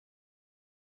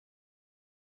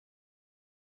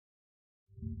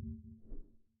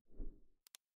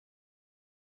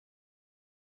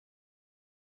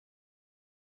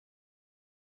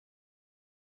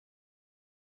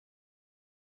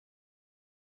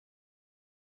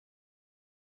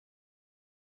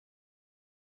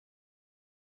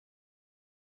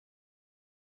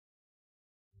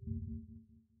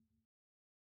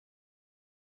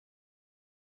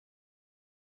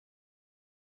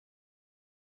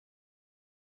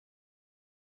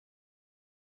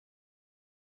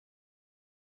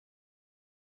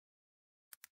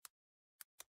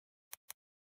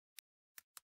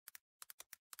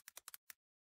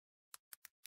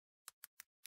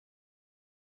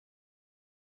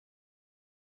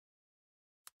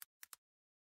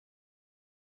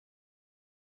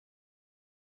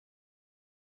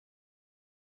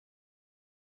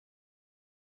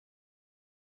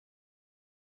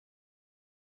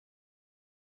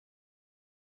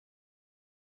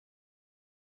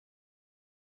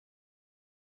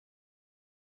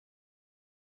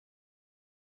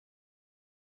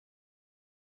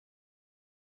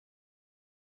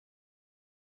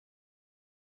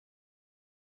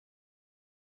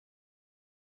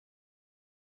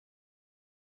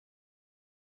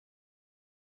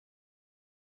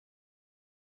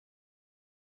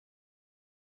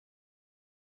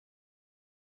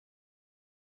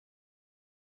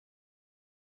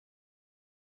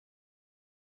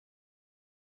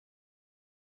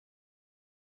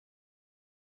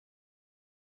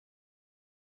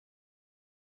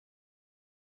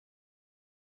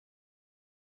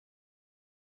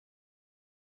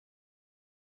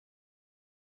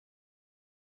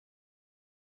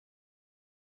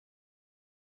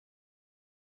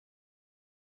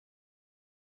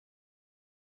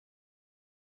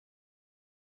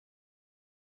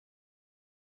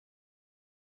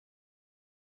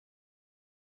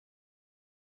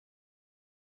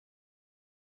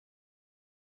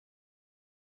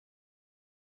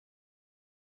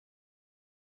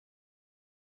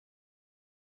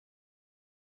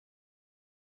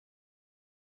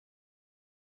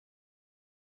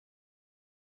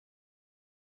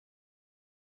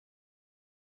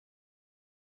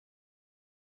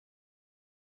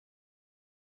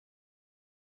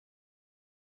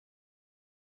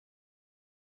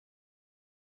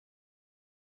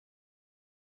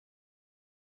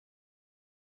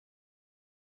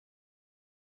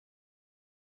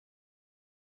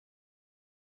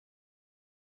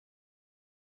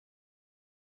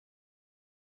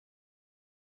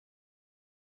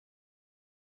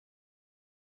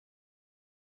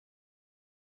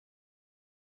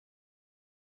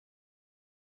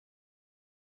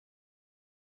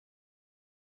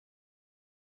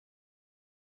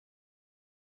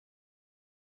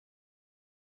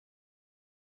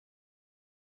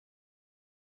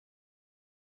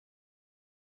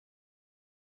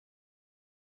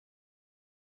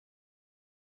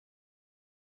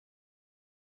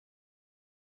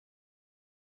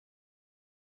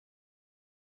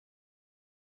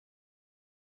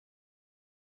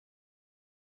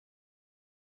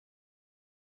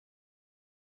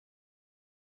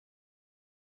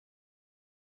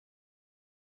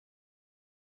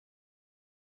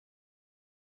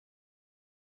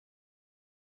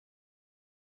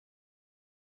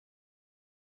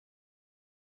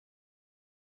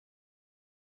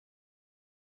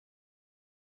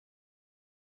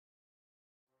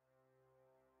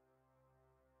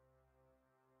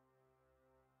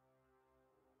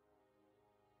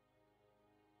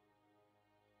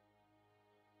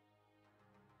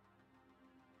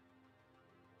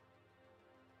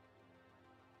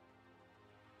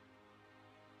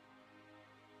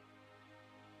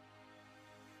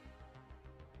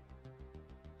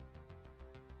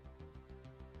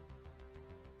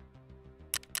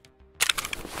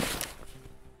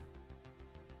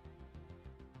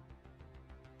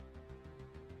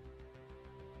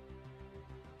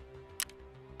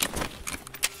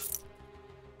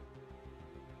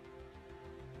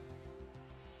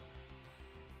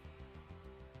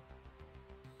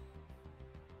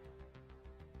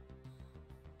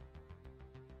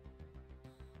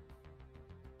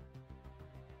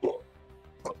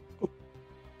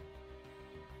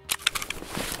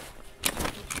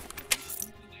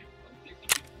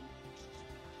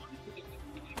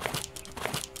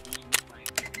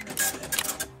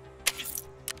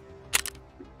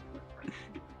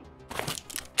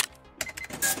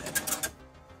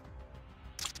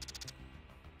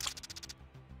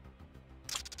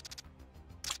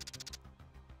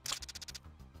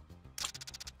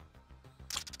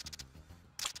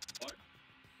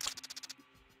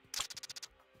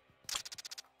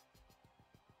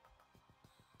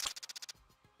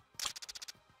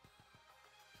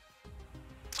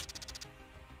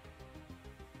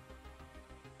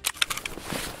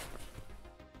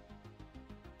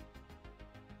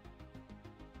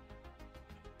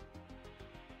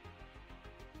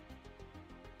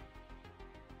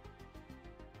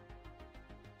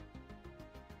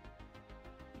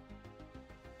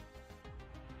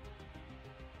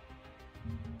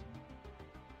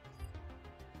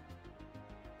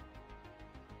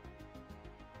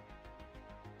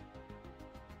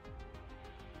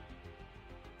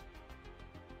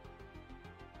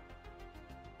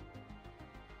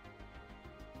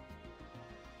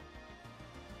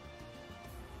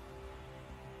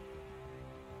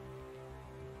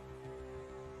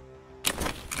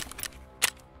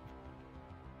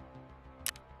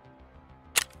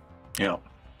Yeah.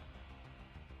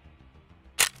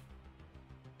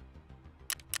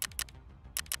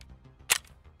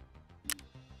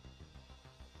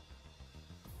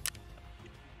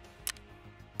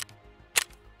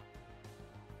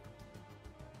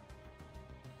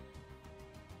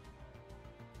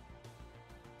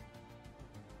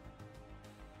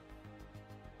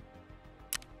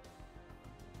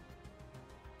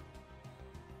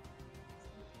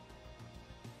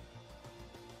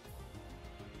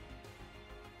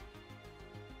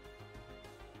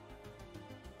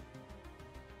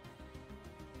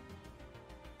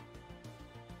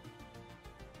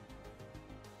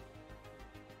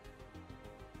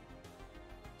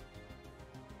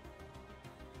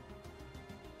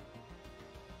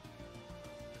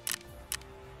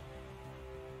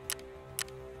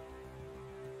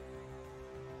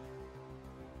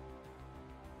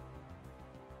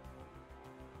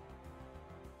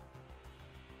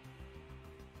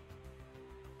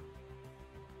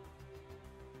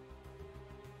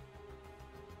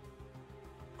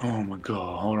 Oh my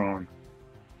god, hold on.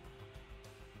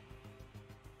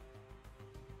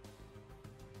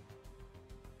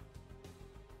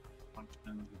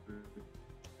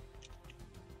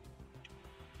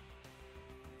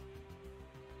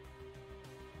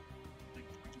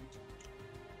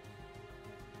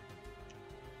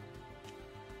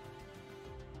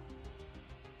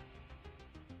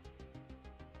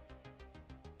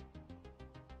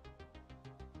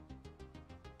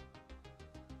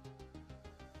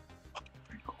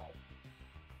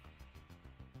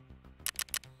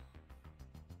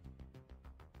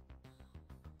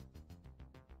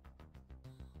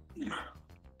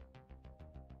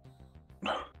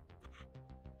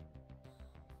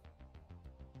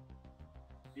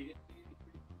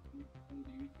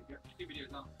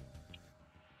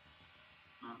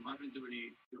 I haven't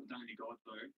done any golf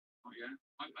though. Oh yeah,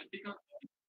 I think I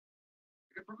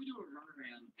could probably do a run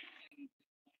around.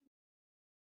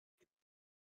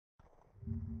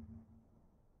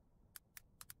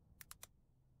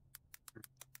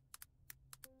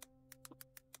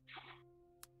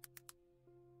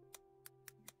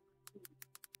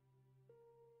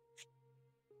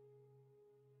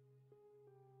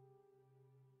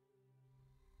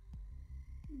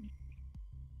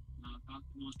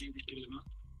 More team to kill them up.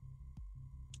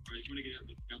 Alright, you want to get out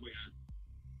the cowboy hat?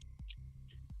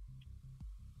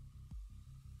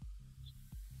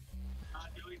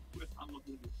 Really with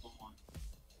unlocking the spawn.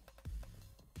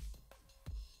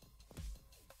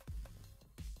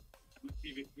 With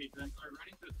PvP, then I'm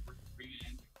running to the green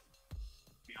end.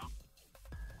 Yeah.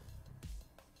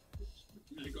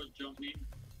 They got jumping,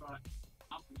 but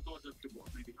up because of the what,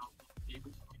 maybe half of the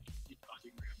people keep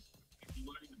charging around. If you're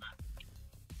learning the map.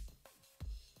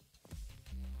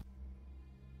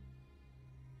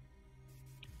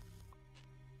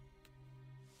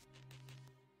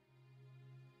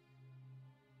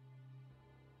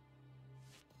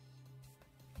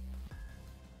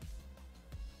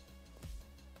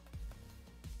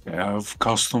 Have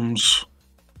customs,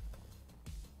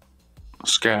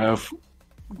 scav,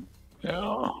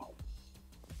 yeah.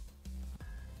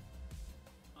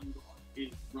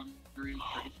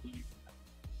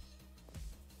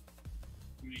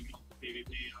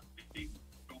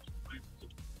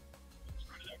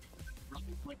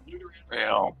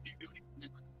 Yeah.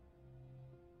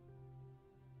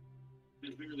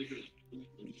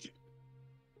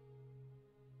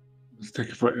 It's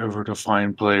taking forever to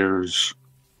find players.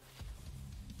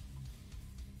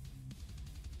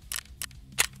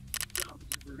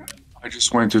 I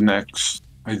just went to next.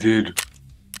 I did.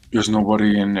 There's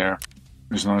nobody in there.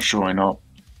 It's not showing up.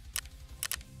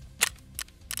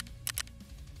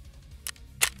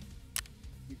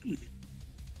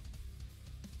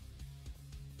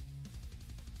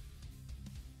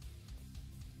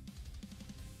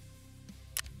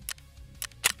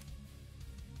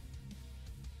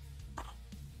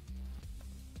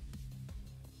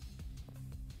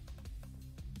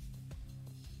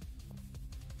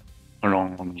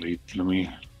 Hold on, wait, let me.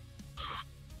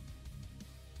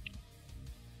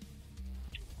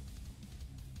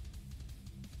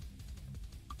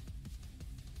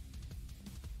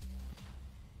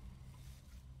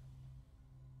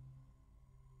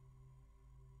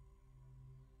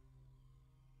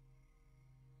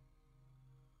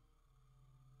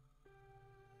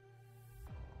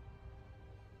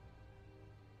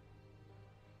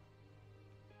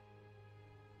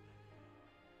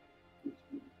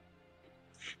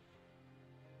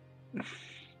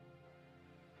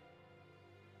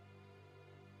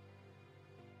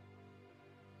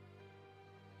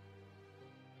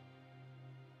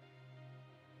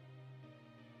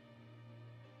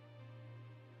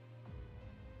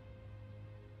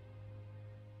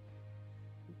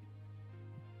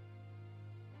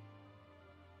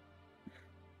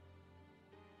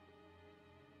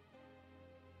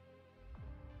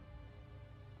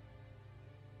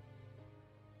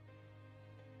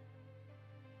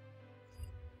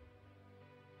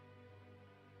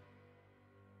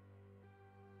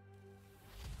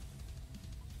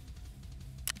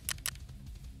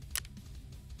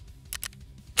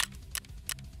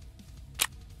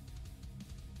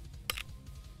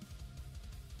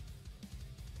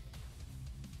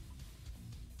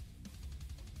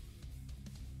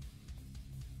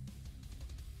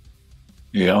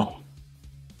 Yeah.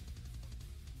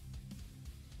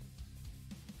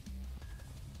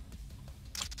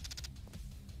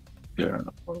 Yeah.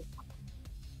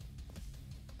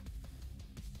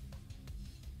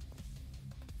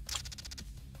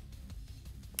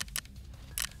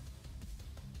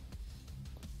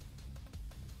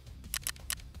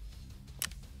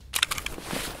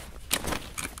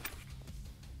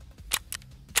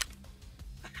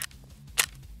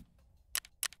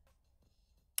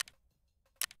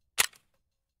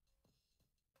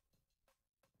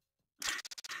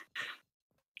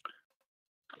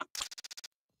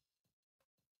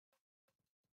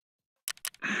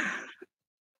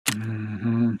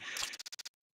 hmm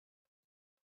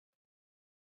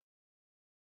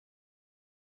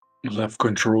Left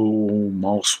control,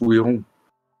 mouse wheel,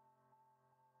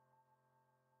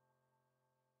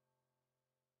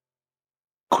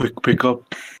 quick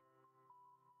pickup.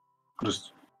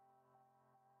 Just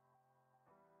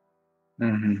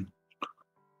hmm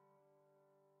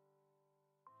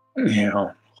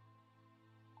yeah.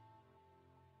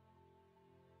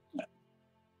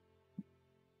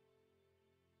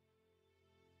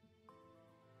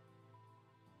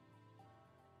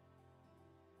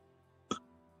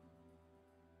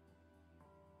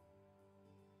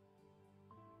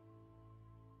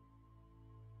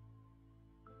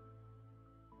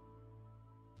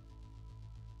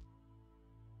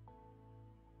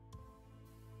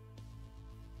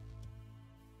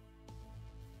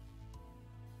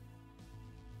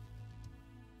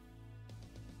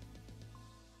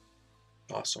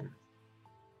 Awesome.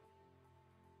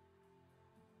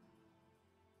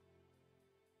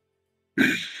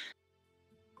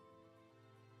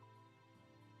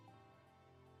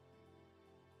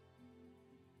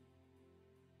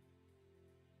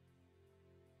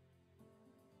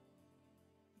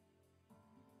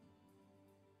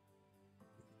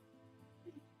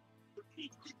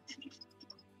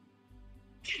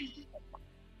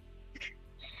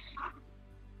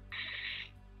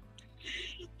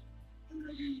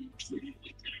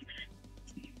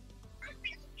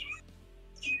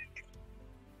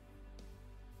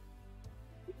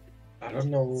 I don't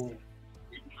know.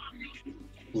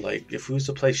 Like, if we was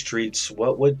to play streets,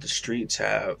 what would the streets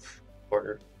have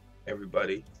for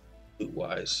everybody, loot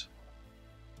wise?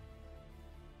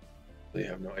 They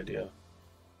have no idea.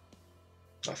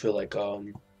 I feel like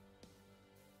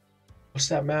what's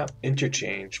that map?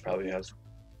 Interchange probably has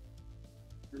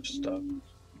stuff.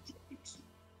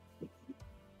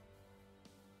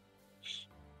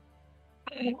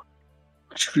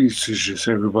 Streets is just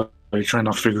everybody trying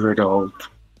to figure it out.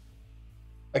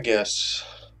 I guess.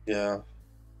 Yeah.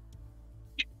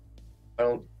 I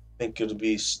don't think it'll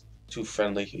be too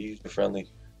friendly, user friendly.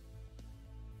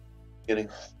 Getting.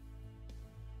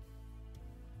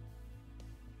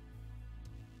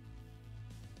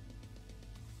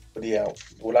 But yeah,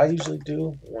 what I usually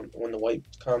do when the wipe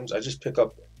comes, I just pick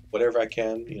up whatever I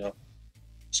can,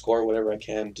 score whatever I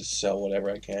can, just sell whatever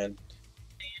I can.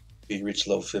 You reach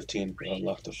level 15,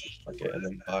 unlock the fish market, and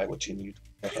then buy what you need.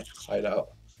 Hide out.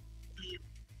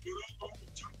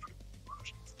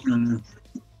 Mm,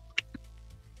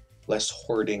 Less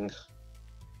hoarding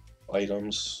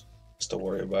items just to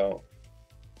worry about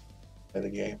in the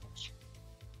game.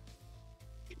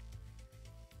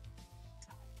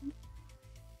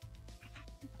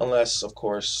 Unless, of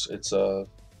course, it's a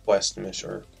quest mission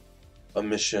or a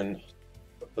mission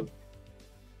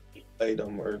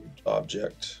item or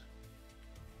object.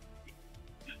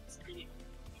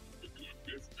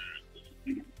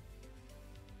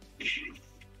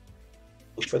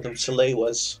 Look for them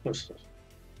Salewas.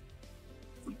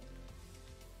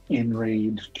 in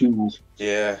raid too.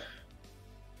 Yeah,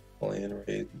 only in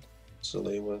raid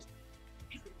Salewas.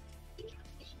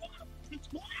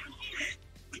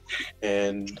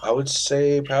 And I would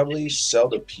say probably sell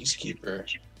the Peacekeeper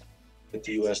with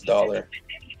the US dollar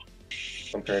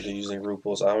compared to using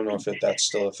rubles. I don't know if that's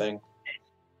still a thing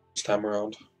this time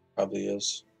around. Probably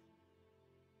is.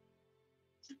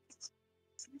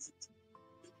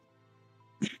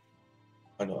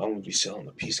 I know I'm gonna be selling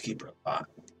the Peacekeeper a lot.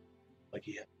 Like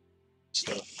yeah,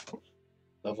 stuff.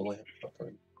 Leveling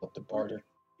up the barter.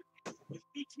 With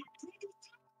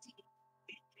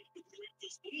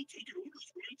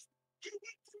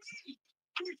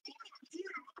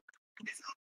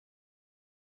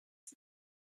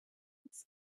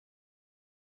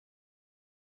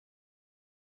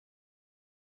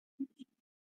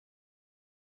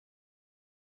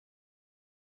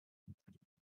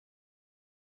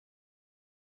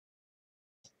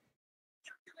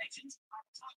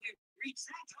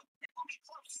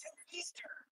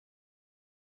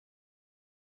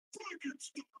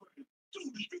Don't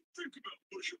even think about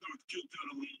pushing those kids out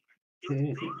of line.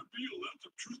 There's gotta be a less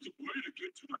obtrusive way to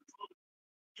get to the phone.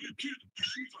 Hey kid, your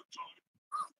shoes on time.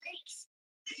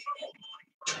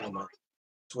 Trying to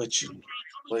switch and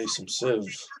play some Civ. I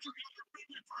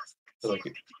feel like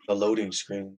the loading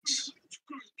screens.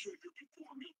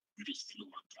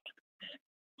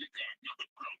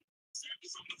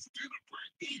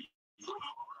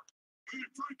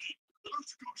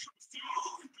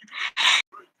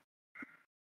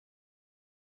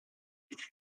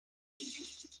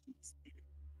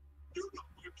 You're not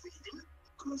my brother,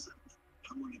 cousin.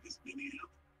 I wanted this mini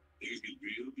amp. There's gonna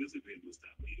be real busy people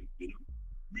stop me, you know?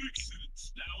 Makes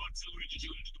sense. Now I'm telling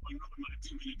you had to do another my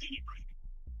 2-minute dinner break.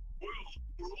 Well,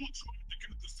 we're all trying to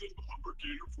get the silver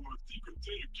humbrigator for our secret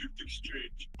data gift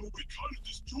exchange, but we kind of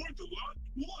destroyed the last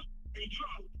one. And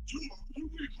now, you are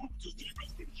only hope to save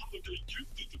us from holiday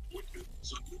gift disappointment.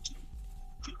 So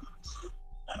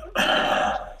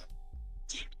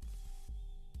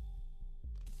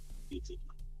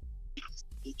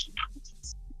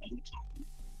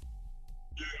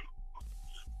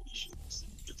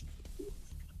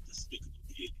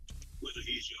whether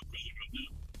he's your brother or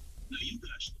not. Now you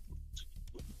guys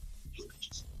look at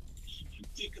yourself and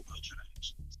think about your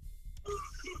actions. What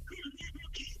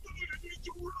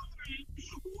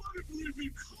have we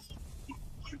become?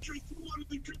 I just wanted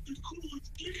to get the coolest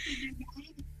kid in the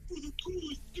world for the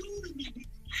coolest dude in the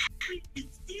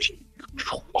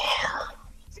world.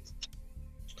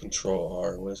 Control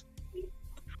R was.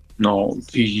 No,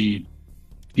 the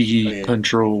yeah.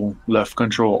 control left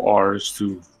control R is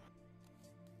to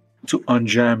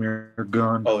unjam your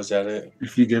gun. Oh, is that it?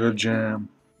 If you get a jam,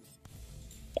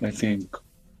 I think.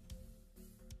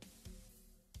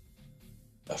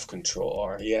 Left control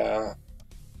R. Yeah.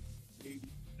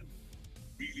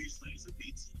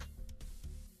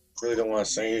 Really don't want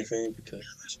to say anything because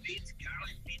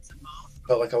I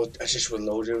felt like I just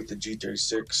reloaded with the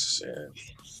G36 and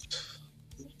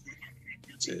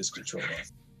it is control R.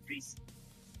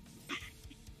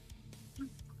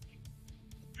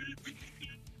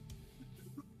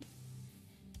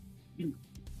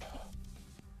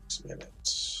 6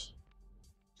 minutes.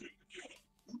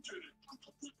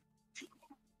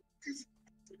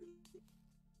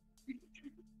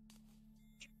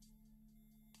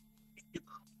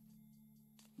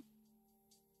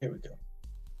 Here we go.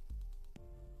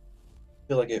 I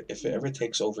feel like if it ever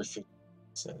takes over 50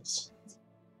 minutes,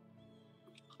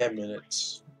 10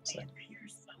 minutes, it's like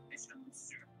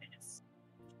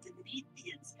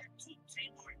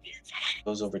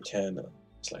goes over 10,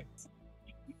 it's like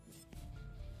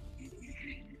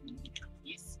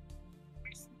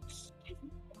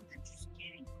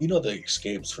you know the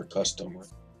escapes for custom, right?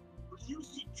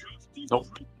 Nope.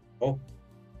 Oh,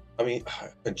 I mean, I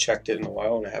haven't checked it in a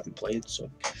while and I haven't played, so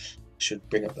I should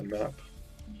bring up the map.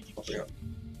 I'll bring up.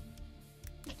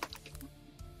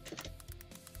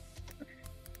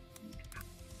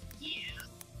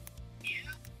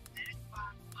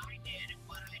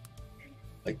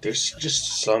 Like, there's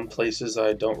just some places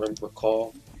I don't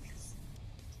recall.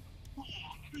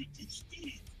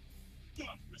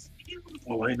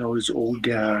 All I know is old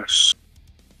gas.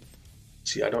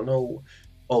 See, I don't know.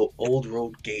 Oh, Old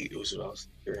Road Gate was what I was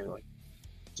hearing. Like,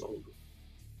 it's old.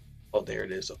 Oh, there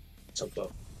it is. It's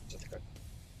above.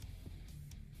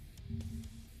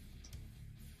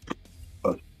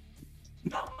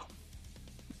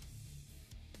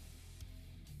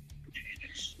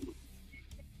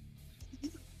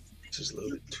 This is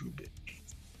loaded too big.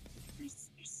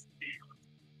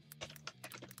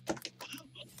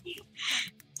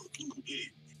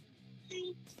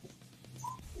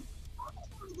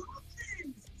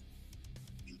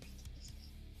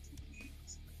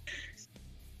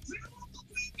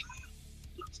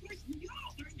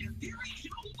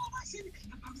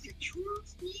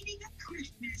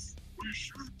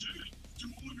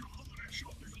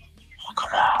 Oh,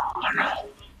 come on.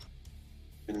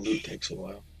 And loot takes a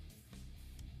while.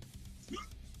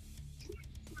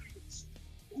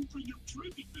 Open your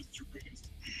present, Mr.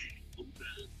 Beast.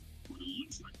 Okay. What it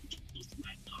looks like we just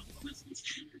wrapped up Christmas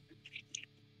tree.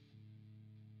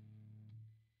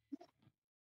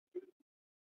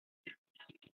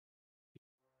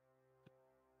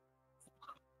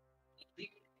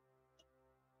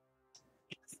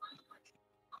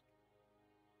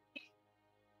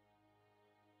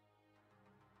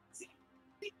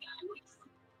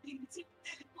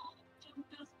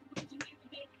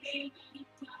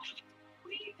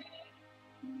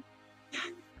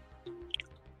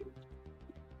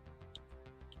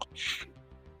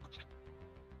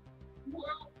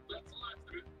 Well, that's a lot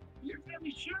of it. You're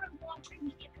very sure I'm watching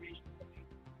the decoration.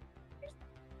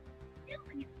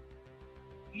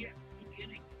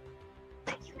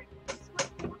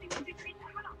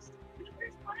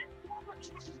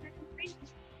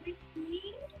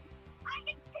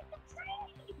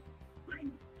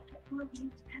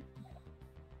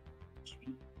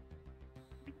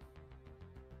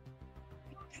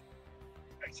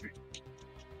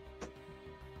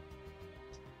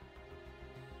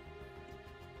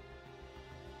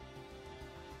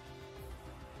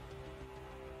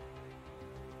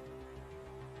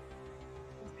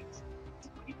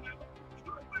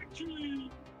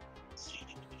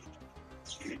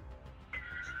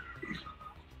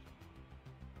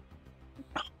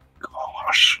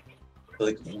 Gosh.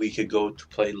 Like we could go to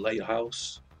play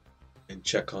Lighthouse and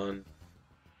check on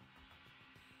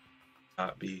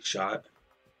not be shot.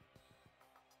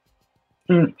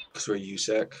 Mm. Because we're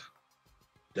USEC.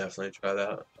 Definitely try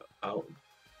that out.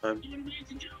 I've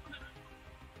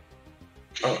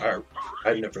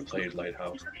never played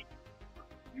Lighthouse.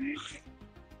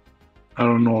 I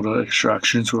don't know the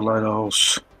extraction to a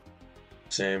lighthouse.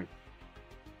 Same.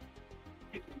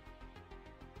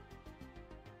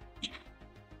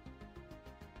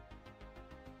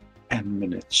 And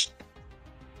minutes.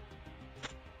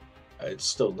 It's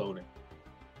still loading.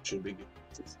 Should be good.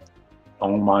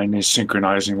 All mine is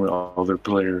synchronizing with other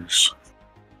players.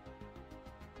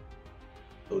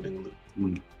 Loading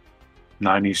loop.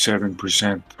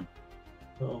 97%.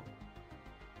 Oh.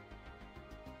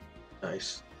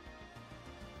 Nice.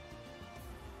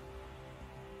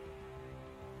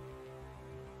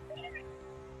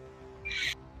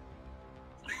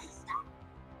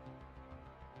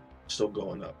 Still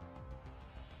going up.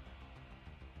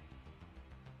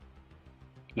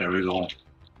 There we go.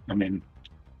 I'm in.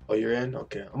 Oh, you're in?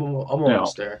 Okay. I'm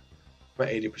almost there. I'm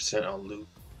at 80% on loot.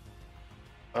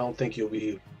 I don't think you'll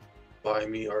be by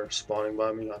me or spawning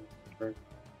by me on turn.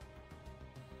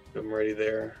 I'm already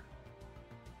there.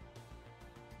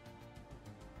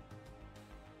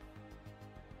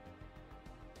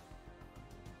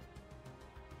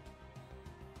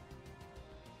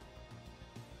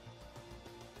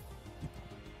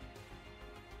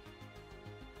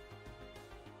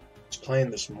 I was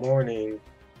playing this morning,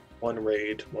 one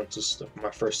raid,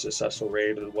 my first successful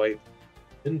raid of the white.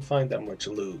 Didn't find that much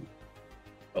loot.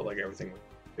 Felt like everything was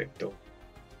picked up.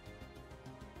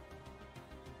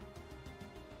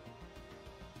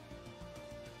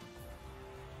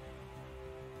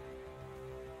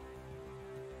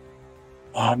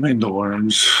 I'm in the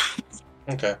worms.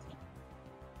 Okay.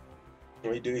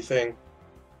 Can we do anything?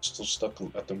 Still stuck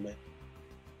at the mid.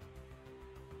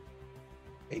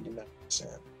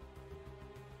 89%.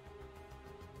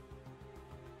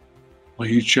 Well,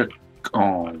 you check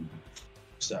on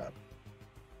What's that?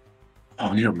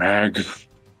 your mag.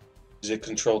 Is it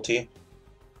Control T?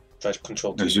 Try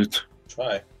Control T. Is it?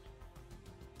 Try.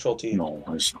 Control T. No,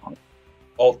 it's not.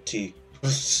 Alt T.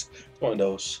 It's one of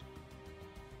those.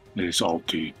 It's Alt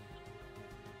T.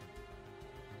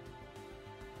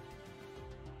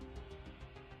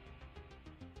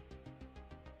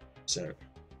 So,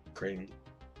 creating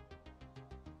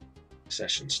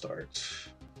session starts.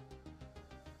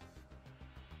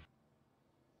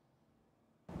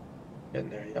 Getting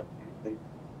there, yep.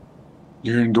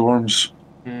 You're in dorms?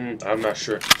 I'm not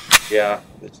sure. Yeah,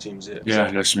 it seems it. Yeah,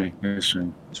 that's me. That's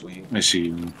me. Sweet. I see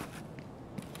you.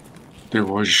 There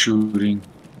was shooting.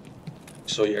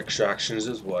 So your extractions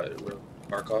is what?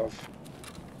 Markov?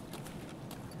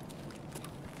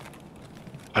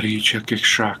 How do you check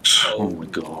extracts? Oh my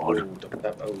god.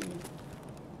 Oh.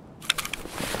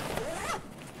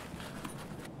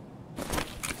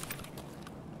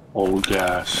 Old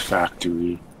gas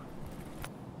factory.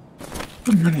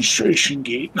 Administration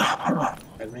gate.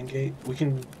 Admin gate? We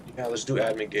can, yeah, let's do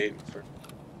admin gate for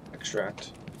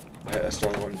extract. Yeah, that's the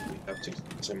only one we have to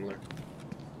similar.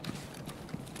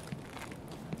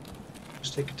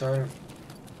 Just take your time.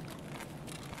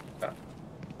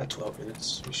 At 12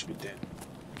 minutes, we should be dead.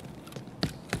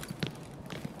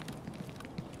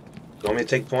 You want me to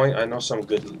take point? I know some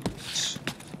good loots.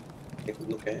 Take a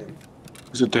look at him.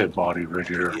 There's a dead body right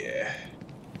here. Yeah.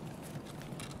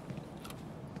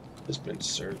 It's been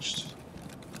searched.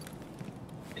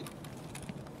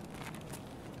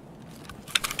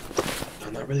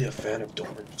 I'm not really a fan of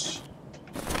dorms.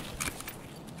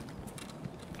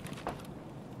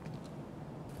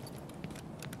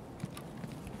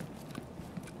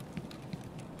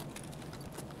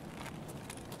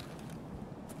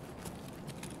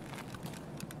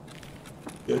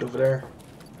 Good over there?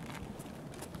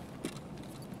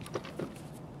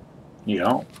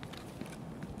 Yeah.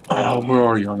 Where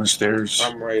are you on the stairs?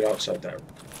 I'm right outside that.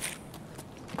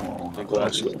 Oh, I'm glad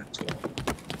that's you good.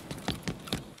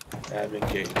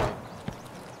 admin gate.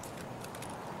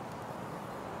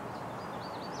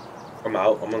 I'm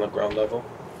out. I'm on the ground level.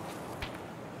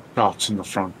 Shots in the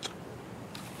front.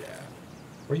 Yeah.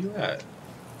 Where you at?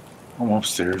 I'm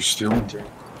upstairs still. Entering.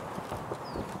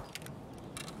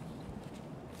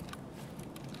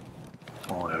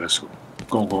 Oh yeah, let's go.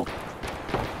 Go.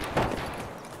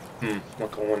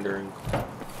 Like I'm wondering.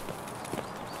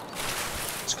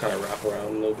 Just kind of wrap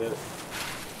around a little bit.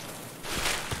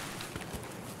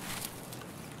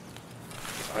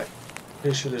 I'm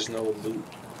pretty sure there's no loot.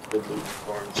 Good loot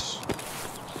farms.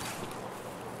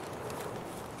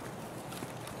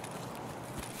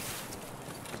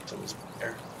 Someone's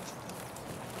there.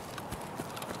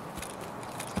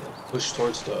 Push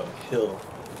towards the hill.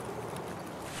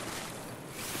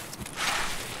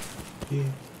 Yeah.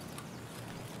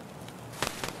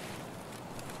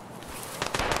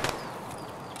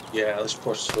 Yeah, let's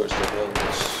push towards the hill.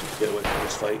 Let's get away from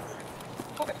this fight.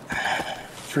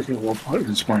 Freaking what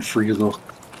is my free look?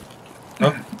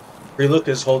 Huh? Free look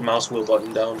is hold mouse wheel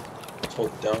button down. Let's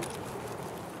hold it down.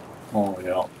 Oh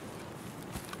yeah.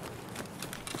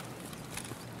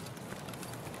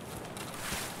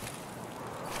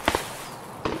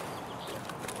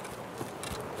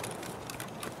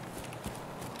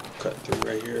 Cut through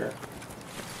right here.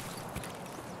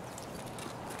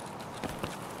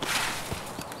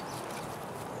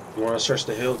 You want to search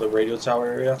the hill, the radio tower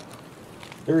area?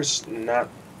 There's not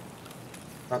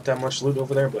that much loot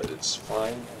over there, but it's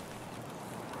fine.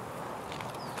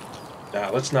 Nah,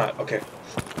 let's not. Okay.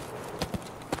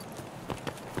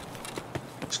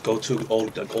 Let's go to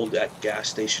the old gas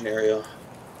station area.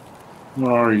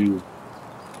 Where are you?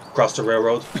 Across the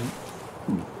railroad.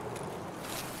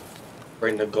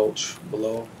 Right in the gulch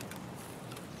below.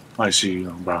 I see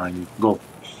you behind you. Go.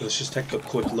 Let's just take a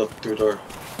quick look through the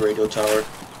radio tower.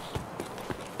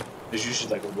 There's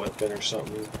usually like a weapon or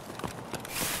something.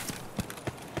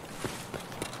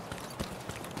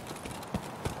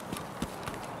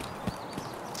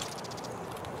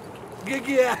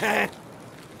 Yeah.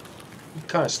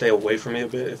 Kind of stay away from me a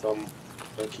bit if I'm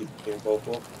gonna keep being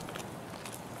vocal.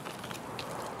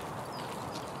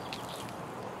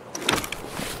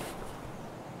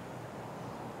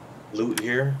 Loot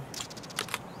here.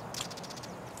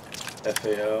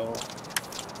 FAL.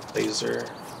 Laser.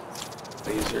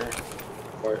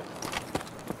 Or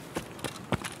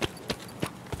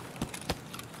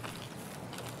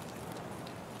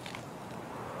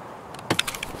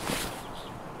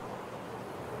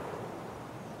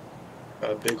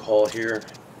a big haul here.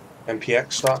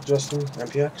 MPX stock, Justin?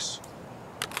 MPX?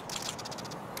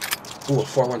 Ooh, a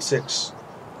 416.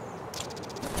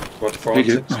 You want the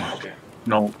 416? Okay.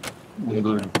 No, I'm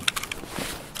good.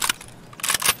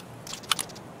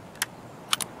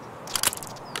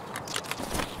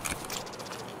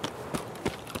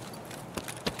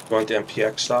 You want the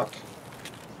MPX stock?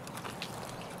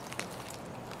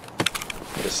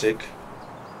 The SIG?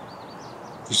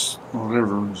 Just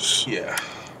whatever. Yeah.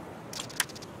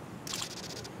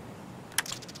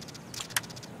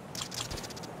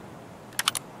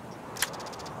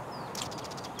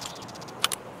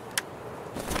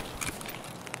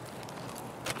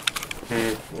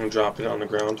 I'm gonna drop it on the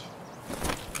ground.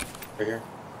 Right here.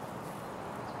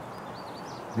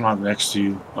 I'm not next to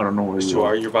you. I don't know where These you two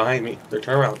are. are. You're behind me. They're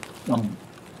turn around.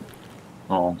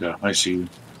 Oh, okay. I see you.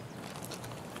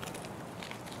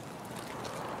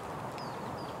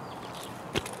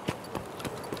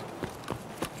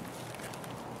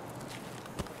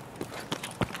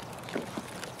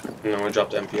 And I'm gonna drop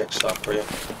the MPX stock for you.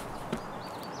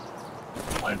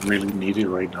 I really need it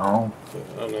right now.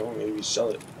 I don't know. Maybe sell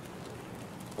it.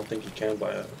 I don't think you can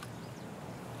buy it.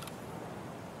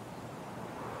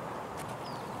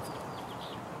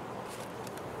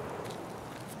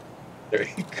 There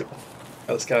you go.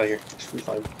 Let's get out of here. Should be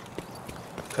fine.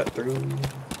 Cut through.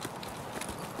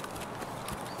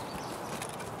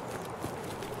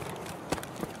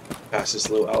 Past this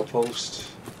little outpost.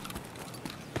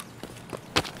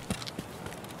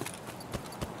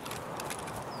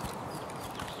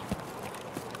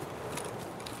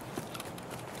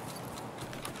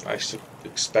 I should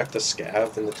expect a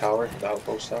scav in the tower, the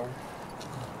outpost tower.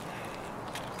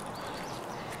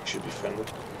 Should be friendly.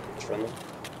 It's friendly.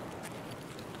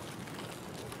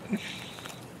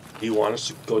 Do you want us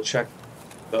to go check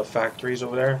the factories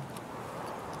over there?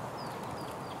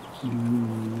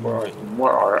 Where are you?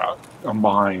 Where are I'm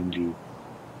behind you.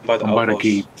 By the I'm by the outpost.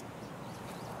 gate.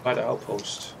 By the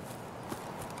outpost.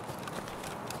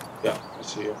 Yeah, I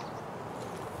see you.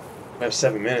 I have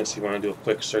 7 minutes if you want to do a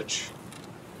quick search.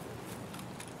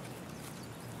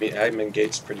 I mean, admin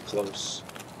gate's pretty close.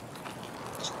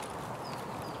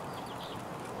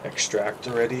 Extract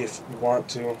already if you want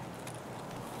to.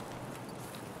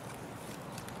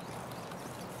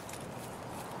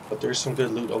 But there's some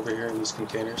good loot over here in these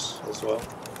containers as well.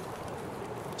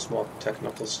 small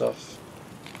technical stuff.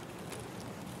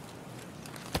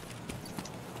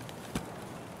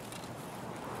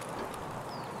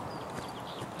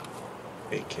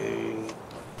 AK.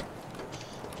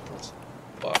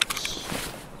 Box.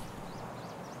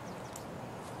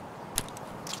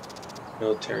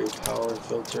 Military power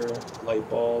filter, light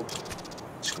bulb,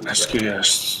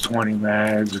 SKS 20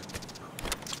 mags.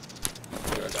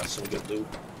 I got some good loot.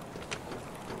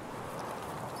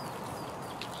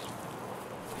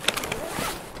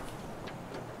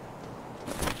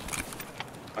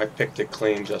 I picked a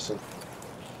claim, Justin.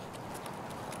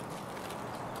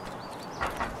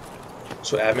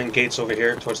 So admin gates over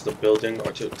here towards the building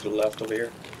or to the left over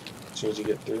here. As soon as you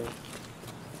get through.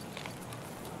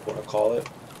 Want to call it.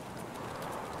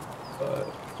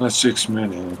 That's 6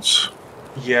 minutes.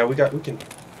 Yeah, we can.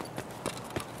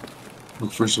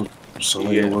 Look for some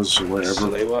Salewas or whatever.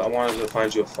 Salewa, I wanted to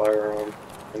find you a firearm.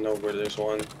 I know where there's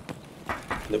one.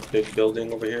 In the big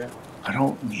building over here. I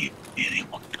don't need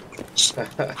anyone doing this.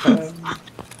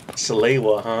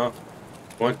 Salewa, huh?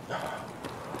 What?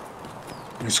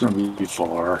 It's gonna be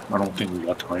far. I don't think we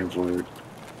got time for it.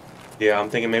 Yeah, I'm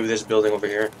thinking maybe this building over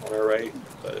here on our right,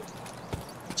 but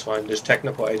it's fine. There's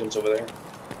technical items over there.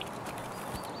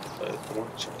 But I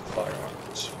want to check the firearm.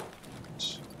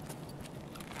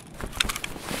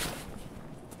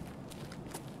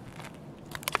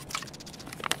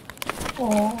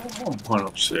 Oh, I'm going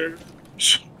upstairs.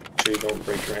 Sure you don't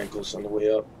break your ankles on the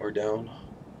way up or down.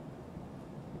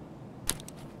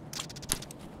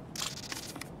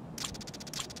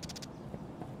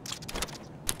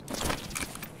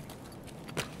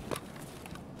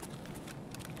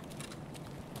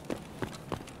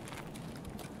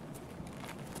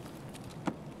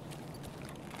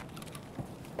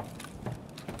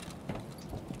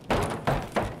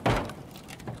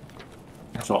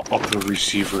 Up the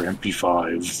receiver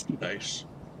MP5. Nice.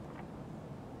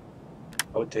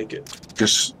 I would take it.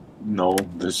 Just no,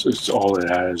 this is all it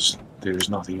has. There's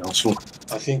nothing else for.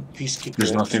 I think Peacekeeper.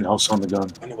 There's nothing else on the gun.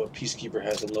 I know what Peacekeeper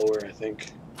has a lower. I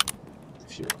think.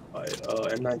 If you buy it,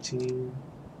 M19.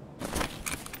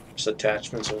 There's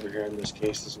attachments over here in this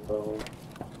case as well.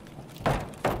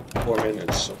 4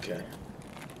 minutes. Okay.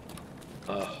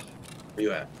 Where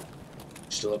you at?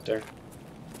 Still up there?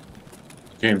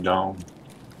 Came down.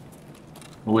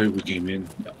 The way we came in.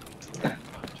 Yep.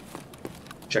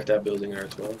 Check that building,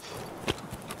 R12.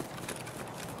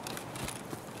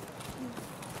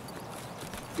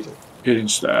 Hidden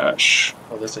stash.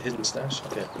 Oh, that's a hidden stash?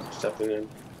 Okay, stepping in.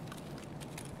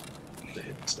 The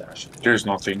hidden stash. There's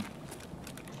nothing.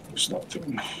 There's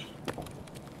nothing.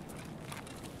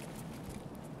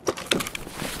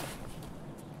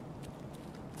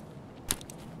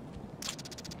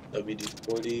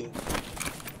 WD-40.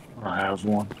 I have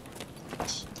one.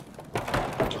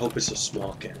 I hope it's a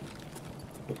small can.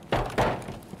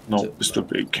 No, it's the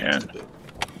big can.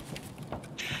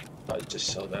 I'd just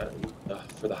sell that.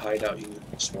 For the hideout, you need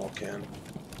a small can.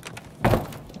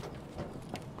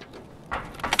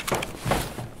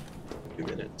 Few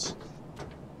minutes.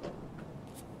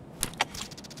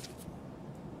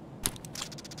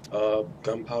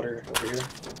 Gunpowder over here.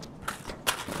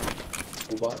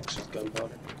 Toolbox with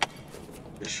gunpowder.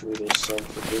 Make sure there's some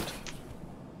for good.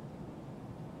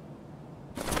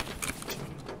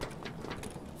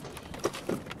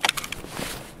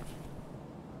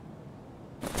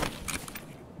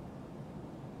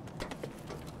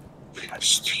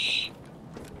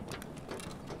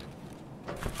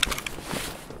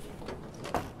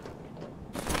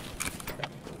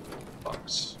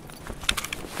 Box.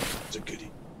 It's a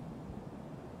goodie.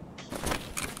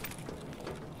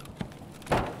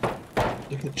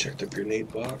 You can check the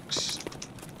grenade box.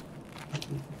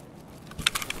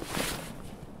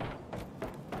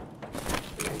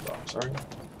 Grenade box, alright.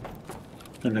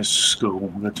 And let's go.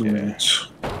 We got 2 minutes.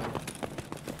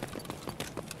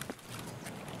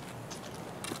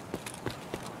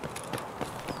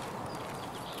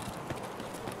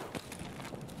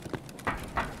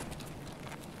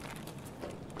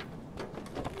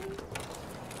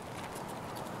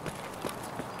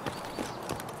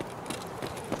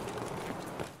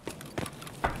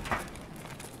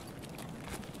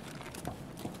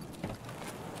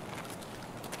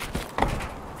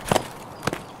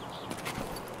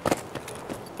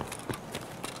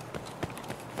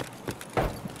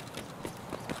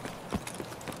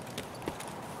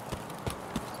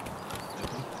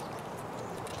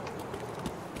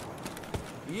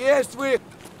 Yes, we.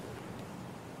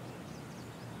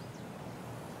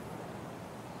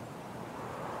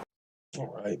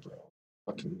 Alright, bro.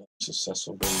 Fucking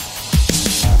successful, baby.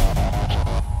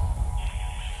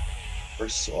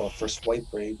 First white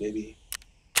braid, baby.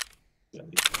 Yeah,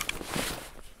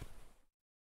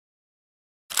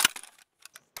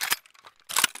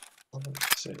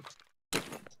 that's it.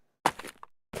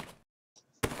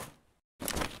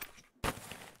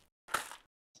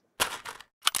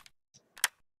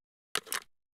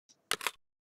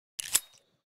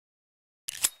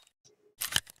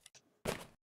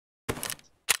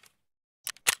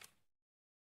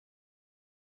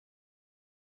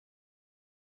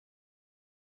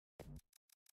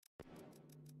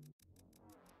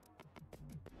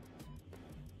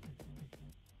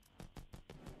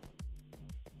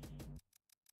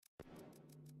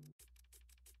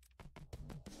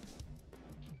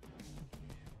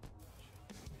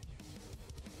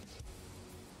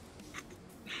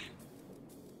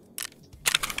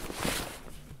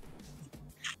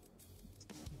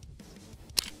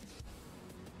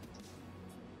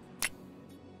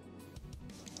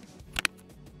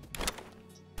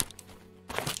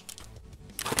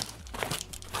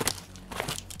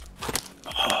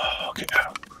 Okay.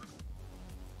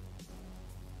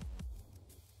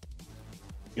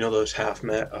 You know those half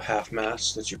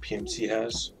masts that your PMC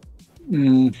has?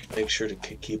 Mm. Make sure to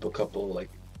keep a couple, like,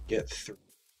 get through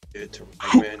it to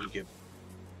Ragman. You get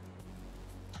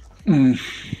Mm.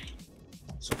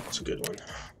 so that's a good one.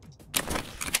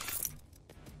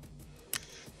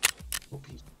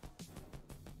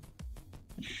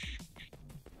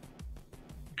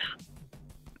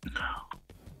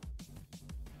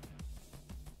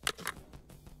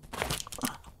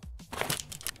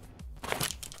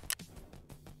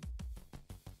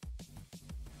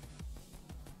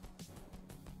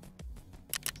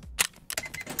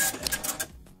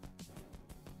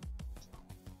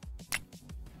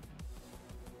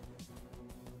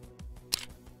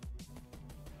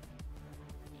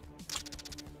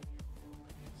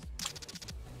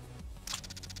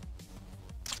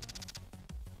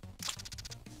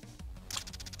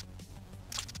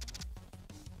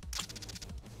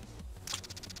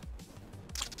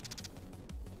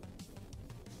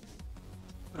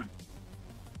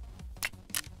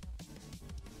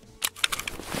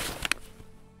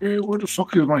 Hey, where the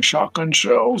fuck is my shotgun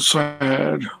shells I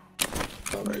had?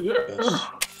 Oh, Right there. yes.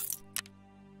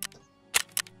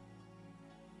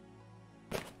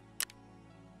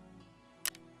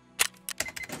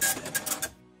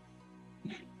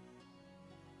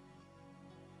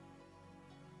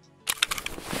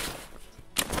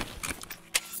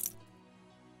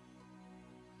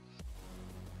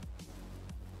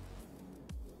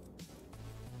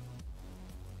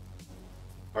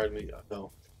 Pardon me.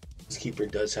 No, this keeper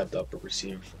does have the upper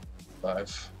receiver for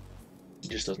 5. He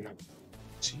just doesn't have the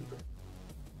receiver.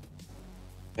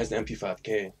 Has an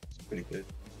MP5K. It's pretty good.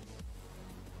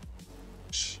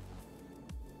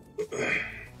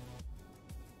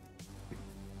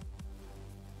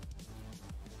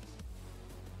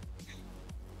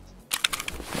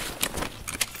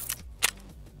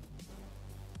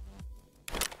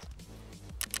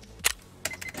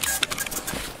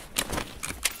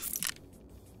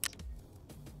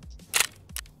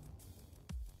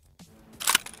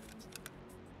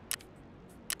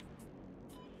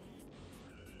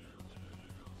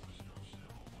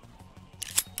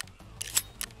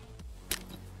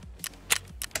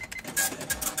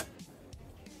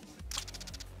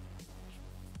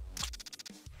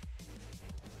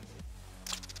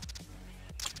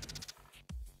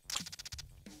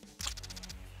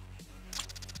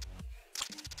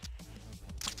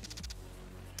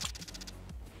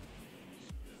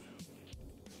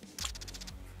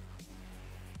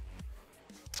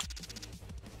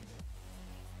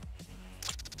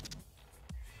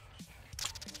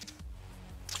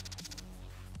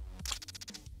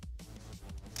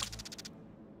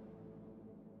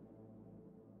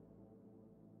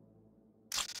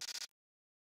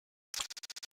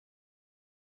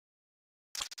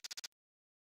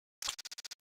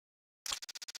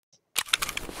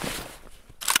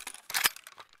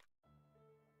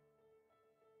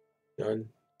 Done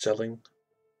selling.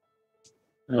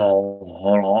 Oh,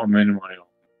 hold on. I'm in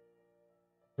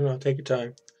No, take your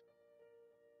time.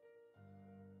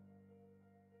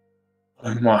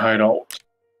 my hideout.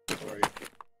 All right.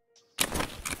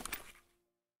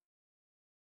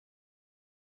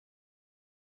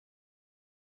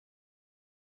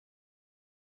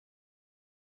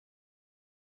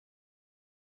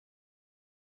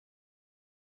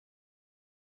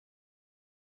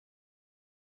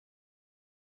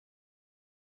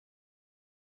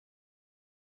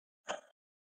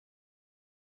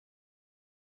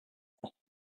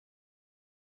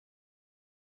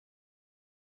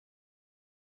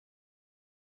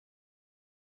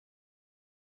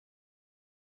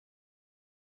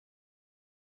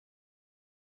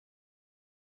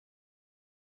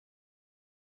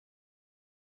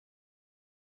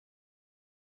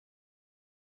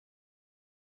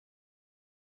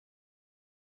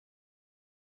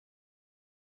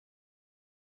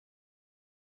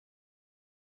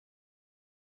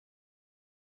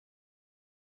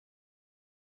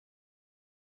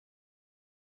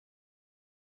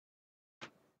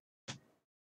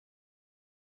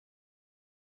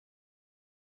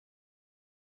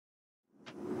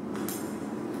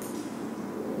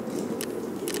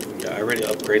 I already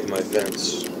upgraded my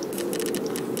vents.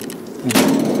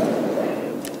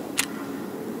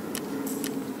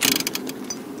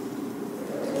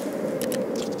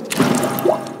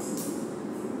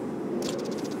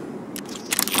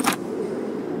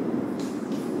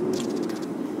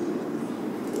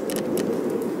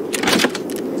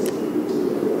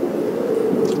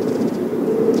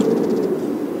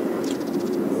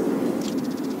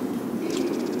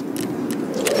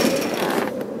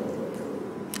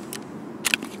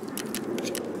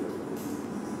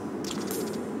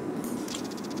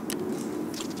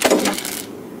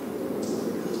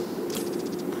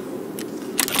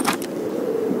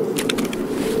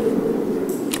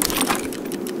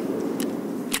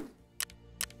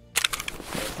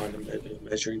 Find a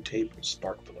measuring tape and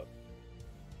spark plug.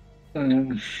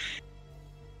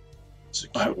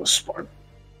 I have a spark.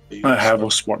 I have a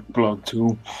spark plug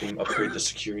too. Can upgrade the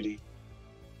security.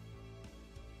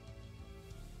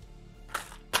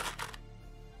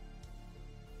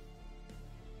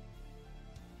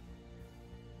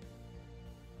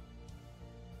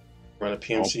 Run a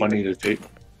PMC. Oh,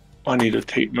 I need a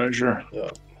tape measure. Yeah.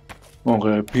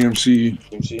 Okay, PMC.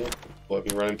 PMC. Will I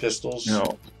be running pistols? You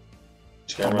know,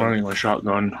 I'm running my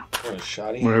shotgun. Run a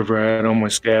shotty. Whatever I had on my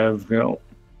scav, you know.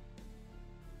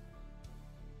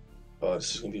 Oh,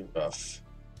 this is gonna be rough.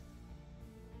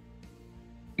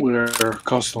 We're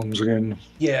customs again.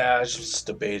 Yeah, I was just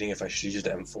debating if I should use the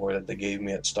M4 that they gave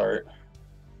me at start.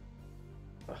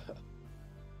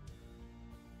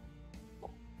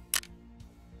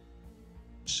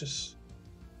 It's just...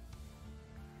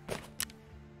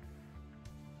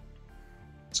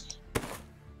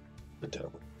 Put that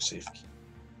one, safe key.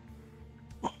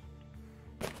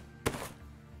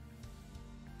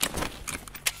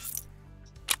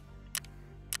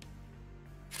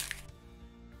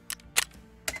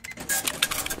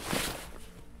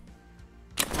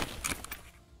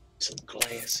 Some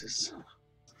glasses.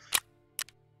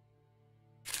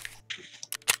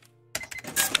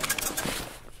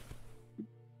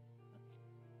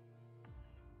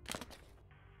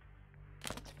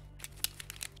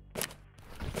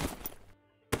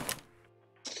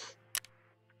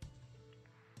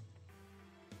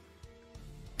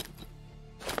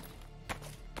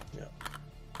 Yeah.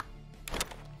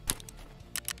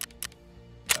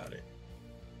 Got it.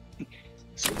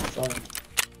 This will be fun.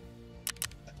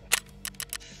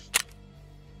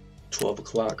 12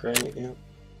 o'clock, right? Yeah.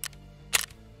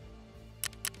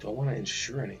 Do I want to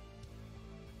insure any?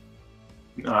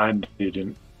 I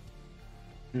didn't.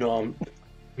 No, I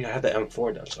mean, I had the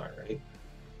M4, that's all right.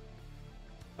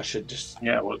 I should just...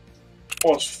 Yeah, what?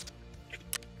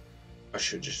 I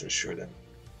should just insure them.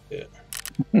 Yeah.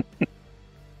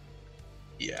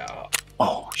 Yeah.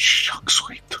 Oh, shucks,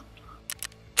 wait.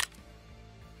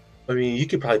 I mean, you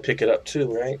could probably pick it up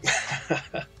too, right?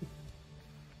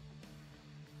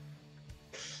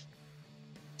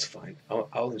 It's fine.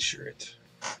 I'll insure it.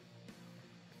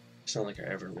 It's not like I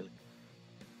ever really...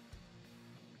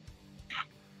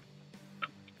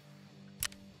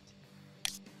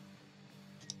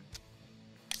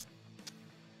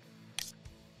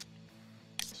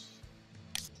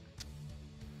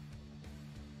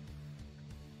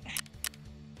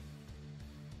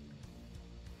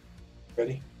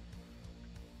 Ready?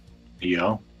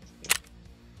 Yeah.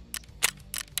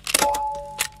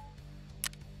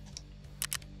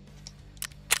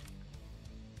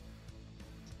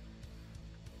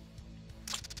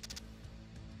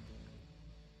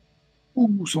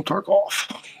 Ooh, some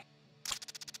Tarkov.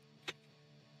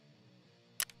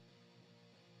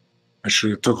 I should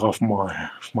have took off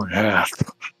my hat.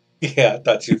 Yeah, I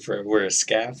thought you were a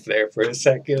scaff there for a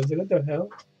second. I was like, what the hell?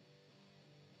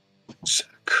 Sick.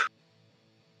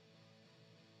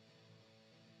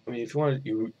 I mean, if you want,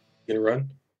 you gonna run?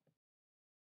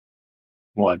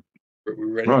 What? We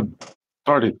ready? Run.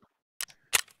 Started.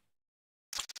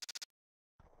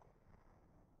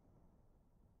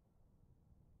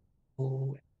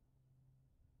 Oh.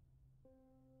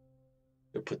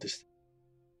 I'll put this.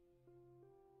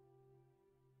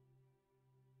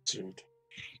 Zoomed.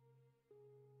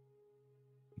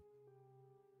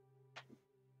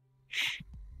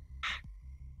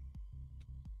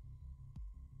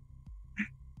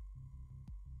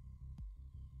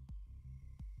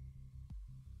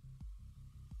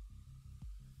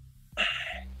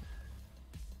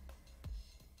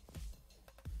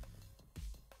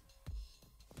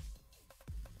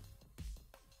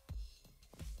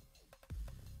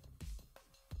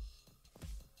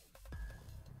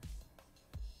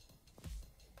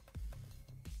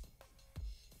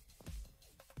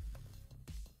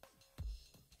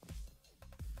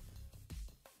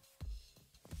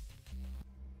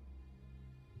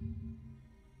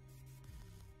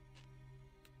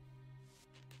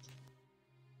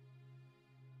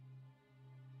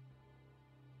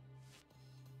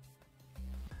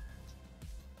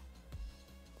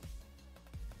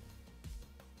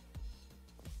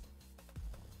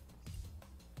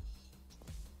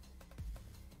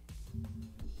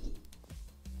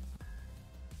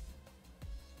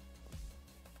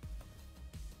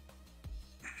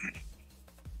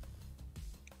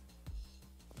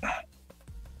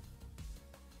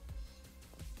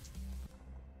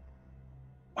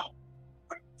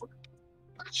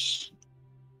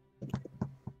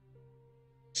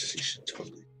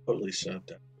 totally subbed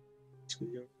that. This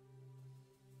video.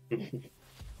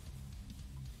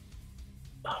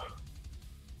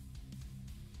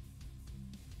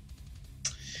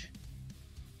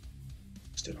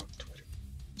 Still on Twitter.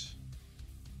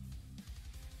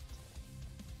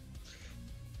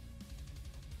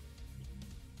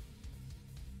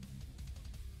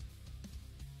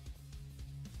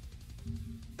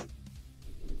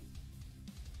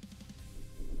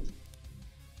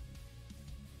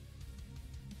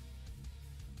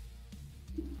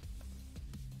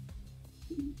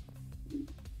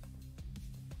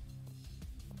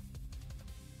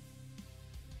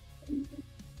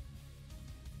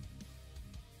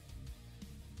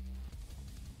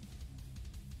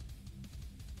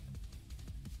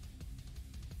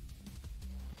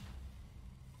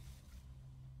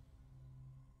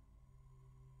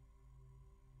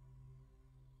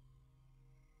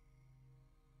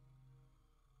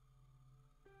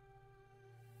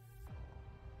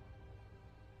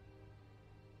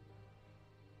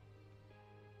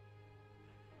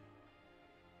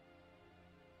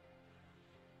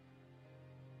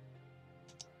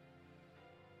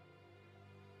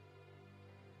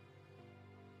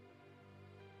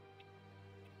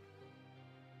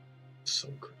 So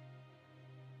good.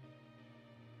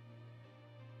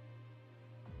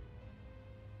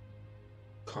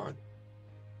 Con.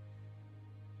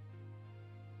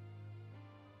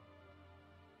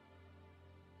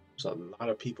 There's a lot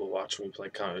of people watching me play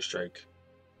Counter-Strike.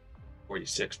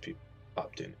 46 people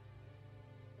popped in.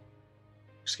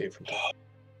 Escape from top.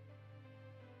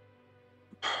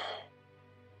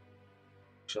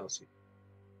 Chelsea.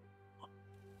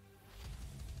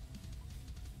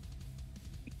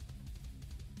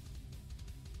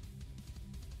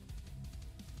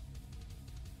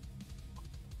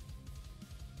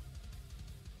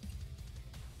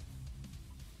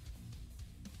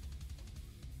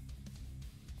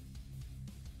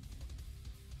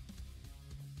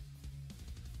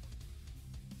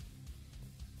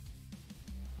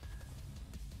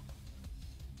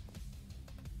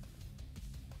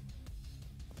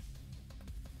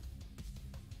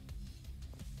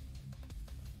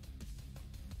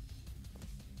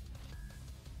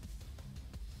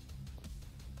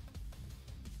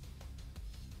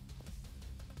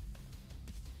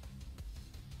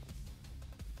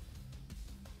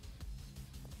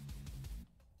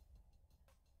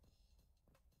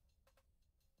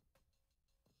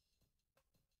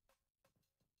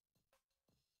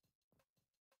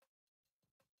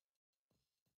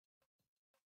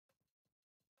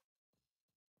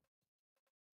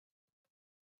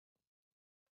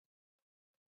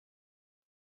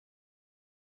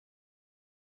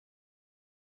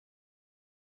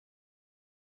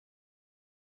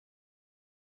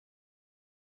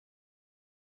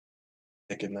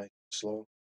 Take it nice and slow.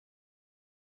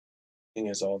 Thing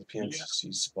is, all the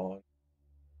PMCs spawn at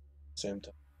the same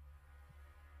time.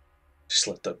 Just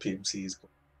let the PMCs go.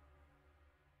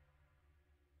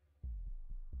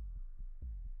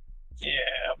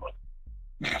 Yeah,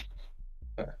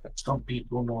 but some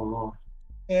people know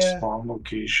Yeah. spawn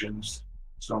locations.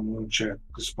 Some will check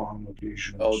the spawn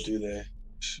locations. Oh, do they?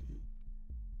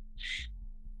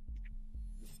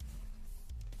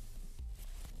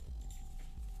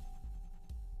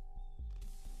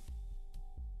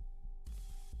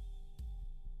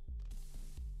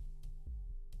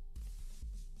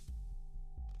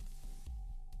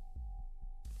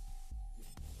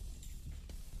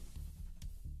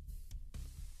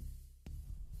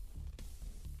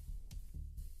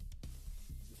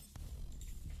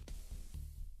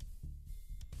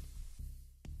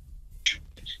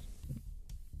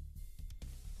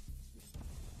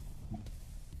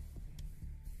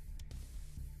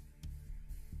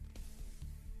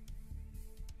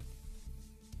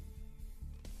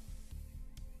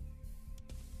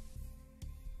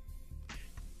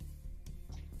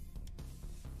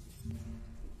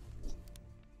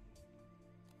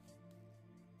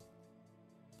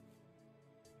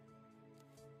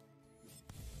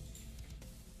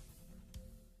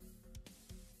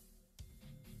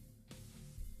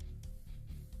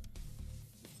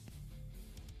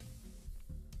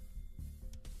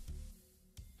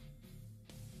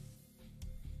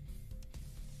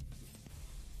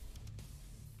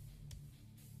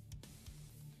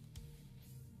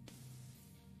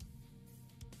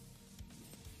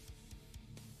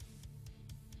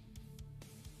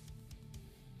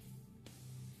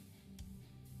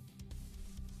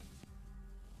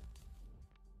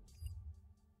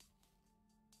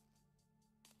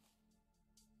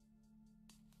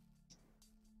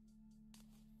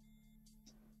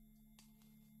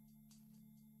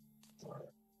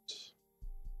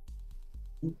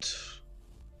 Loot.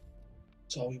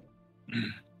 That's all we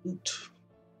want. Loot.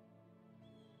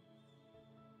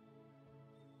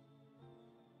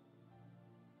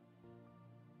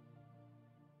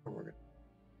 We're gonna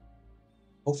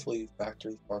hopefully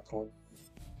factory Farcon.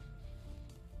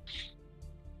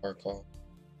 Farcon.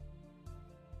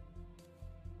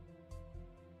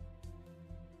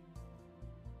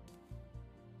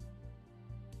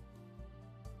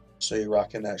 So you're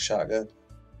rocking that shotgun?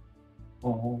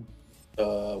 Oh,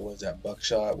 What is that?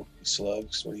 Buckshot?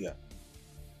 Slugs? What do you got?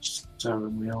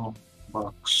 $7 mil.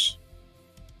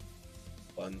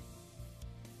 Fun.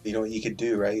 You know what you could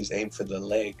do, right? Is aim for the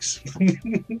legs.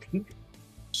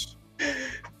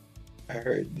 I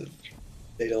heard that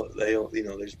they don't, you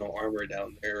know, there's no armor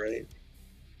down there, right?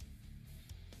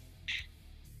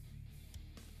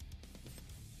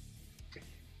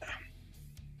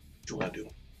 What do I do?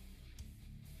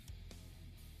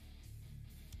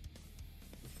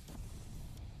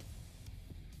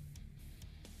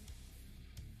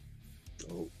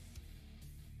 Oh.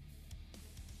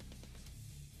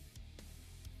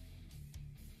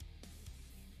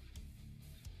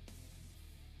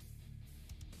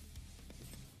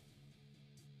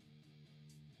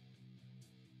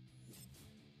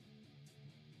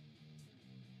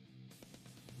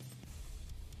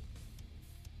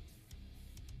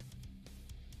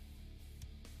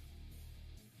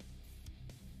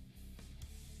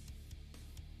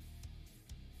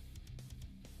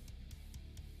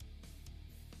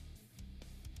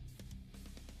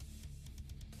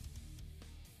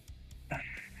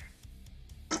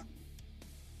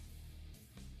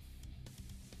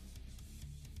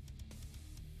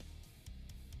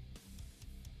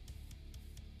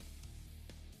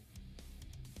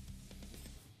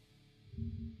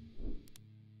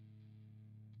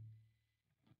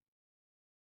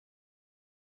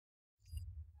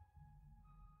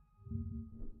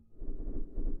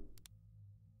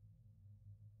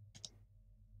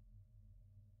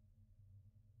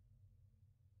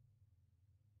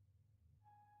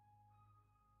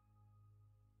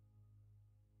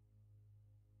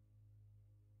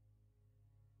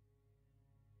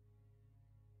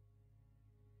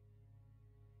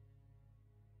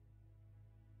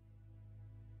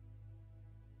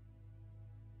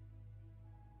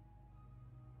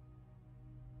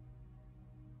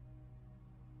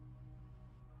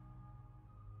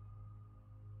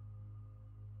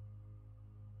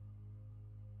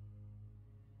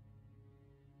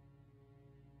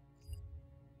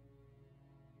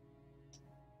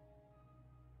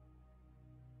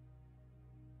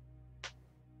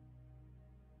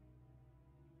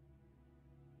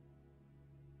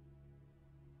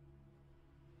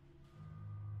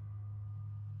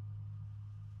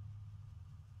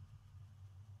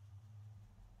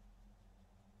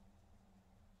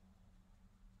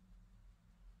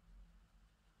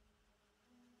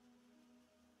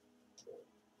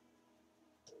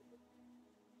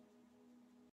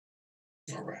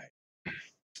 All right.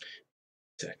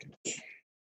 Second.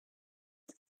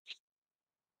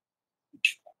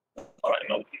 All right,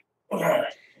 no.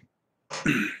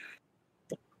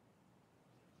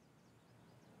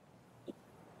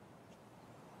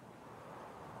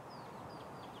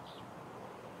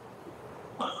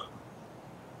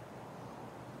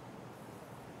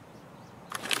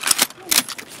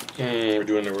 We're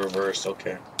doing the reverse,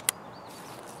 okay.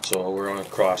 So we're on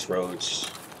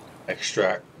Crossroads.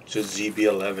 Extract to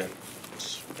ZB11.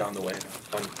 It's down the way.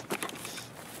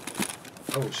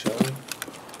 Oh, shall we?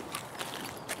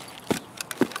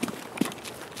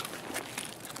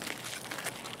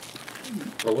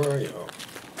 Well, where are you? Oh.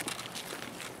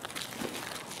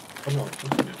 Come on.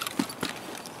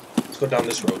 Let's go down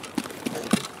this road.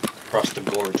 Across the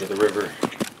gorge or the river.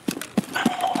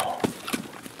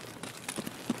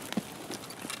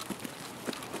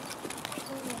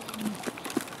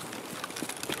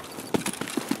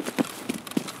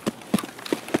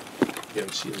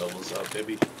 Getting sea levels up,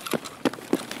 baby.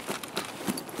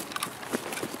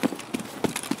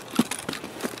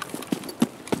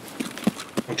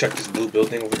 We'll check this blue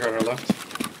building over here on our left.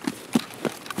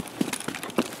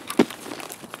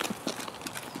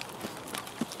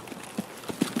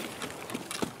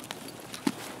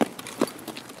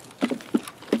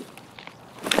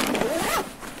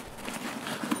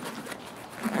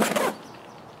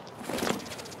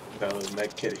 Got a little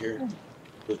med kit here.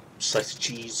 With a slice of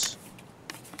cheese.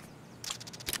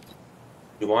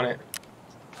 You want it?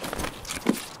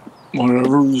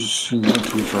 Whatever's you want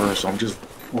to first, I'm just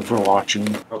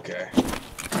overwatching. Okay.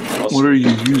 What are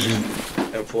you using?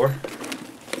 M4?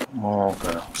 Oh,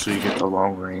 okay. So you get the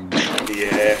long range.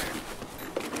 Yeah.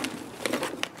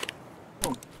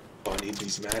 Oh, I need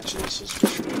these matches, is for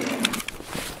sure.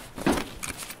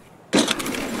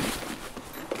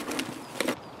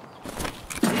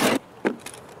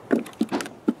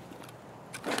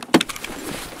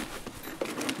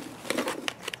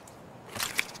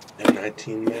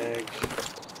 M19 mag.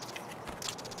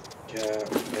 Yeah,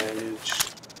 manage.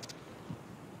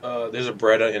 There's a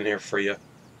Beretta in here for you.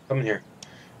 Come in here.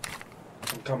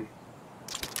 Come.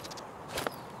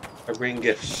 I bring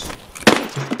gifts.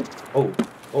 Oh.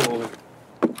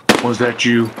 Was that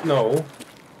you? No.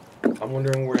 I'm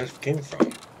wondering where it came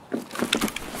from.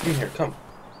 Come in here, come.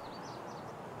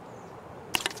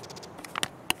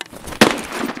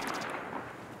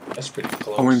 That's pretty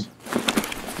close. I mean,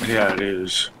 yeah, it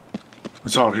is.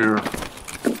 It's out here.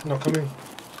 No, come in.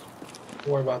 Don't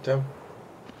worry about them.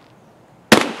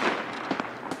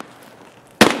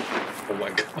 Oh my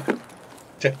god.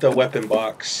 Check the weapon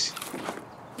box.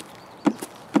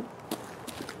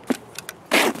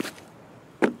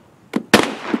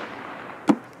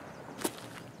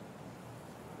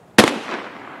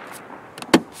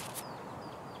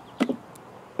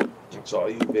 It's all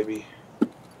you, baby.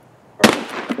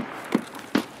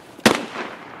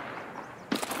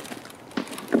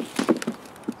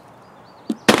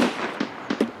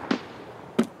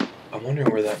 I'm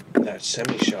wondering where that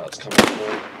semi-shot's coming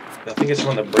from. I think it's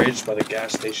on the bridge by the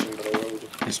gas station by the road.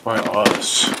 It's by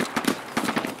us.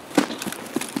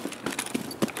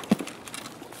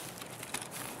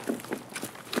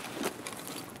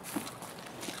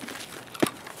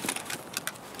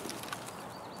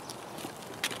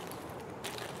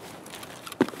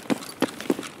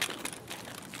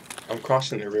 I'm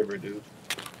crossing the river, dude.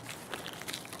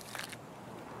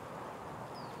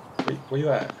 Where you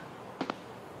at?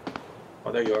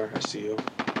 Oh, there you are. I see you.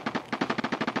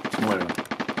 Where?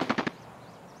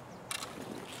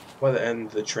 By the end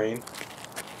of the train.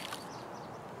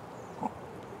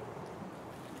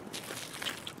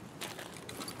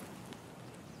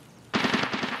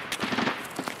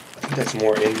 I think that's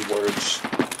more inwards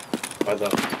by the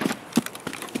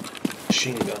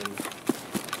machine gun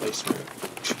placement.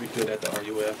 Should be good at the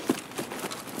RUF.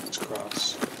 Let's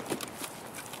cross.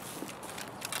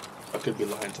 I could be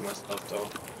lying to myself though.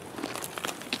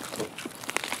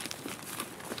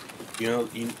 You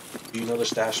know the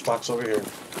stash box over here?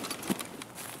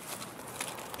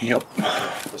 Yep.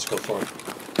 Let's go for it.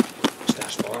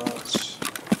 Stash box.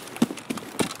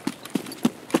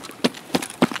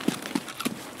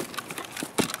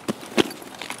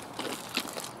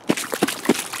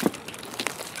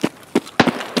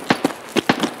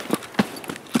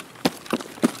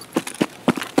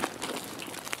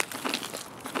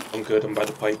 I'm good, I'm by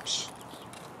the pipes.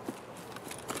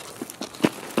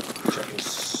 Checking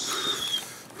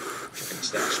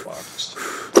stash box.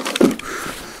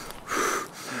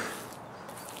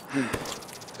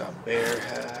 Got bear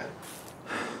hat.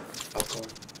 Alcohol.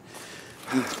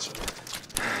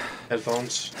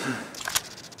 Headphones.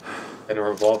 And a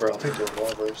revolver. I'll take the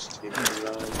revolvers.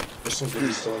 There's some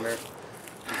goodies still in there.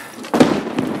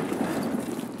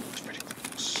 It's pretty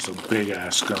close. It's a big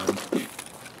ass gun.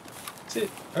 That's it.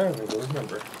 I don't even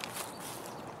remember.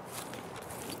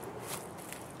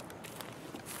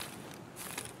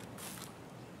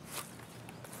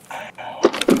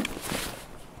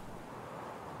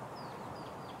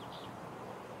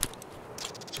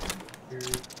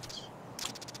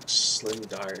 Slim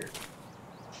Dyer.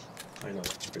 I know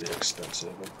that's pretty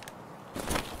expensive.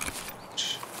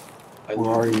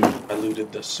 Where are you? I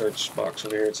looted the search box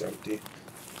over here. It's empty.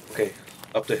 Okay,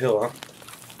 up the hill, huh?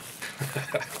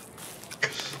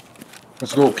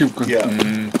 Let's go. Keep going. Yeah.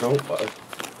 No,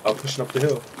 I'm pushing up the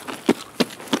hill.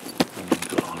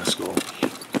 Let's go.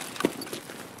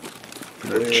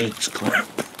 That cheeks clap.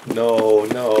 No,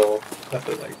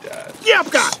 nothing like that. Yeah,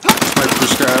 I've got sniper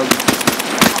stab.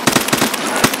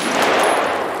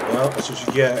 Well, that's what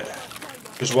you get.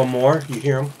 There's one more. You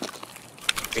hear him?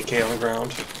 AK on the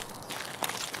ground.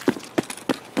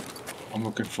 I'm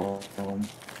looking for him.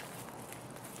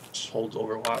 Just hold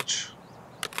Overwatch.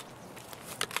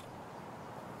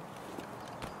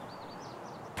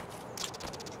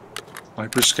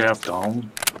 Sniper scav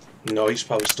down. No, he's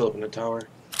probably still up in the tower.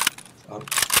 I'm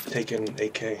taking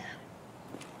AK.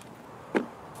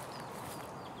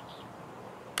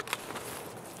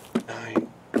 Nine.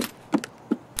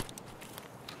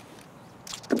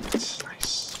 That's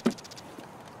nice.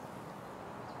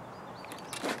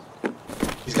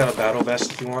 He's got a battle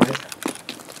vest if you want it.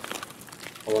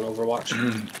 I want Overwatch.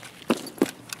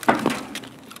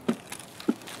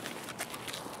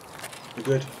 You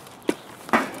good?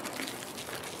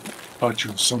 Thought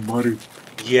you was somebody.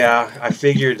 Yeah, I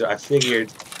figured. Oh,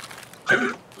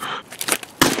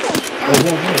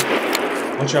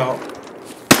 whoa. Watch out.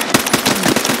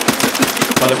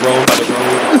 By the road, by the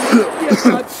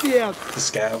road. The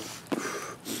scav.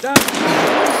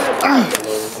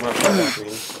 Hello, I'm gonna try that for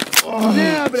you.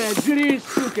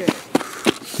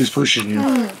 He's pushing you.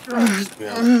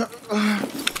 Yeah.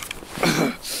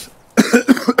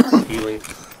 Healing.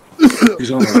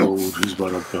 He's on the road. He's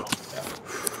about to go.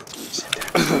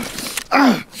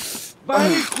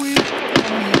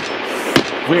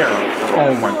 Where?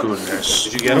 Oh my goodness.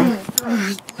 Did you get him?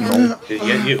 No. Did he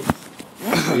get you?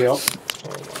 Yep. Oh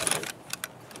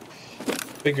my.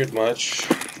 Figured much.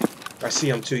 I see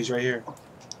him too, he's right here.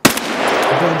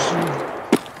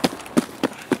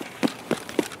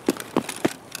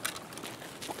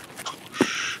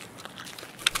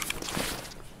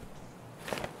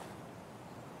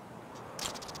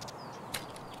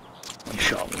 He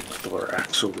shot me in the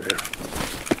thorax over there.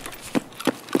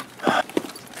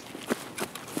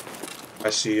 I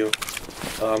see you.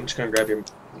 I'm just gonna grab your,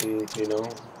 you know,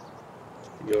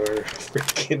 your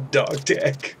freaking dog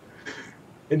tag.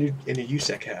 And your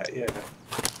USEC hat, yeah.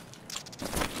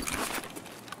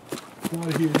 Come out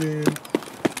of here, man.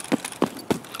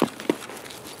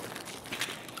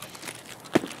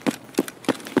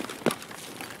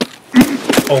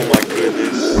 Oh my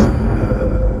goodness.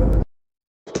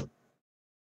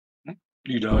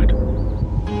 You died.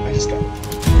 I just got.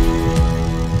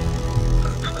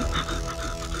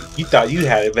 You thought you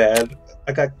had it bad.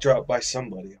 I got dropped by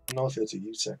somebody. I don't know if it's a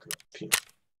USEC or a PM.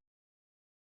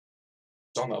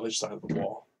 It's on the other side of the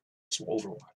wall. It's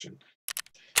overwatching.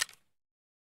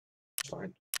 It's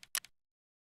fine.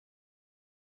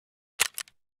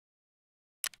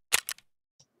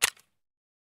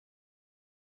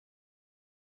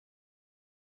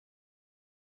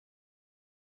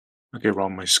 Okay,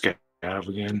 wrong my scav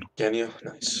again. Can you?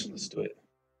 Nice. Let's do it.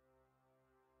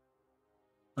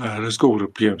 Let's go with a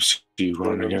PMC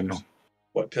run again.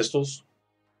 What, pistols?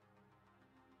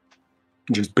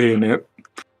 Just bayonet.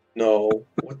 No.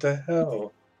 What the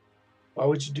hell? Why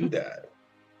would you do that?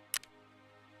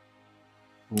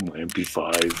 Oh, my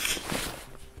MP5.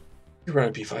 You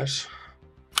run P5s.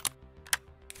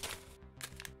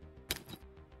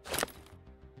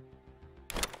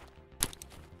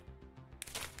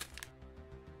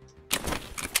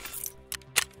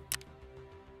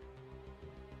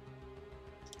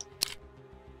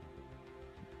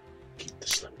 Keep the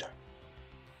slim down.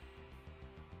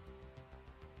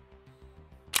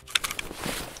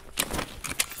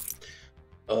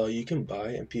 You can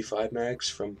buy MP5 mags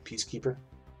from Peacekeeper.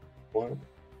 One.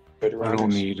 I don't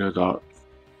need. I got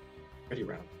Ready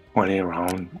round. 20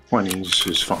 around. 20s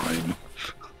is fine.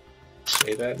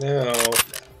 Say that now.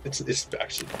 It's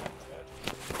actually not bad.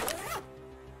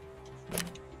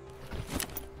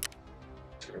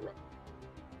 It's gonna run.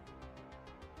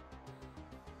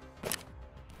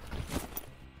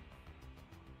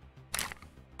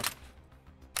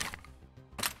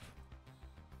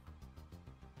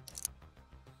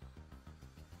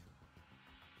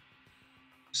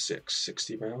 Six,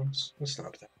 60 rounds. That's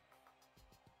not bad.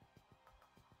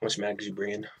 How much mags you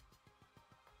bring in?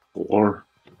 4.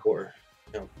 4.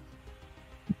 No.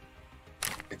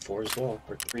 Like 4 as well,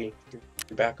 or 3. Your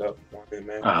backup. 1 in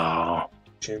mag. Oh.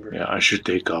 Chamber. Yeah, I should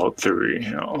take out 3.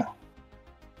 You know. I'm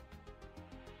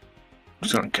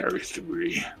just gonna carry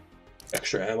 3.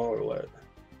 Extra ammo or what?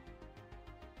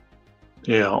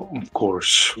 Yeah, of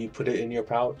course. You put it in your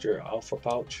pouch, your alpha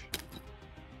pouch.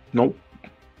 Nope.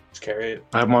 Just carry it.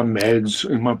 I have my meds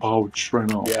in my pouch right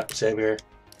now. Yeah, same here.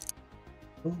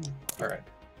 Ooh, all right.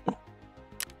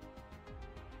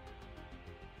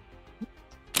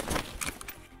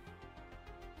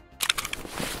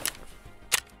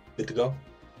 Good to go.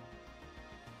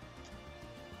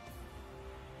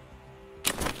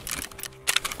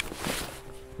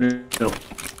 Yep.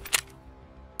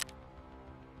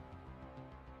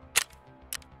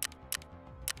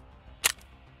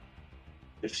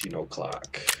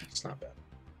 $15 It's not bad.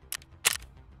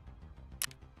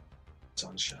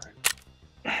 Sunshine.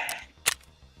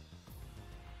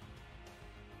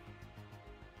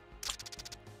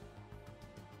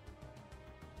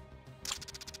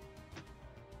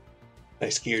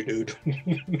 Nice gear, dude.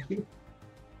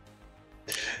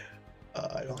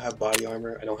 I don't have body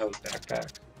armor. I don't have a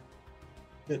backpack.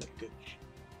 Good, good.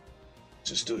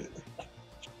 Just do it.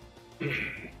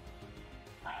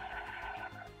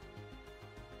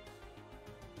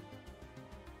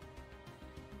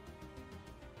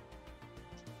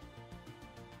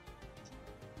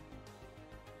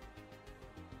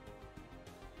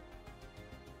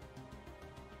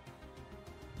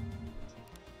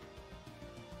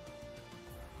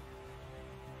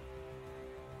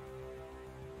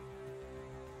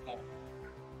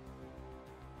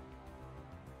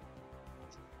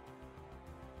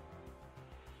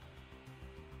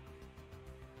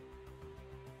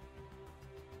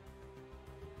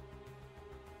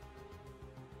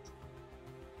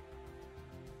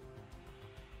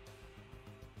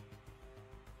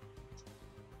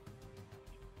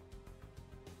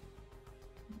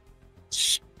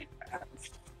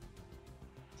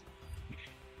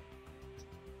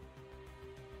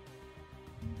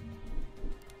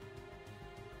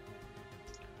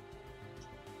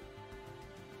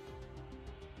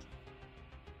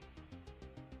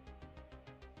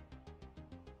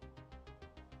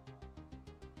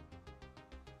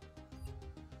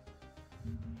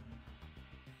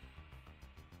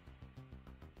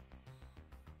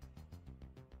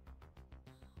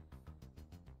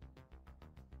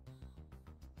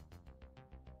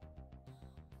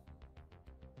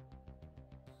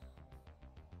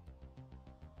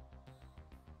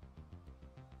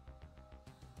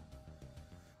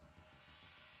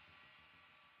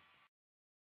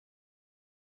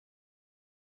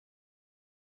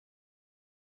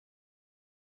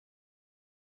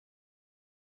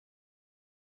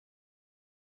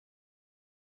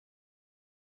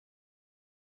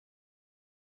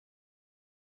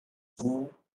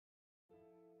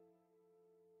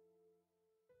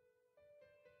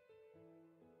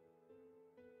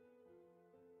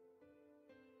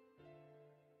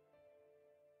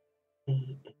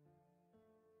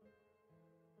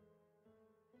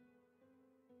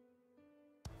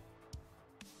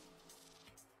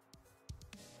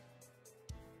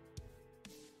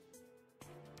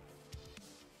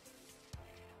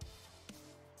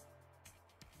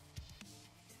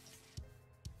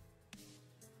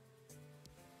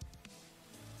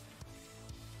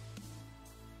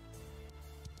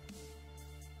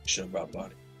 Should have brought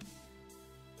body.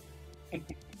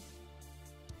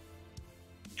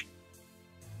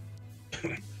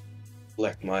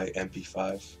 Collect my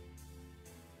MP5.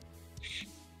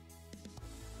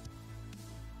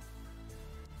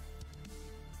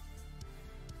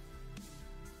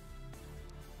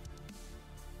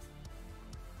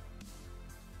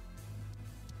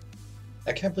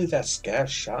 I can't believe that scav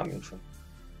shot me from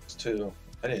this too.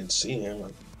 I didn't see him.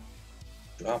 Like,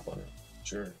 drop on him.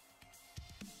 Sure.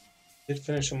 Did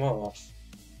finish him off.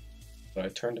 But I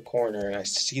turned the corner and I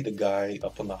see the guy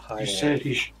up on the highway. You said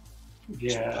he,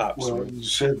 yeah. Pops Well, through. you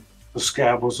said the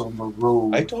scab was on the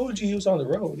road. I told you he was on the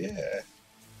road, yeah.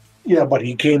 Yeah, but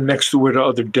he came next to where the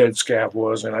other dead scab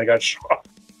was, and I got shot.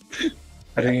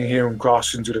 I didn't hear him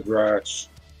cross into the grass.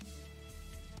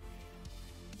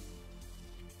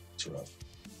 It's rough.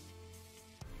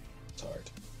 It's hard.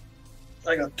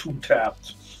 I got 2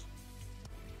 tapped.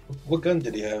 What gun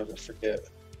did he have? I forget.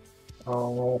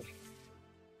 Oh,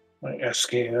 my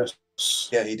SKS.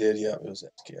 Yeah, he did. Yeah, it was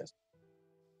SKS.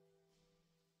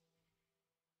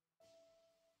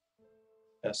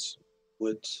 S.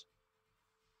 Woods.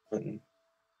 Clinton.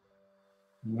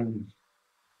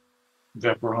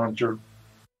 Vepper Hunter.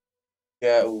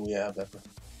 Yeah, oh yeah, Pepper.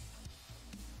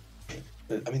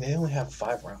 I mean, they only have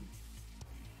 5 rounds.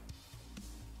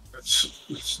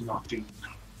 It's nothing.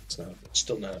 It's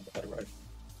still not a bad rifle.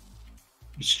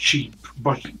 It's cheap,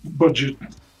 but budget.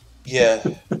 Yeah.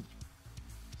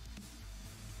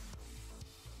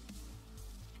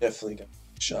 Definitely got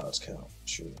shots count.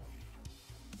 Sure.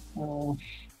 Oh,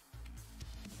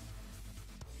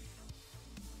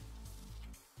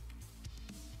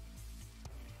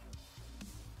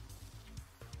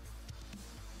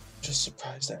 Just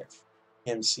surprised that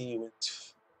MC went.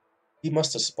 He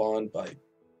must have spawned by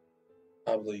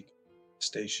probably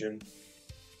station,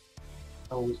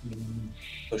 that was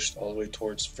pushed all the way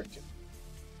towards freaking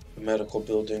the medical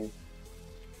building.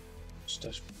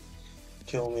 Just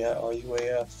kill me at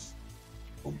RUAF.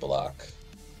 Block.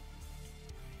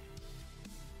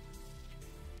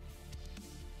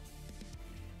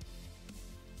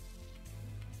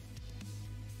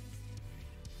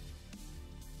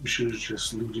 We should have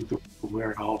just looted the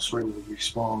warehouse right where we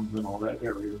spawned and all that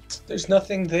area. There's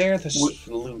nothing there to What-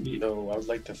 loot, though. I would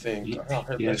like to think.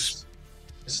 Yes.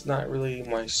 It's not really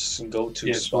my go-to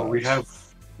Yes, spot. but we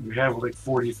have like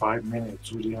 45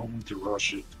 minutes. We don't need to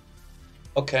rush it.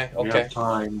 Okay, We okay. have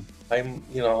time. I'm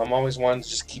always one to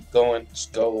just keep going,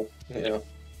 just go.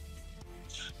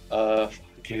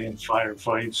 Getting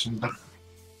firefights and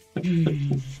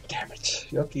Damn it.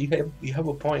 Okay, you have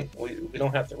a point. We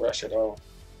don't have to rush at all.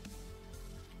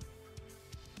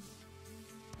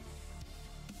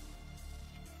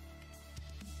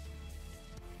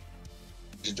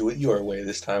 Just do it your way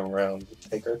this time around. We'll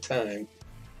take our time.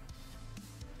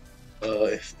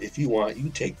 If you want, you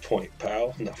take point,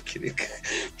 pal. No, I'm kidding.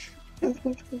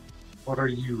 what are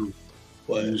you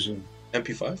What? using?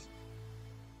 MP5?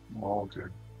 Oh, okay.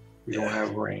 We don't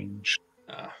have range.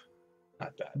 Nah,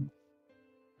 not bad.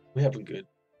 We have a good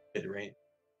mid range.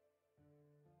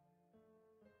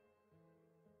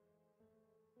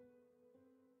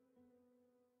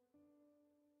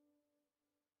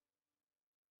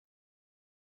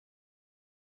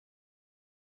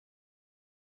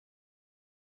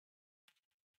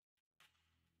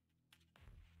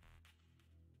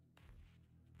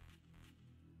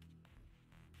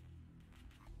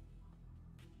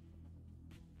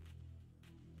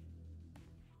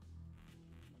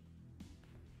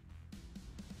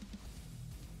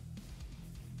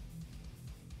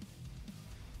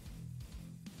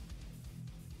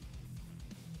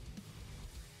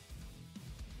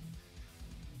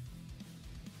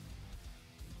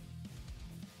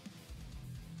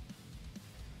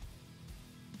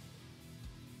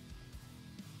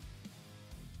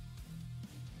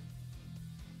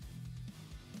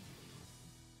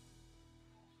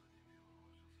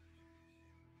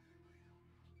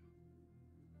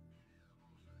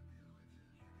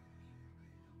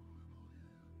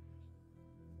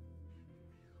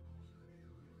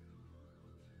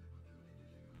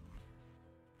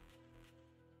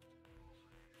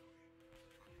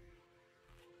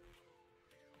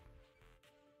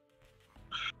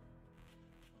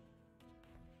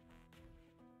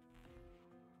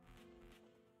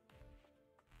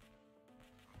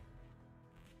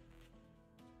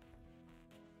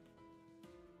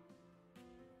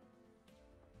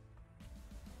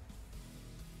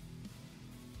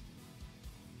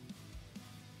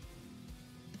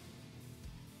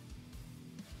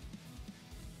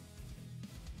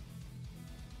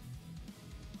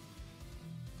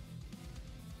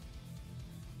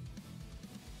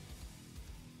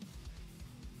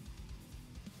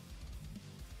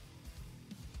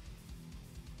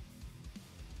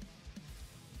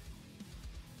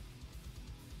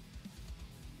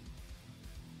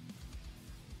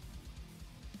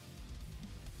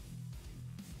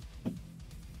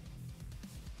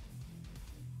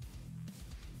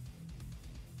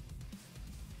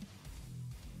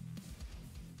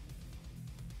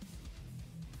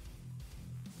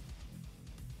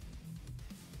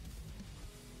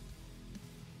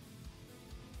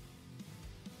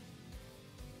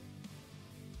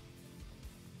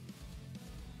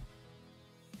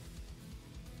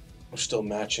 We're still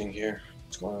matching here.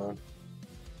 What's going on?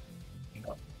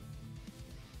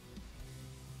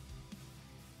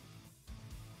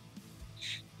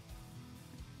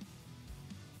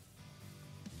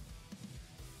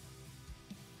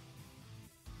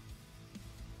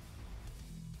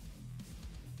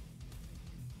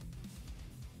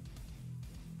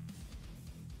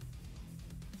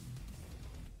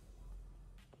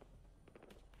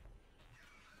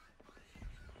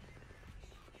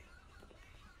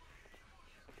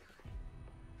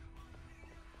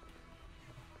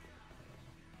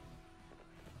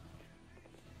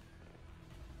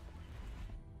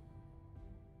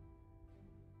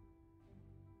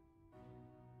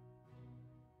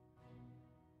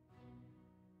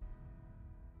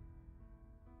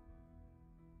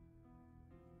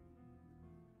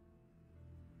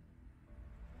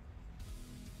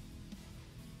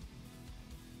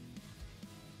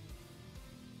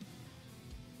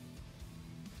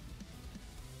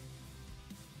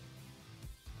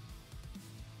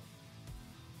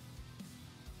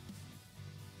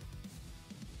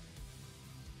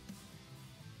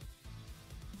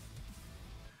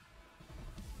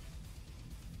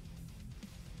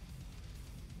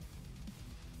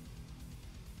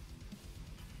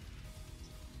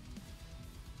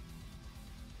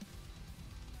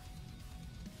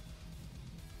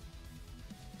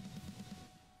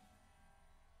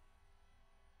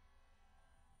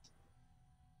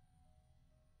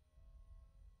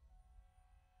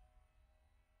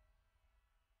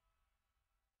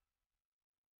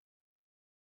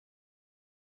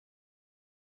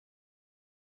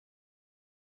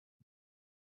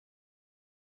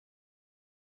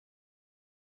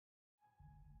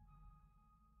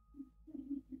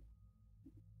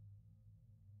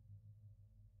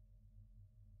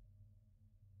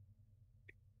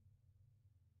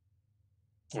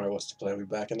 All right, what's the play? Are we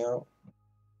backing out?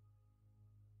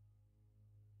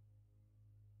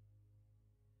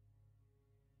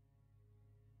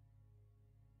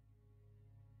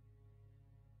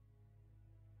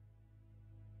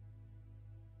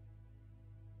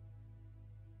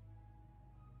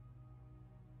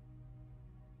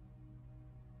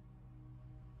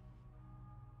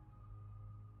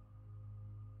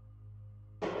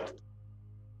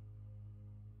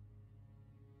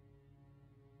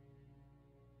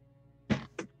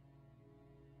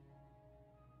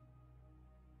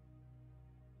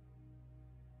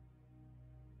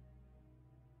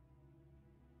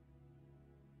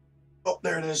 Oh,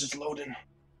 there it is. It's loading.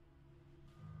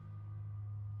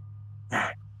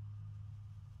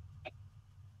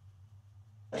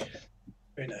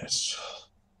 Very nice.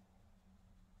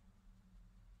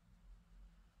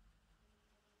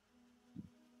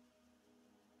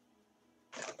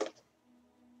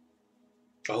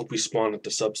 I hope we spawn at the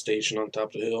substation on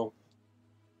top of the hill.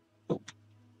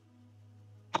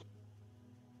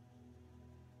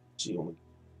 See you.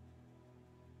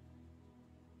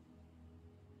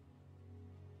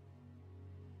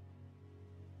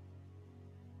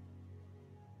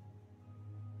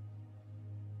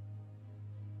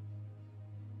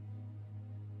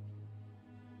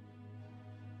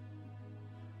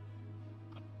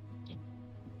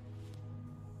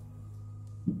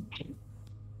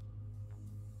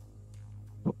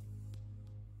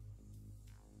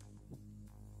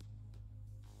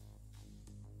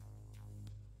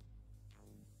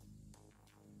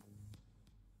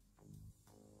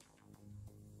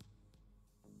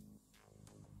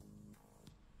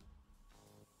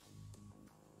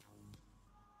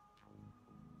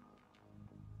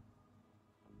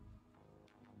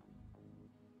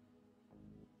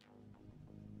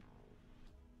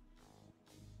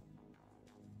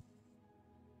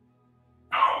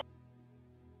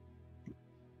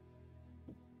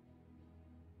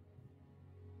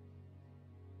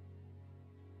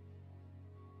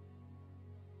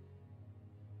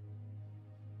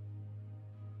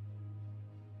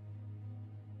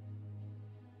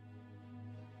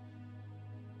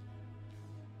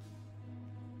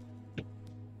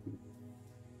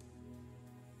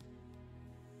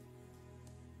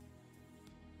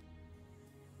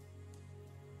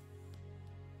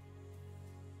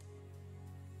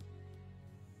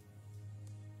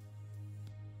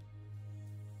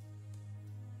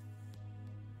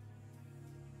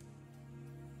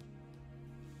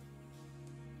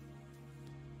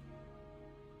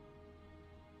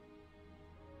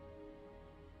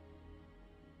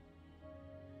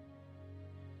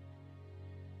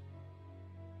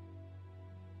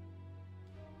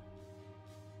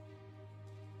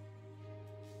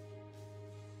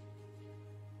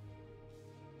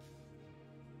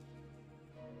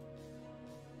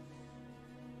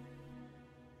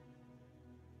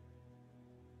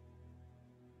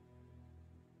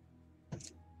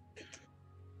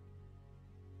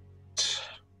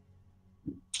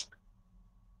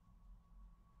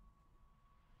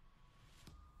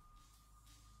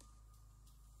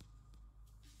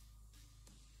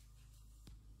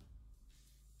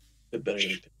 Bit better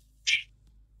than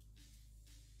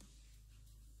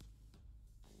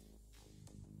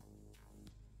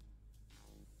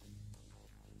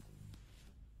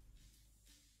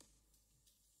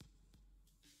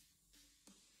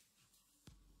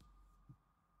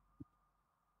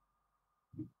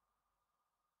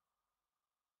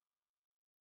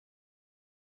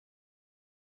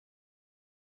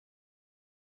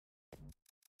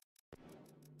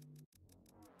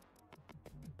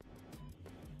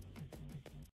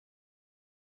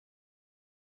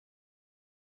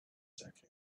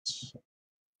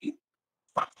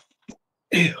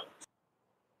Ew.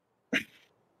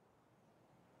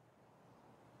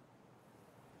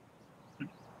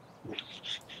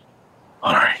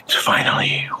 All right,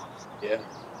 finally. Yeah.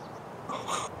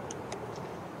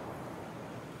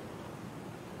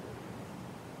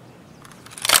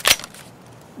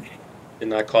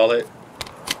 Didn't I call it?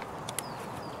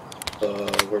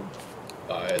 We're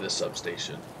by the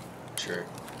substation. Sure.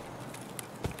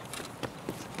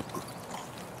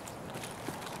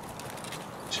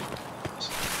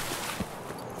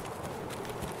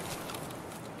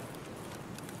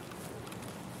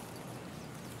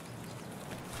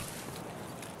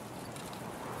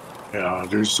 Yeah,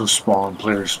 there's the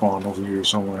player spawn over here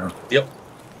somewhere. Yep.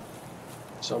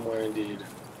 Somewhere indeed.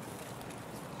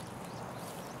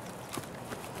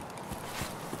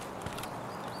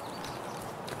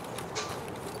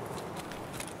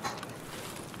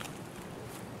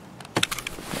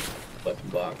 Weapon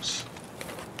box.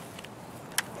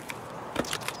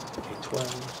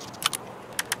 K12.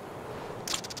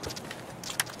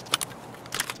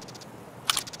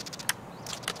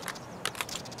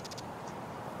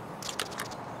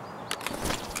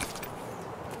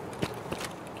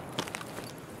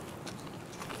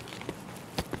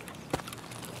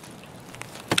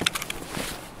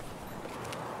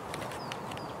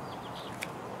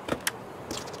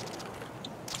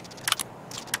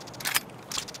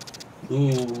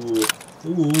 Ooh.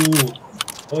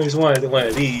 Always wanted one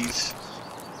of these.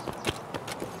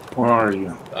 Where are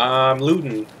you? I'm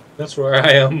looting. That's where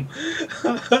I am.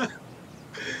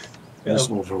 Just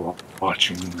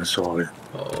overwatching. I saw it.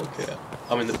 Oh, okay.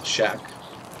 I'm in the shack.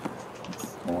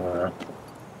 Come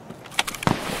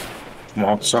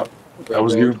on, what's up? That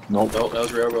was Railroad. you? Nope. Nope, that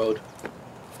was railroad.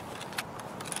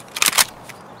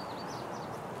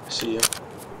 I see you.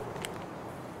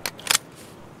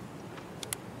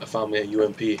 I found me a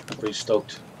UMP. I'm pretty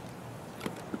stoked.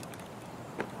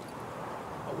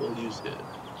 I will use it.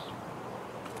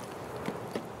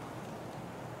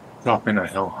 Dropping a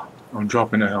hell. I'm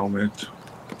dropping a helmet.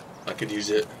 I could use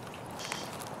it.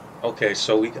 Okay,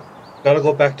 so we gotta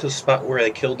go back to the spot where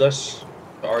they killed us.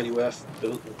 The RUF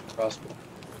built crossbow.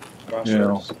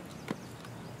 Crossroads.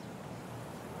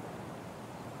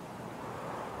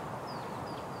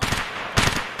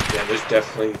 Yeah, there's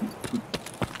definitely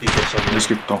people somewhere. Let's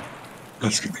get going.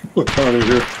 Let's get out of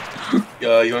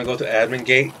here. You wanna go to admin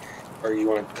gate? Or you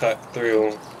wanna cut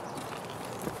through?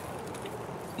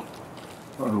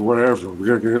 Whatever. We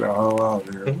gotta get all out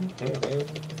of here.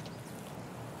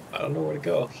 I don't know where to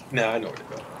go. Nah, I know where to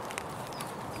go.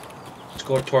 Let's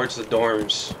go towards the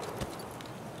dorms.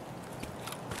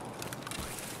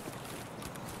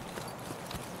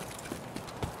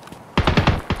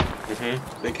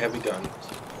 Big heavy gun.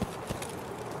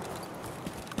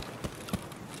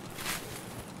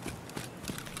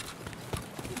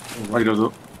 Right of the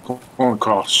going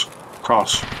across.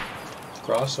 Cross.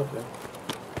 Cross? Okay.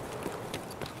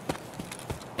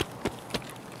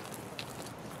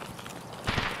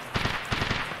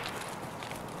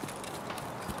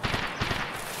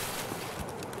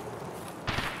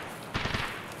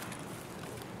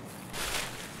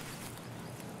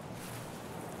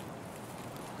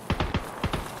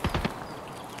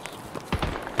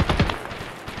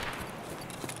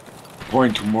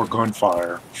 Going to more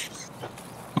gunfire.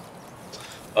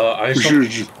 I We should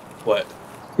have just. What?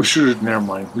 We should have. Never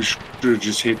mind. We should have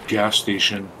just hit gas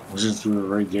station. Wasn't through it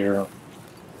right there.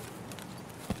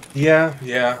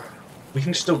 Yeah. We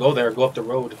can still go there. Go up the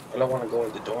road. I don't want to go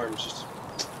into dorms. Just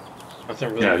nothing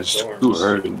really. Yeah, in it's dorms. too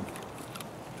early.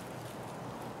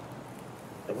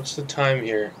 What's the time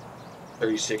here?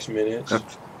 36 minutes.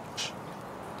 That's-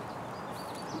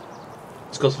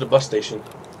 Let's go to the bus station.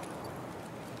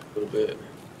 A little bit.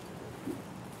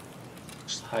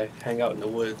 Just hang out in the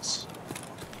woods.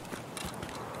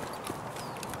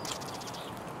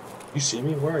 You see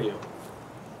me? Where are you?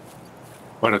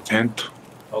 By the tent.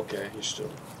 Okay, you're still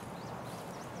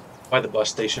by the bus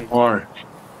station. Or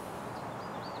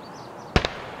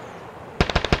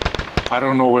I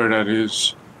don't know where that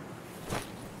is.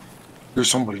 There's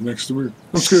somebody next to me.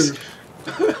 I'm scared.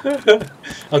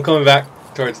 I'm coming back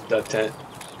towards the tent.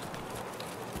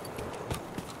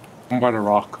 I'm by the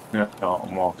rock. Yeah, no,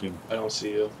 I'm walking. I don't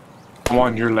see you. I'm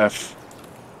on your left.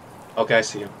 Okay, I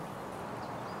see you.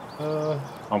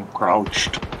 I'm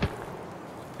crouched.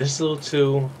 This is a little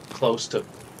too close to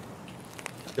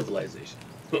civilization.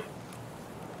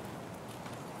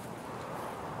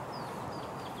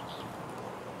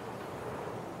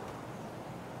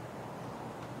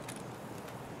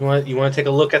 You want to take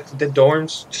a look at the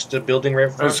dorms? Just the building right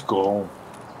in front? Let's go.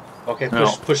 Okay,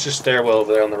 No. push the stairwell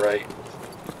over there on the right.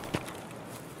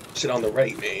 Sit on the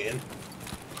right, man.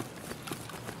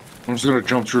 I'm just gonna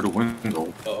jump through the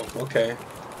window. Oh, okay.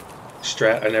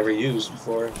 Strat I never used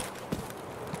before.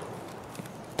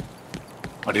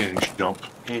 I didn't jump.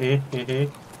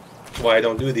 That's why I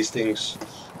don't do these things.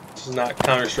 This is not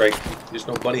Counter-Strike. There's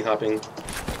no bunny hopping.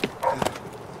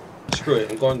 Screw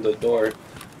it, I'm going to the door.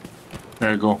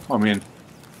 There you go. I'm in.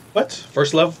 What?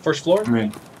 First level? First floor? I'm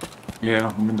in.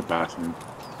 Yeah, I'm in the bathroom.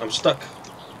 I'm stuck.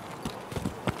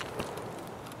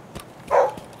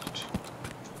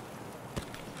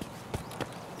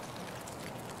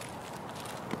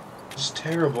 This is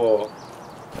terrible.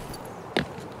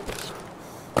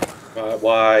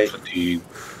 Why? Fatigue.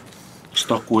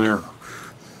 Stuck where?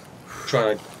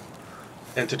 Trying to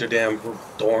enter the damn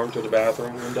dorm to the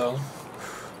bathroom window.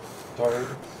 Tired.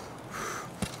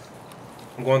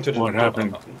 I'm going to the What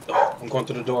happened? I'm going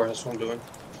to the door. That's what I'm doing.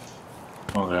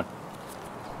 Okay.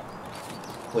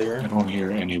 Clear. I don't hear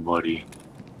anybody.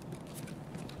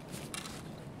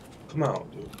 Come out,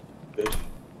 dude. Bitch.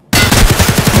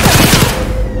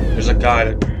 There's a guy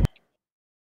that...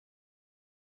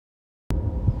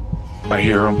 I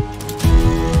hear him.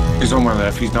 He's on my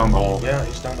left. He's down the hall. Yeah,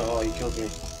 he's down the hall. He killed me.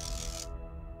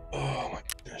 Oh my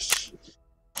goodness.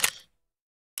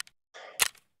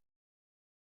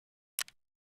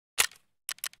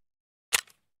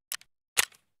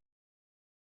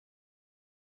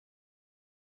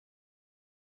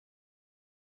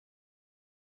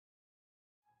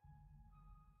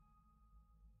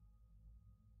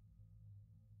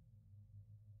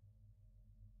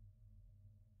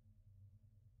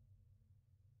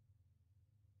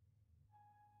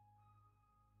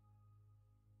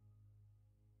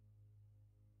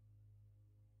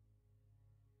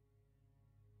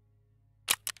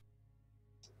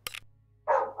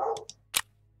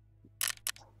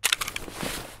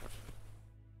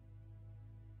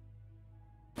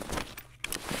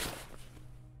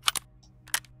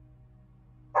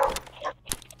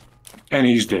 And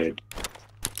he's dead.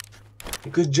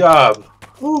 Good job.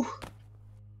 Ooh.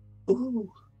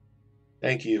 Ooh.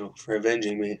 Thank you for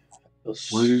avenging me.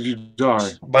 Where did you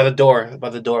die? By the door. By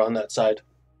the door on that side.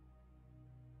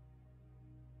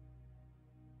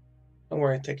 Don't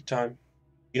worry. Take your time.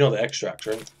 You know the extract,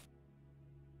 right?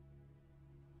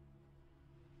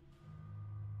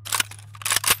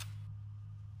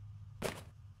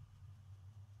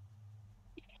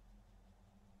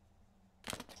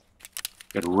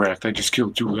 Get wrecked. I just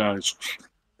killed 2 guys.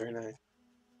 Very nice.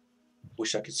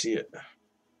 Wish I could see it.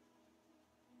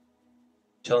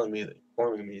 Telling me that,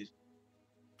 informing me.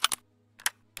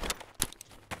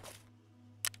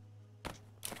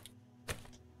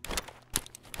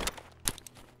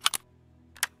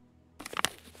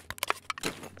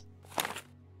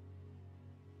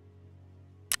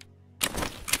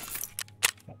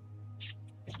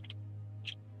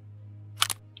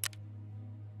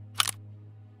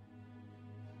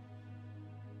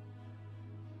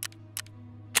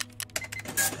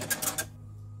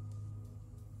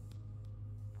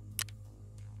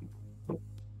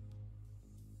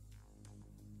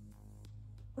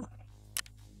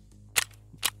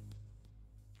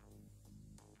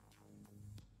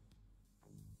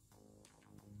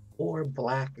 Or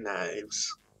black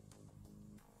knives.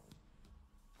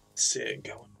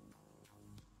 Sig.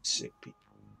 Sick people.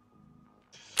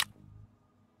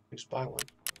 Just buy one.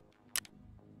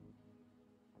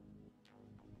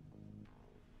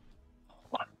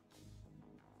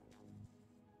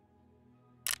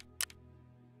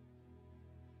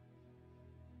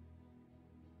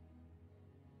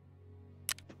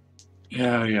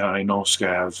 Yeah, I know,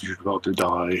 Scavs. You're about to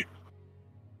die.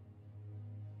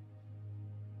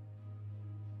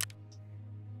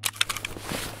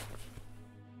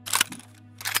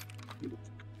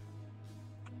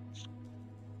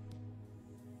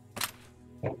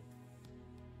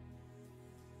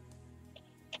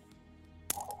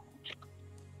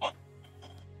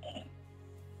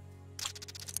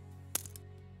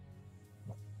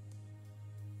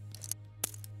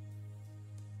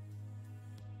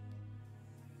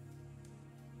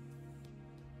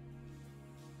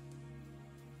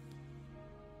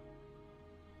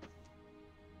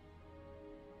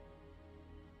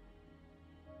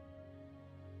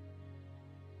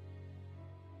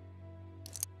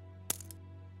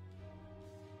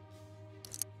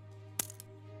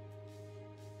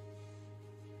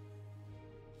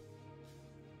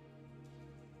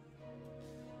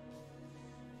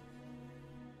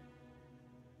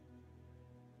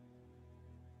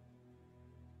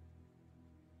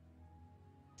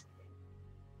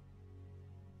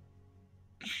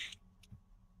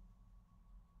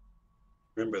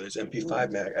 Remember, there's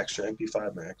MP5 mag, extra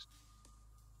MP5 mags.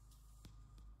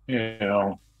 Yeah.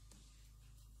 Oh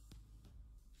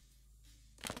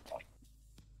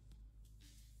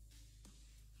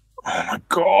my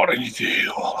god, I need to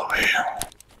heal all the way.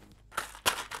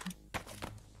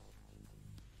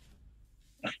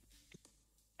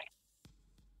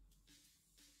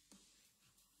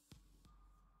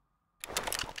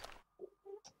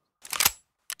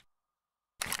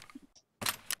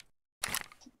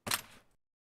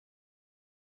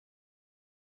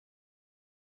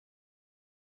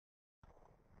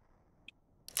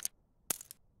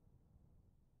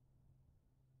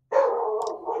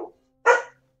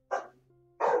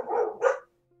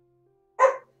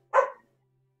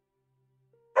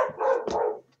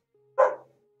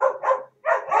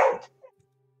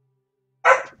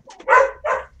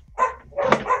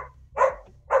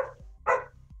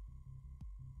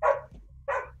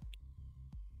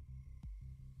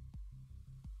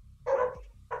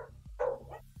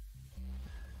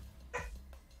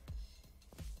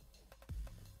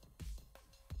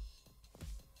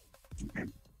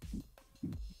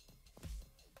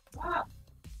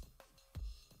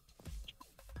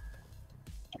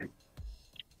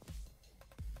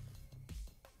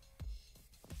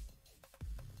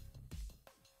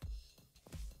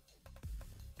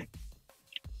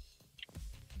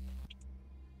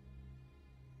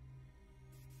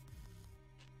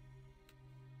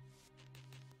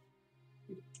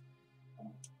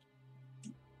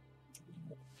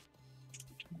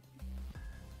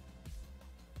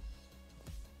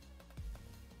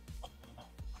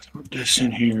 Put this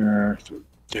in here.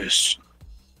 This.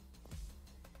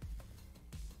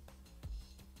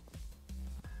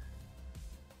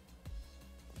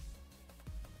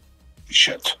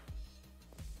 Shit.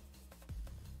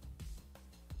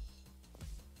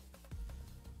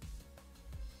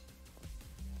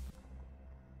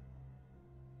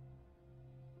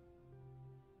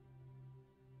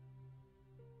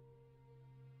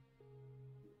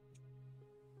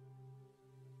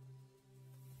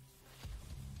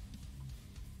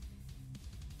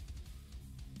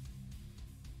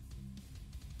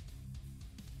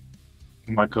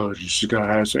 Oh my god, this guy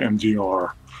has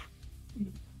MDR.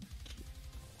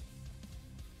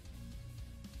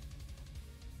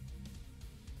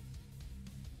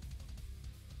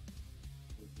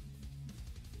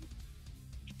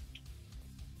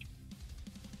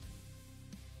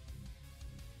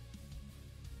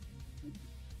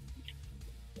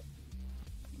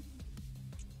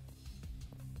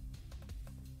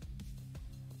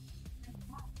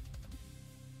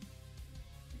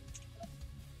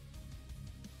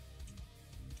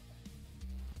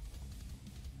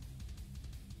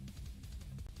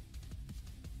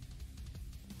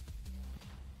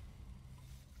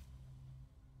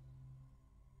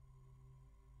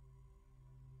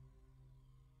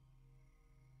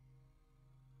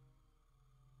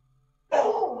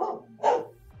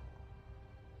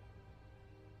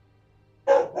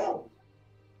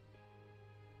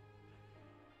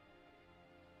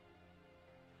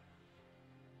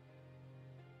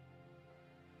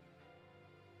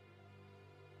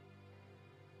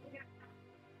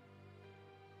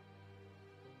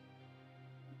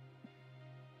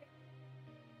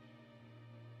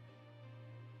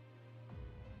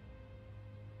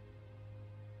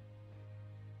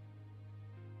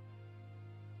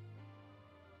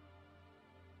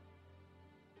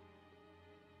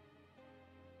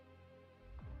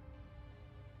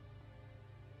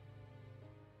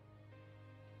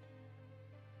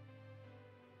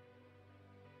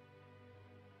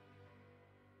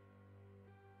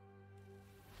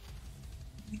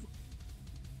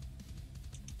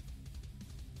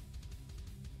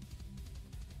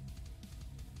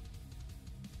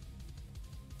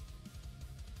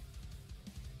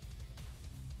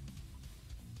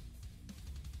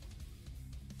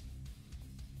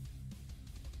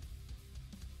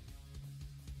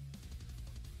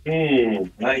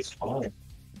 Nice fun.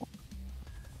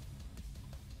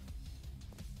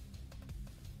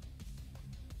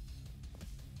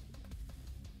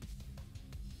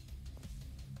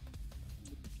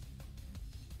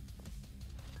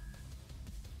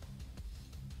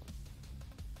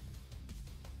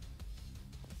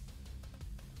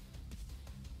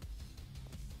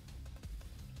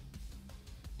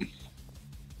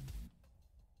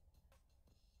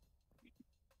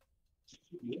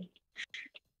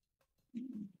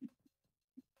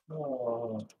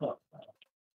 Oh,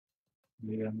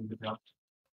 yeah,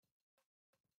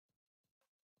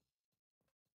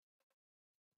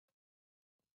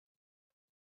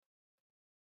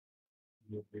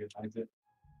 you realize it.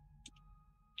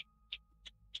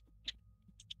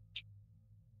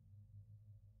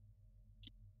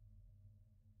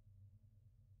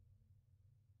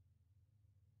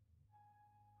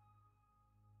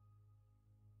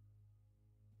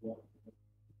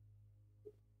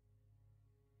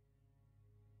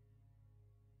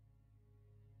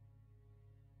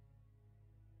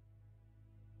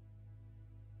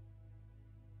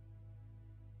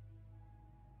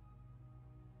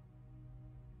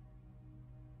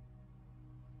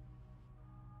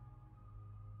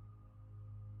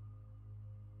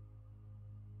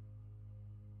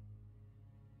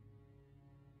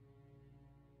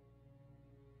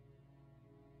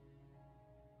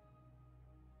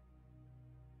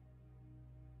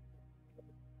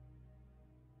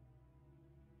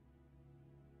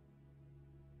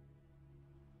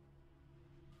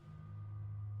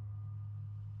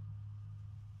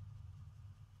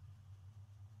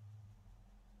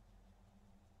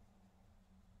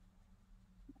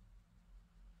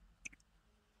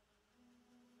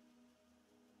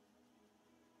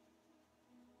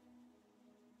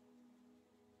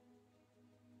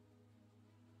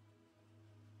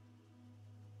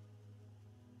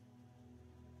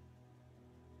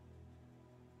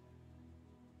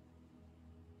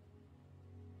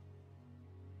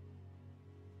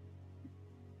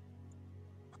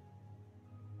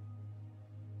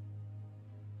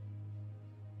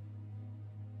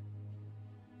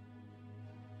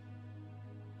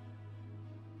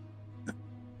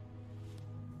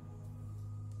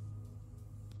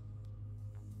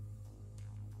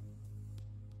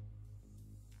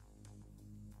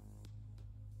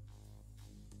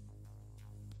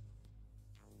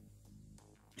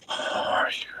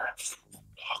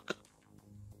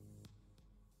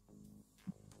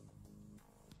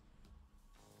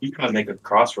 You gotta make a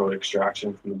crossroad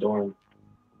extraction from the dorm.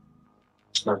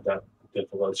 It's not that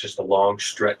difficult. It's just a long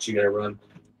stretch you gotta run.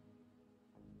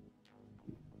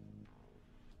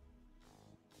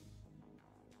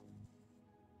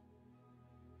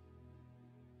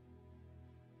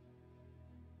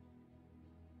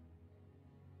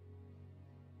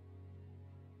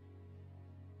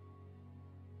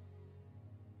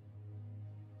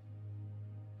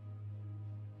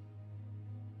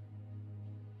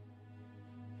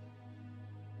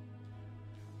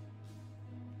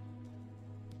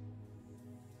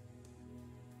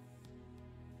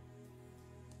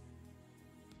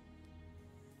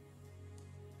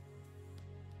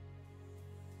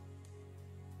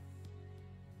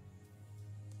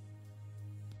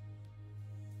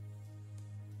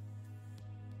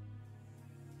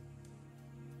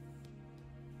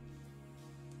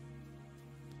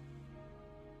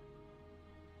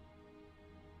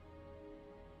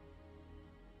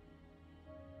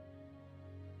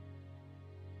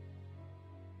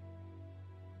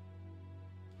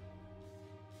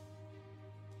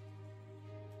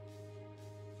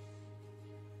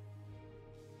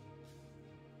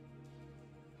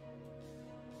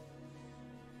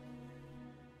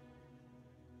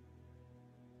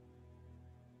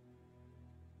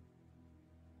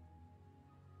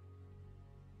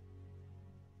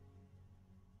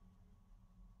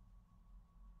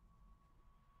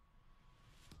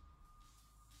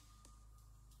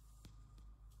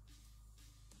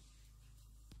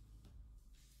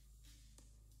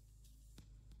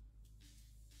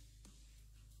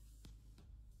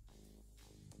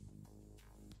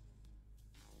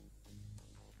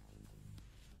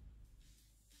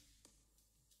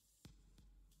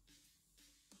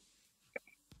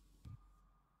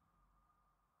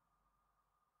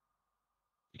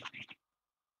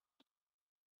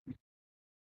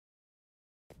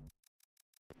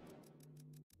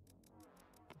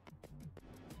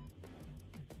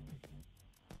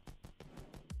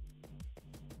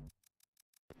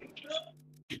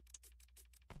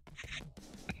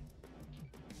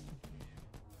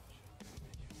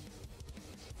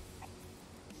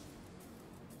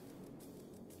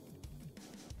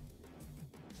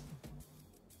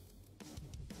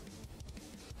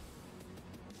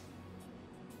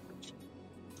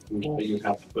 You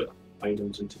have to put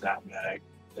items into that bag.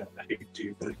 That bag to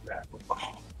your bag.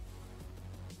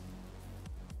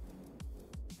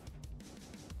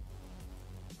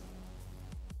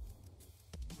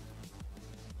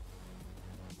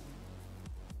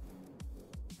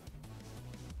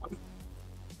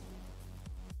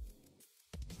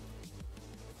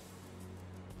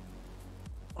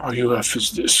 RUF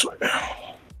is this way.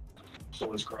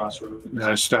 So it's crossroads.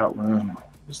 That's that one.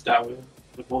 It's that way.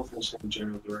 They're both in the same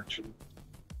general direction.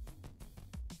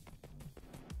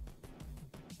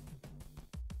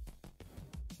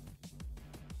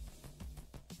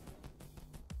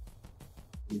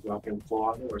 You drop in full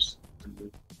auto or something.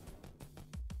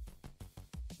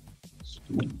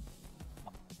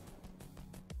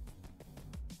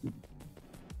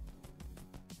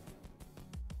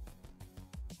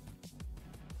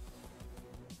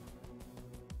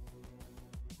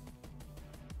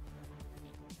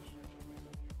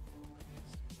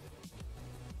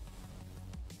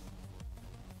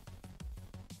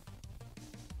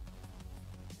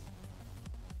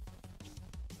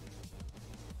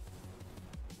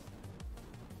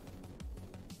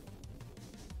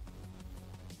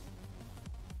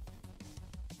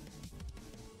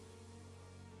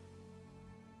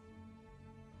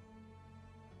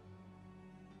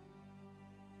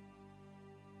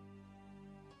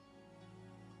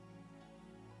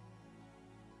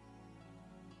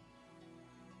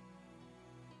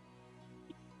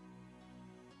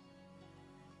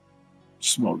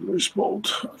 Smuggler's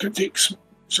bolt. I can take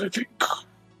smugglers, I think.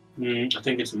 I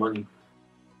think it's money.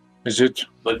 Is it?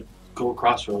 But go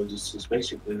crossroads. It's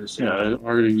basically the same. Yeah,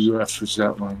 RUF is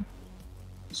that one.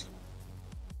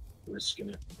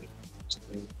 Risking it.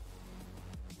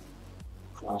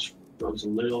 Crossroads a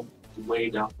little way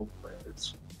down.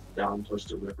 It's down towards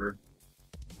the river.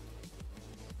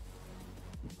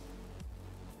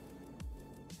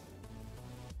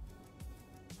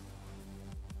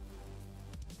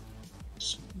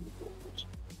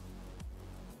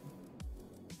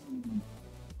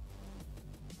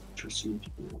 See if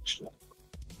you can watch that.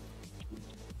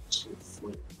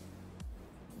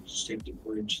 Just take the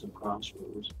bridge to the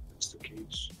crossroads. That's the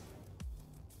case.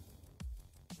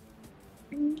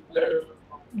 There.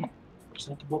 Is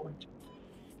that the board?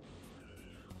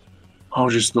 I'll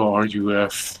just go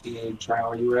RUF. You try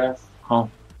RUF? Huh?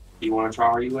 You want to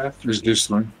try RUF? There's this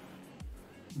one.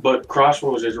 But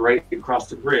Crossroads is right across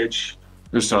the bridge.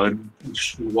 This side. You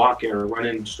just walk in or run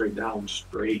in straight down,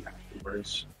 straight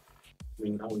afterwards. I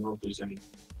mean, I don't know if there's any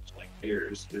like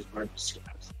there's probably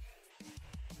scabs.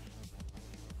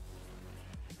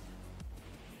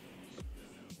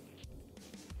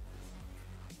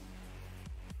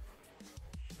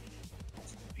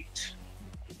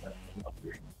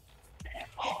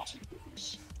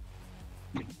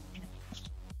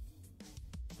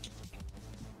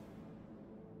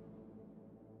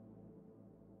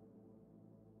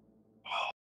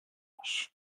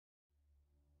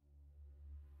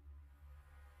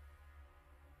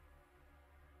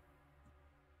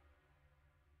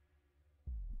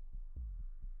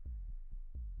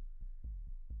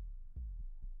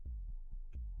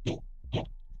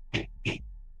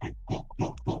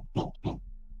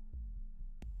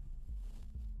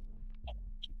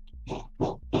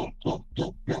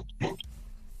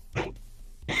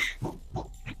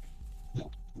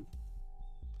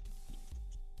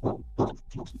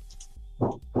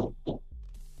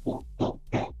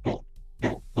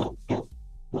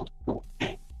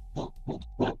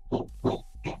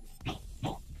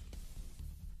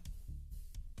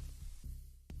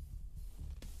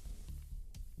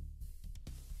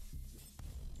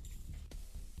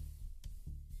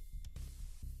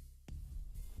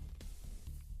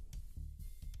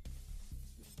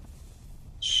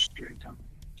 Straight down.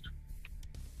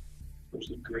 There's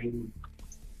the green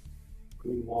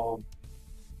wall.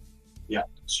 Yeah,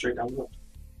 straight down the road.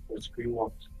 There's the green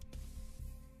wall.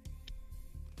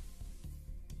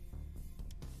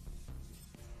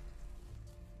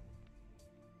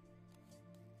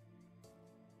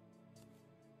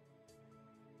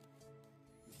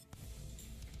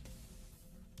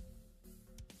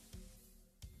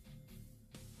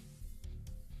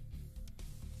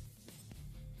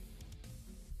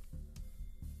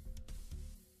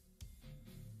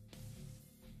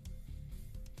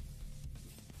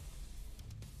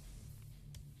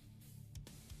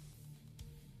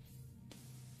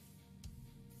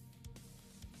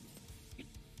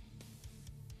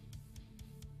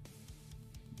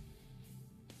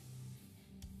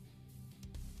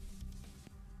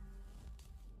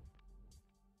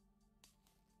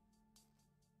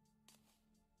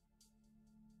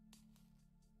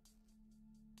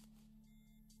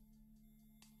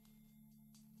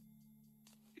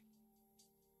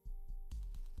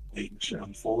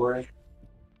 Down forward.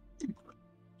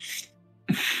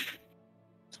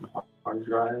 Some hard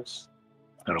drives.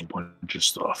 I don't bunch of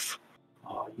stuff.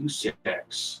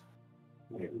 U6.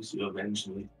 Yeah, we see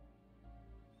eventually.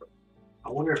 I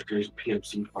wonder if there's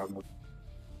PMC pharma.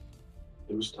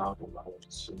 It was talking about it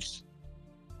since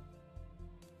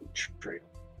trade.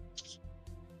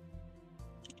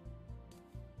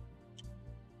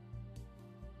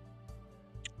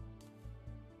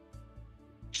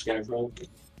 Scarecrow.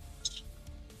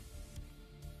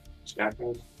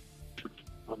 Scarecrow.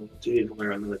 See if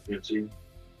we're on the PMC.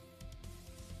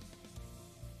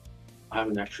 I have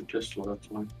an extra pistol, that's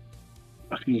fine.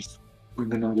 I can just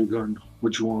bring another gun.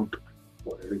 What you want?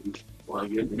 Whatever you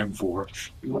want to get.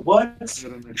 M4. What? I got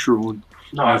an extra one.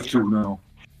 No, I have two now.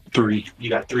 3. You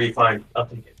got 3, fine. I'll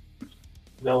take it.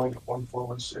 Billing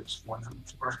 1416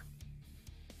 104.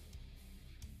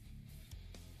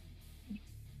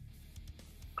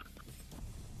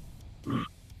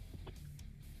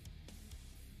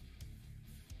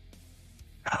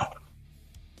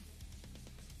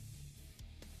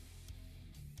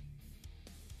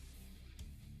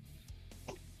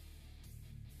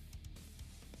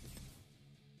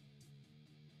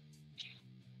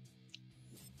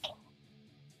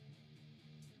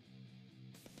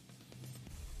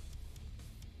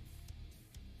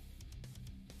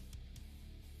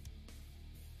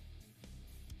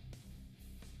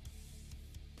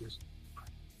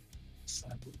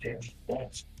 Damn,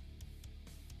 that's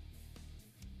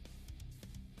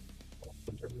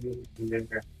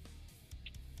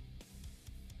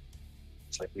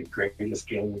it's like the greatest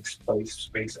gaming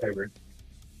space ever.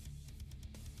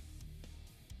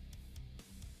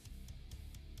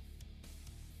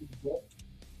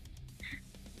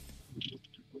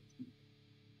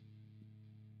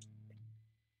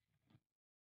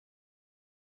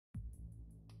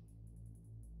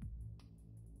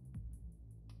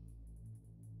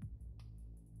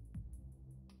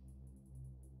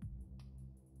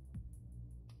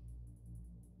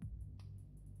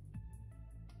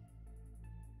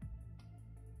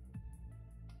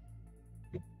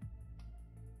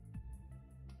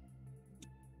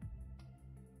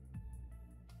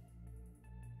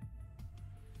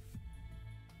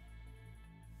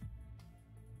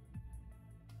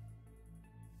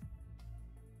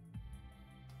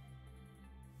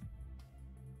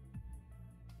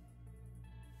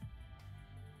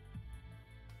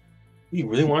 You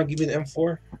really want to give me the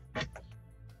M4?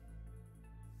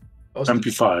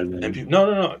 MP5. Man.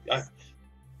 No.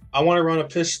 I want to run a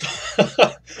pistol.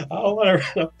 I want to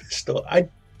run a pistol. I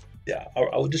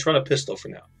would just run a pistol for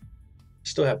now.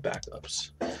 Still have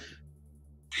backups.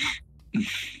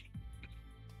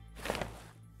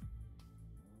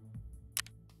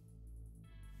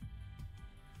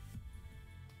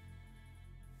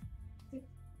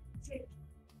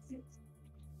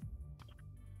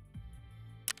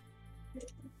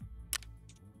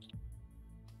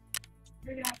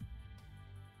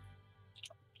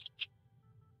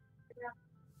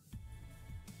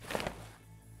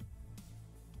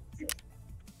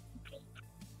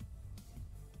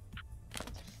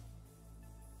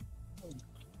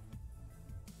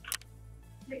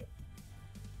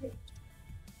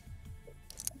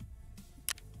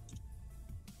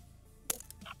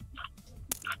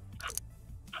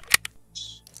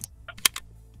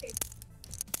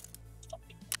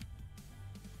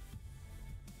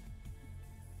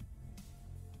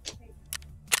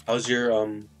 How's your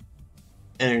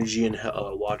energy and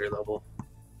water level?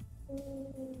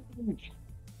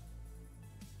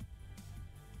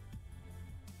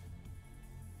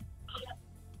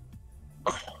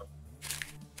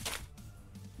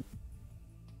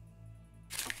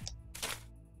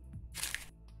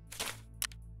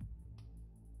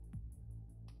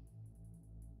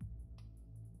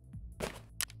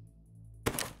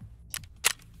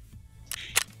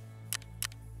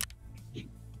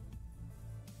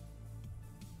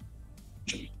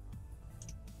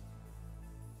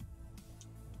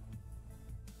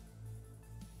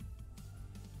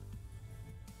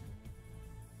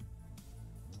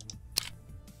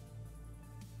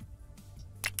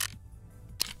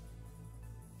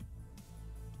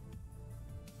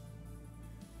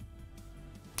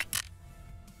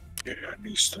 Yeah, I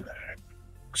need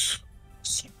snacks.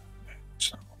 So.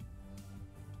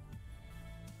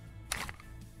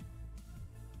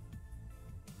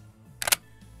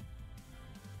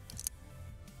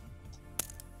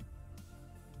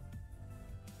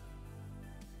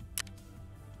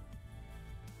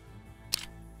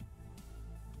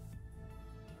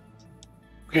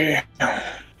 Okay.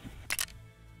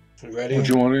 You ready? What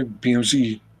you want it?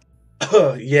 PMC.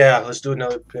 Yeah, let's do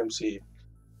another PMC.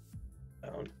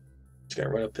 Just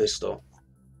gonna run a pistol.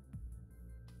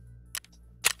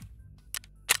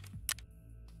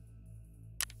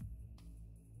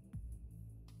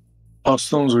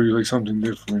 Customs or you like something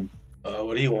different?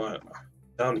 What do you want? I'm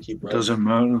down to keep running. Doesn't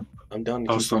matter. I'm down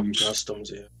to keep running Customs.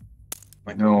 customs,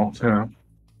 yeah. No, yeah.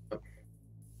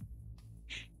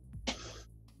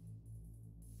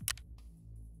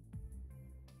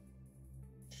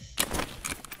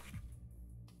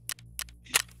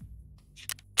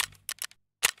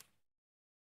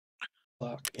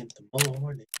 O'clock in the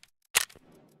morning.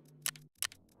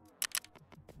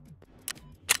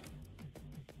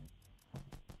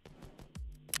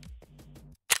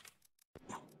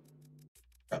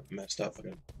 Got messed up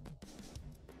again.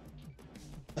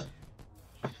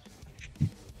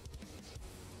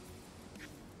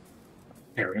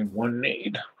 Carrying one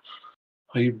nade.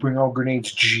 How you bring out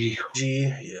grenades? G.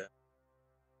 Yeah.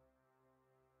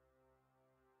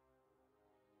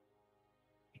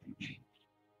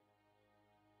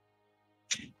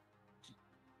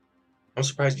 I'm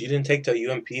surprised you didn't take the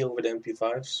UMP over the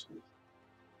MP5s.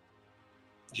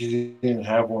 You didn't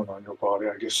have one on your body.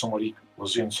 I guess somebody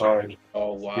was inside.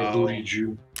 Oh They wow. looted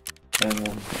you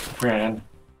and ran.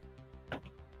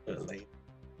 Lame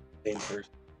person.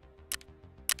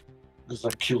 Because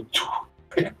I killed two.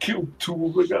 I killed two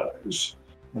of the guys.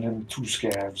 And then two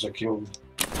scavs I killed.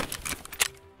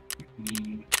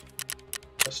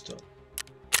 That's still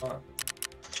fun.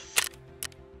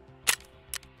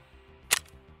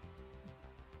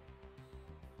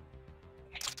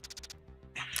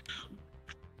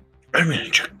 I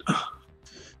mean, check.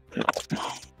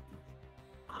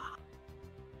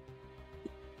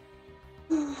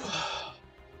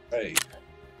 Hey.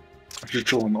 I should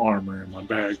throw an armor in my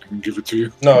bag and give it to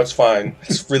you. No, it's fine.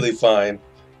 It's really fine.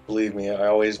 Believe me, I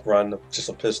always run just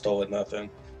a pistol with nothing.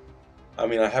 I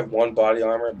mean, I have one body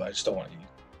armor, but I just don't want to use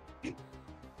it.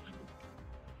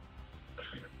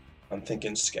 I'm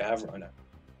thinking scav right now.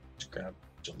 Just grab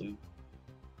a loot.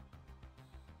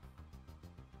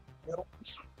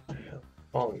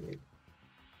 Oh,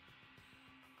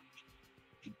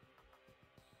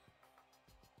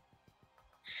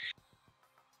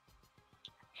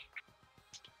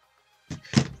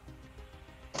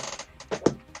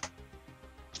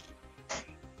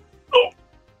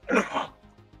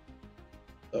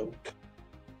 oh.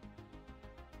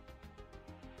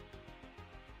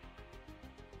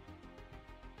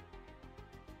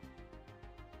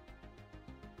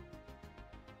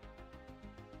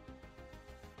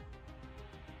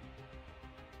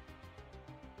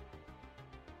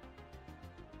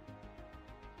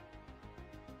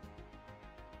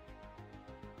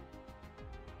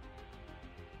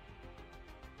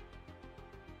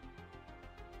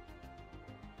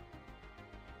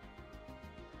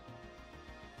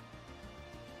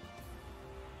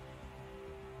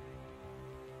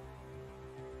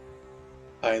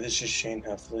 Hi, this is Shane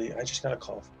Heffley. I just got a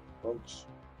call from folks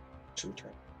to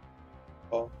return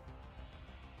call.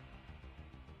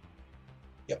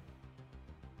 Yep.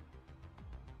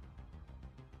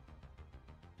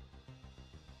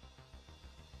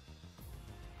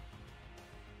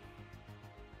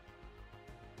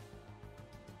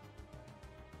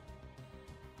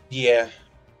 Yeah.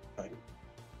 Fine.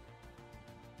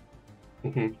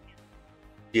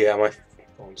 Yeah, my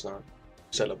phone's not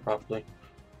set up properly.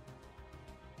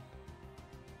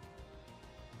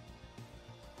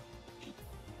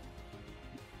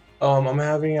 I'm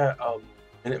having a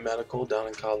Minute Medical down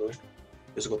in Kalu.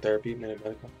 Physical therapy, Minute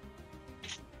Medical.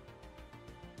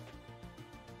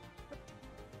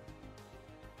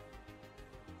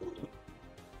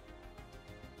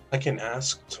 I can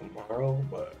ask tomorrow,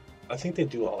 but I think they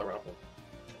do all around.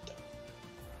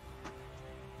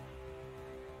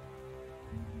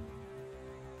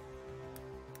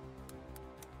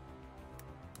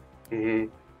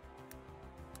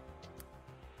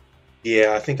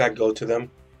 Yeah, I think I'd go to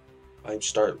them. I'd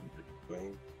start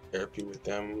doing therapy with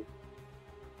them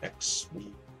next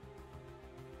week,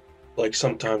 like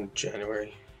sometime in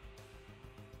January.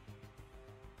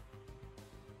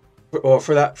 For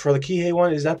the Kihei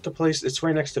one, is that the place? It's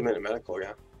right next to Minute Medical,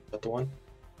 yeah. Is that the one?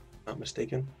 Not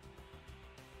mistaken.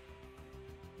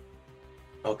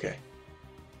 Okay.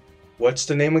 What's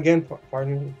the name again?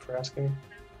 Pardon me for asking.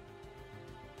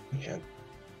 Yeah,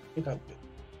 I think I've been.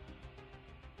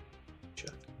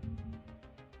 Check.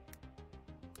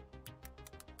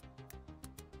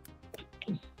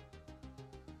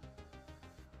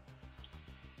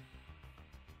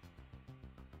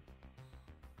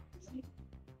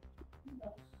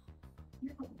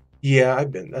 Yeah,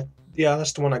 I've been. Yeah,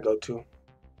 that's the one I go to.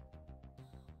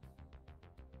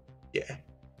 Yeah.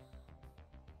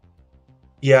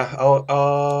 Yeah,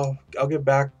 I'll get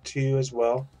back to you as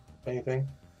well. If anything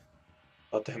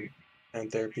about the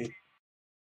hand therapy.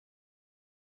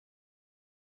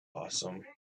 Awesome.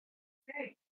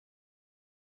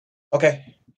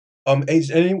 Okay.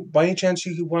 Is any by any chance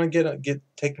you want to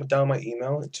take down my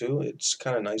email too? It's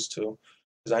kind of nice too,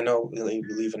 because I know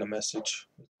leaving a message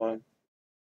is fine.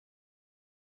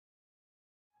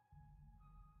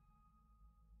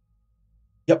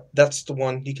 Yep, that's the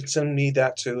one. You can send me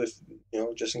that too, if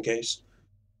just in case.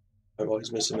 I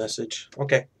always miss a message.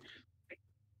 Okay.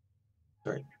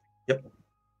 All right. Yep.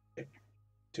 Okay.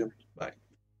 Too. Bye.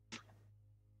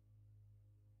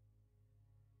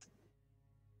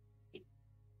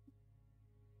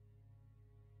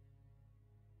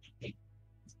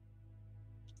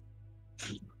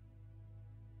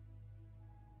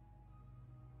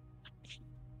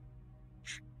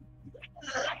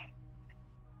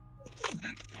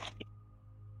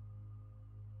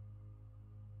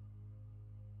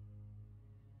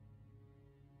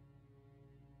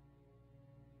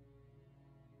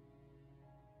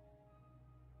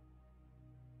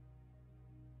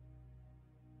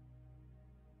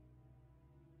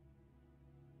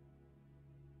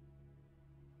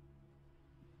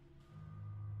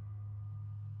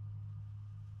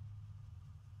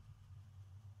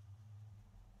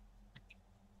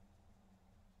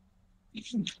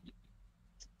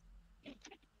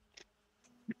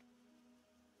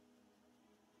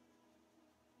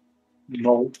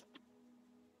 No.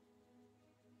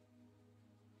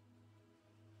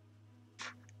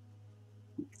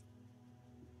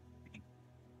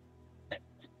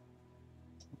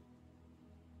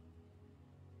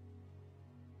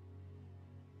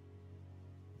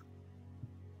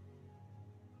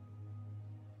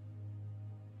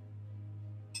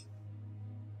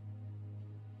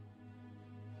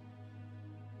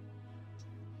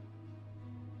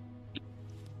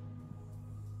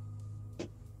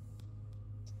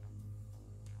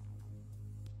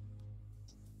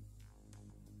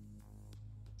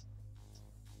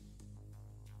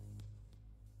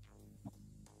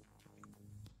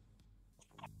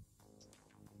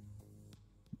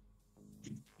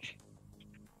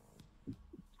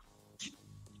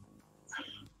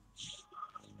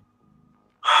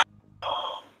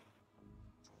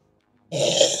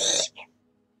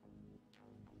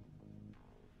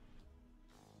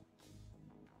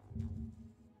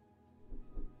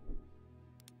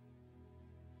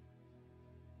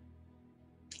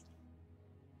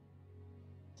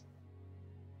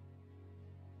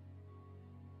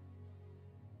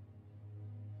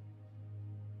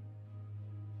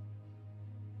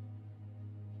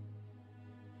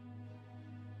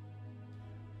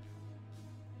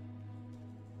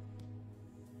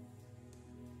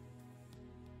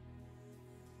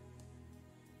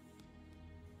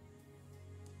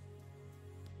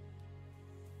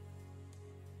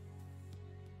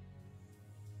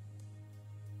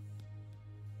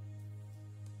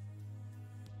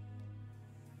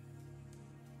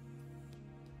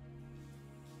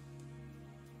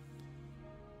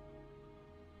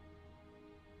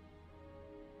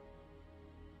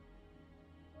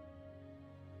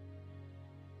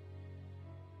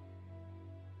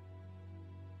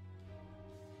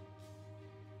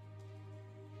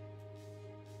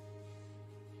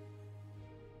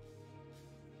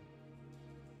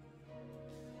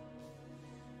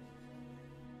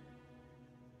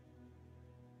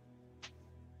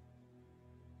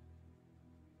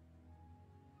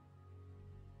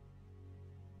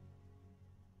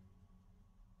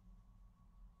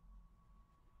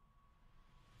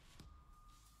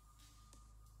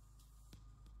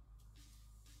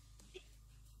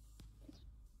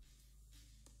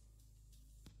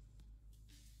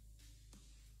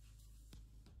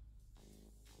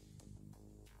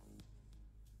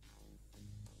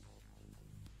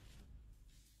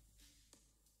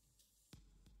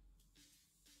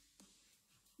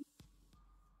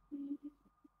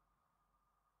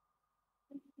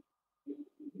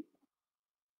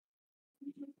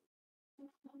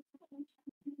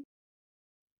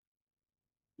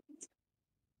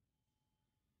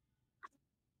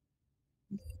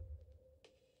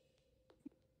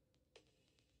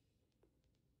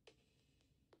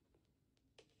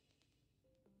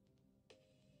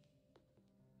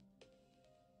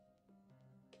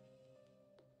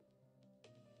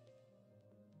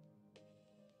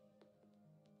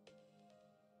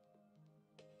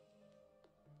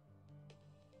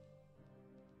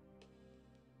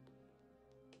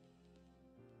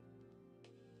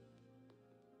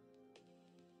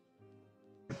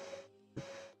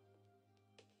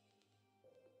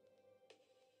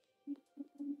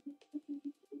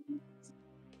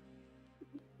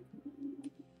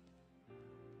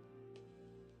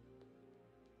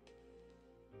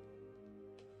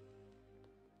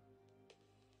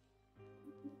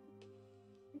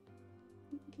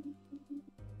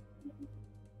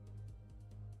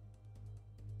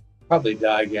 Probably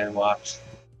die again. Watch.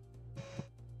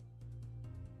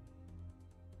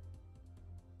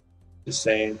 Just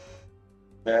saying.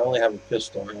 Man, I only have a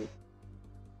pistol. Right?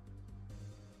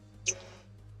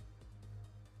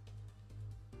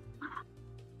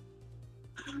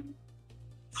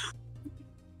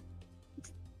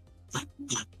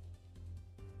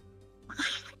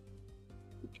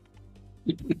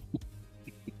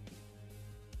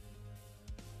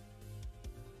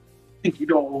 Stinky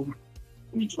dog.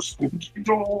 He's a stinky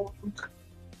dog.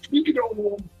 Stinky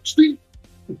dog. Stinky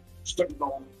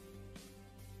dog.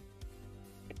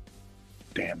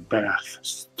 Damn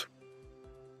bath.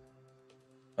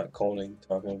 Not Coning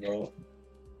talking about.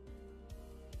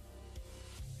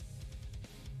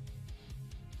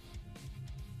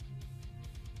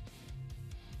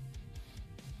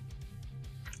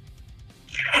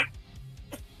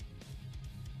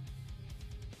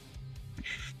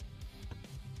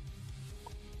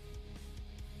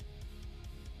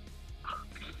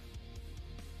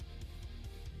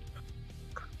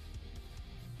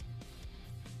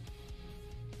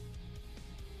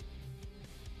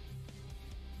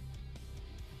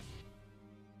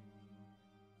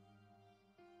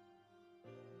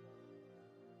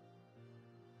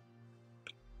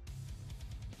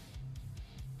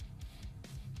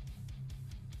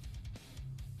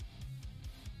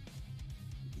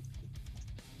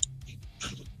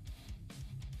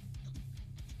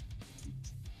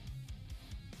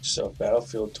 So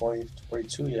Battlefield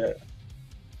 2042 yet?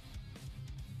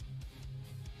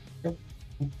 Yep.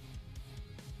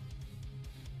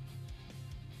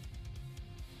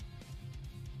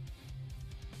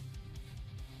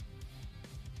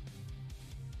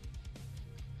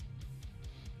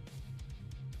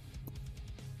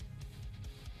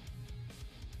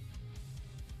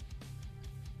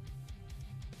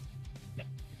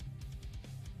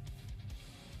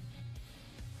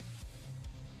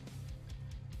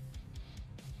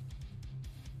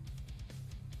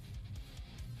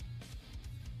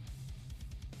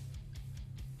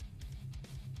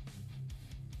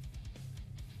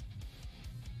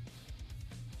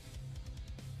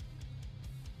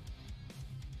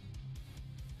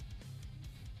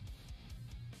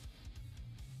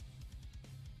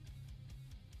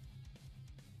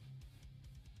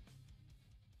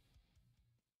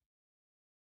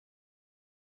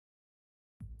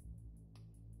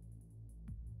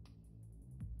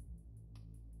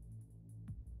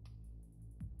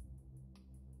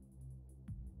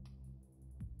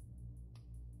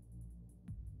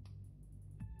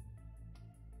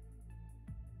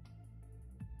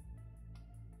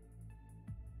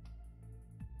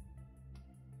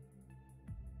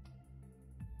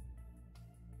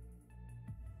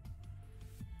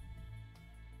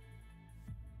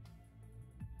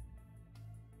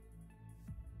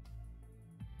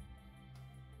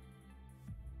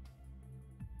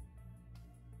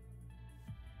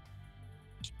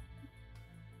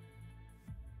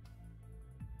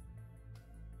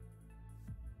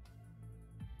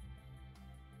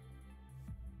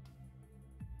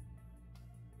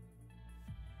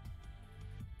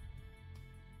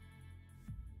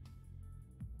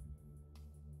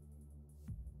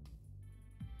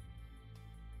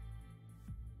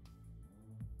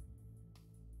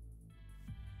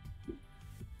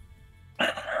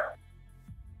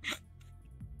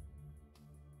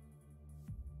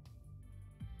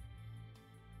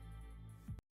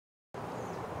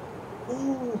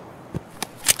 Ooh.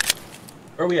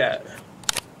 Where are we at?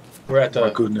 We're at My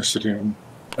the. goodness, I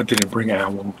didn't bring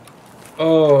ammo.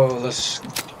 Oh, let's.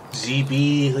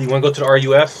 ZB. You want to go to the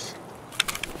RUF?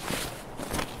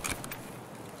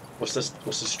 What's this?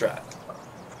 What's the strat?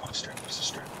 What's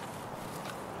the strat?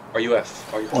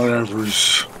 RUF. RUF.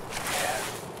 Whatever's.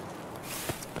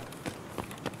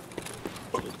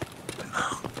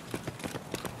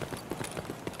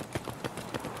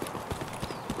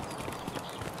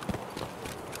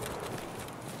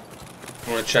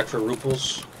 I want to check for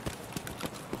ruples.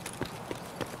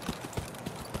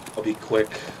 I'll be quick.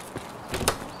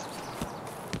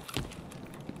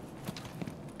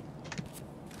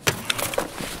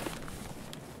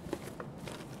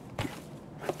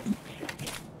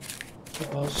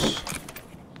 What else?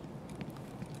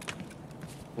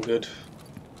 I'm good.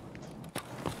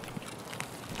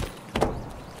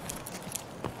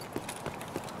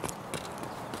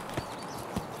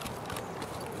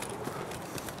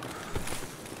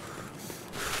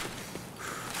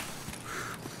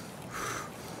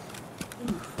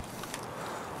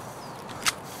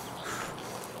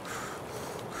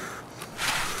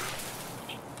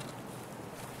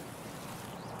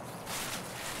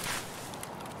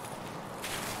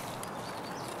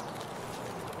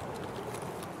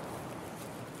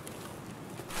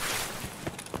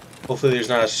 Hopefully there's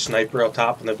not a sniper up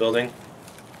top in the building.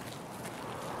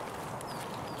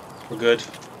 We're good.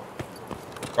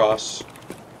 Cross.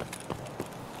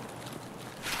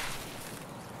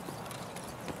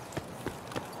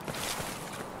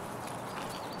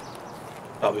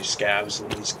 Probably scabs in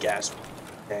these gas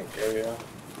tank area.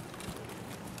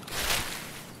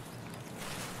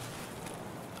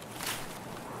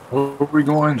 Where are we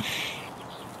going?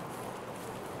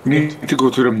 We need to go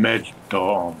to the med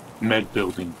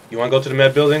building. You want to go to the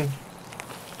med building?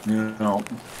 You know,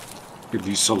 if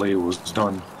the Soleil was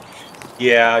done.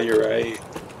 Yeah, you're right.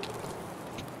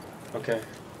 Okay,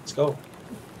 let's go.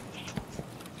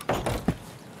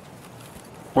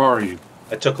 Where are you?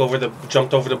 I jumped over the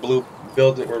blue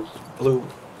building, or blue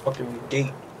fucking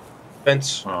gate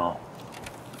fence. Oh.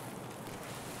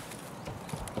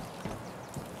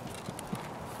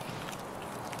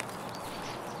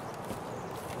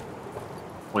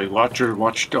 Wait, watch.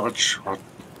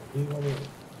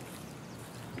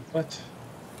 What?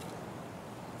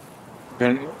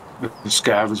 Then the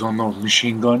scav is on the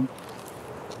machine gun.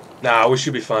 Nah, we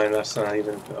should be fine. That's not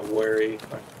even a worry.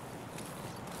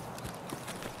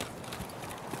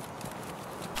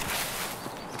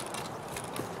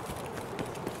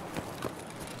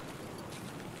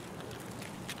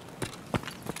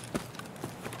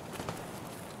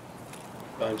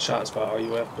 Shots by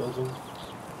RUF building.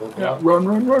 Yeah,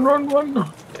 run.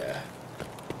 Yeah.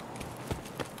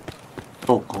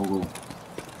 Go.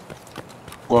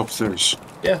 Go upstairs.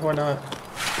 Yeah, why not?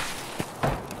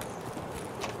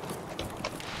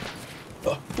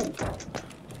 Oh.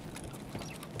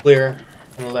 Clear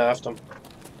on the left.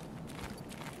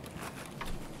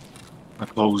 I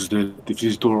closed it. If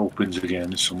this door opens again,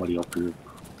 there's somebody up here.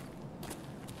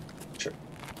 Sure.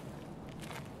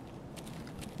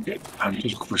 Yeah, I'm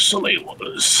just looking for Soleil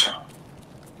was.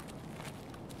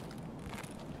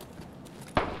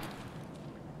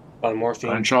 On morphine.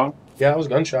 Gunshot? Yeah, it was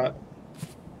gunshot.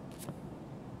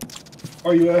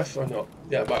 RUF? Oh no.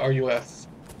 Yeah, by RUF.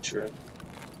 Sure.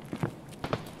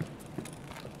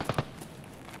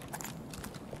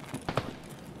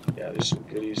 Yeah, there's some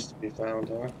goodies to be found,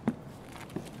 huh?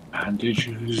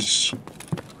 Bandages.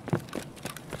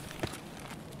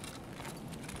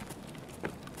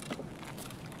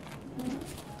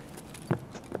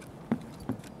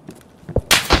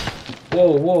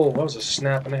 Whoa, that was a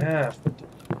snap and a half.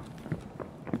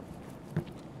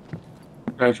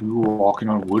 As we were walking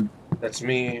on wood. That's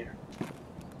me.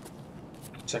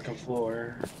 Second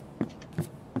floor.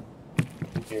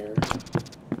 Here.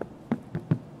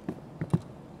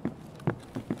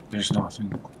 There's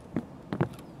nothing.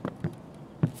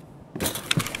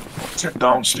 Check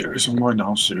downstairs. I'm going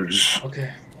downstairs.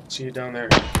 Okay, I'll see you down there.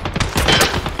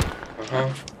 Uh-huh.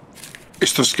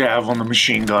 It's the scav on the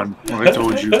machine gun, what I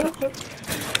told you.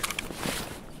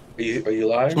 Are you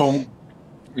live? Oh,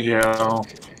 yeah.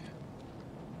 Okay.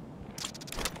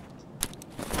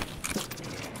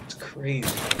 It's crazy.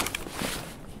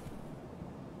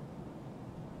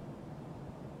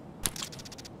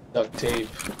 Duct tape.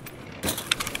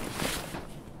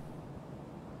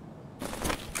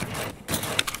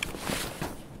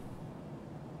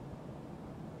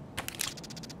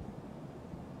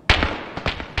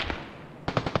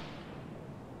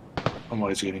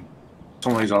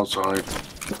 Somebody's outside.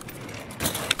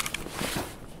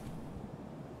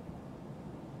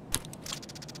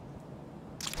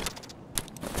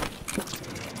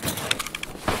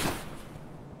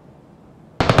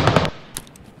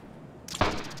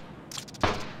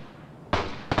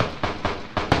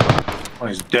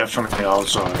 Somebody's definitely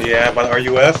outside. Yeah, by the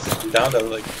RUF. I'm down to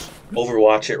like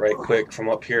overwatch it right quick from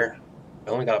up here. I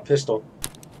only got a pistol.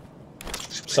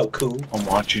 So cool. I'm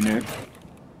watching it.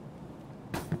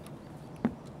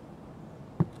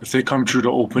 If they come through the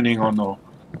opening on the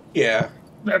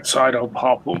that side, I'll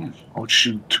pop them. I'll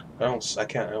shoot. I don't see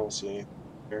anything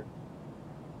here.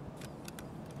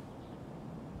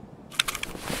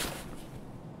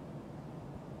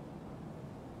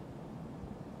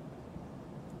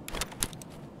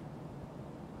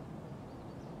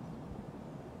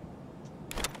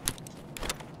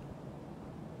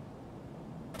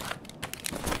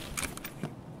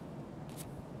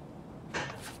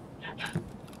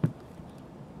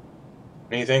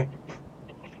 Anything?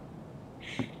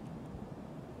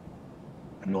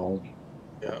 No.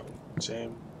 Yeah,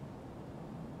 same.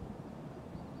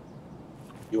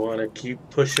 You want to keep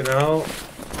pushing out?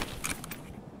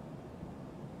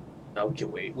 No, we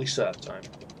can wait. We still have time.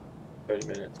 30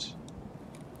 minutes.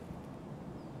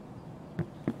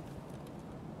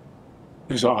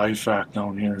 There's an IFAC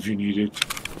down here if you need it.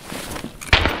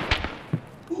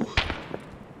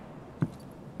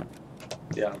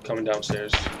 Yeah, I'm coming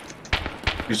downstairs.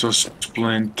 It's a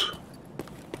splint.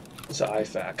 It's an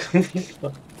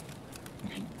IFAC.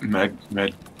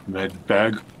 Med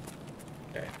bag.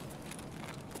 Okay.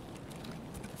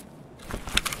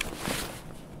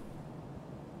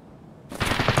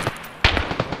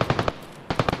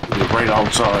 They're right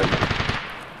outside.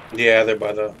 Yeah, they're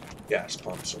by the gas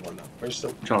pumps or whatnot. Where's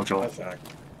the Chow chow. IFAC?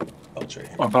 Oh, it's right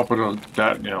here. On top of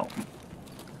that, you know.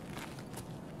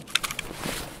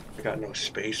 I got no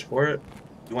space for it.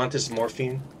 You want this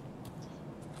morphine?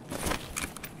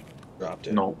 Dropped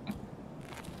it. No.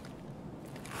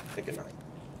 Take a knife.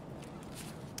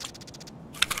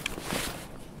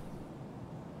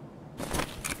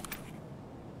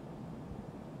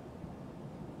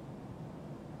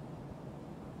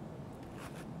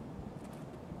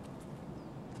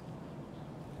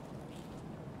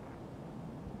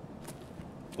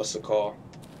 What's the call?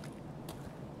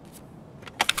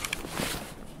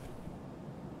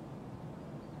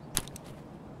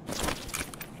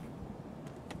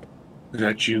 Is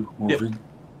that you moving?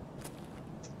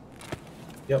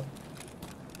 Yep.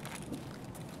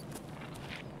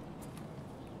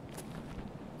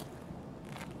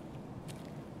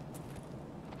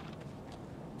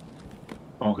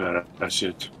 Oh god, that's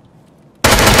it.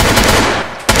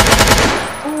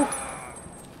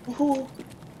 Ooh.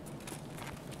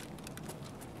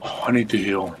 Oh, I need to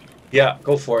heal. Yeah,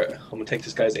 go for it. I'm gonna take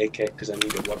this guy's AK because I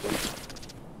need a weapon.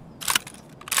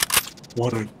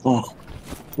 What a oh,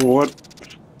 what?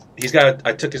 He's got.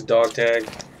 I took his dog tag.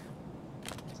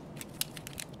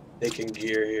 Taking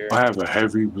gear here. I have a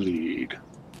heavy bleed.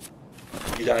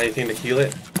 You got anything to heal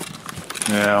it?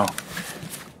 Yeah.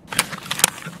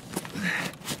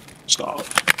 Stop.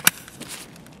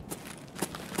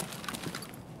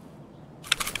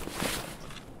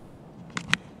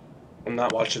 I'm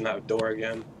not watching that door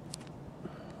again.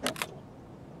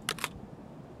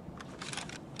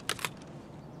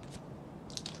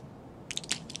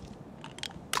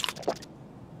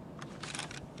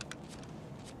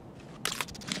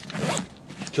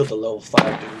 Killed the level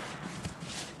 5 dude.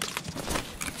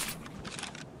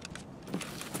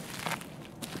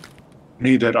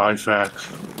 Need that IFAC.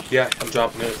 Yeah, I'm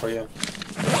dropping it for you.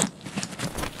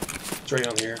 It's right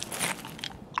on here.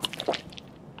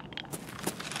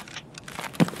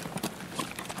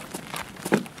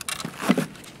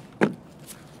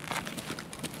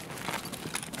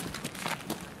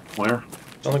 Where?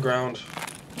 It's on the ground.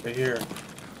 Right here.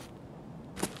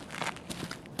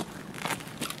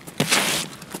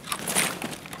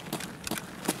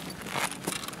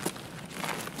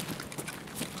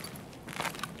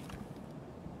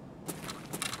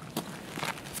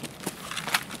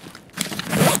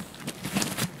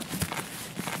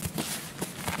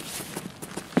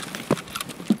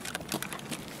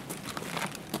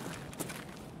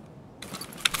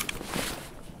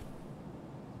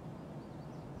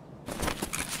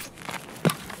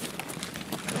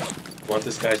 Want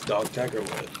this guy's dog tag or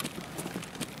what?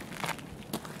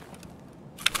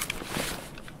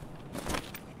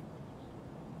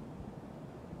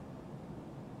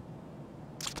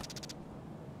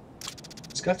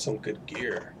 He's got some good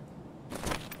gear.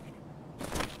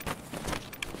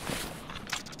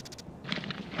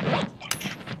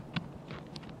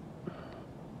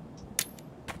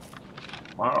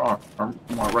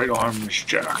 My right arm is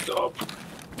jacked up.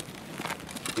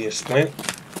 Need a splint?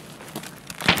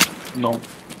 No,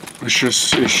 it's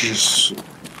just.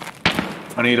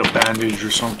 I need a bandage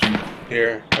or something.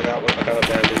 Here, I got a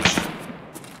bandage.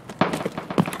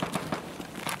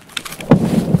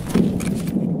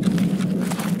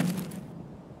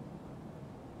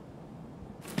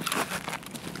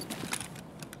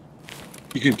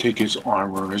 You can take his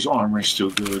armor. His armor is still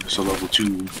good. It's a level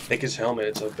 2. Take his helmet,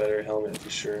 it's a better helmet for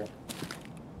sure.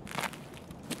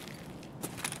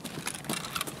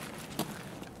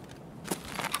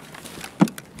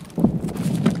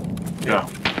 Yeah.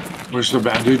 Where's the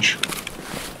bandage?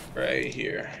 Right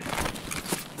here.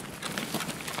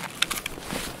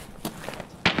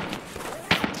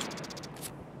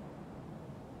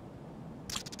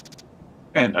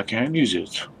 And I can't use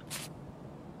it.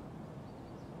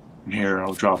 And here,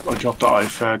 I'll drop the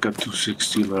IFAC at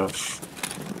 260 left.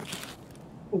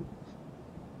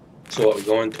 So what, we're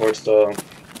going towards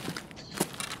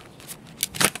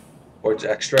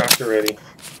extract already.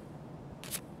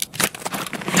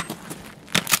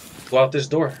 Go out this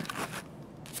door.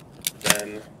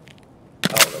 Then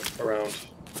out around.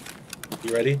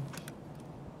 You ready?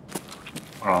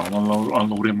 I'm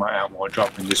unloading my ammo. I'm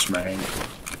dropping this mag.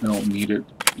 I don't need it.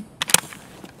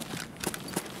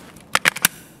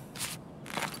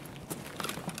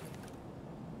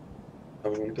 How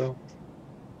we gonna go?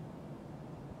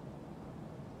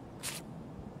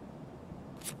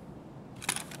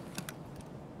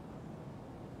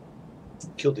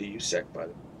 killed the USEC, by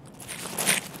the way.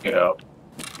 Yeah.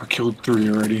 I killed 3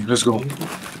 already. Let's go.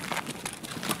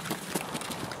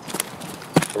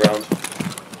 Around.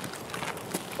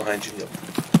 Behind you. Yep.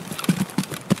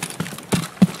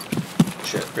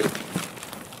 Shit, pretty.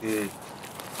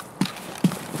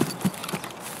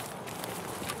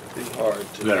 Pretty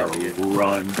hard to Better navigate.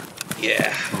 run.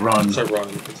 Yeah. Run. It's a run.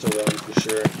 It's a run for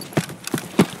sure.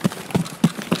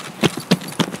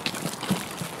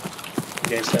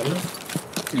 Gain stamina?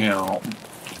 Yeah.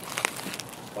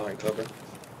 Behind cover.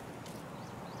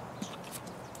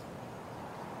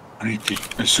 I need to,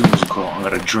 as soon as I call, I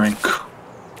gotta drink.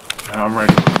 And I'm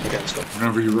ready. Okay, let's go.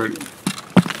 Whenever you're ready.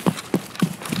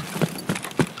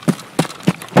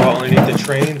 Oh, underneath the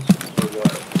train? Or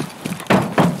what?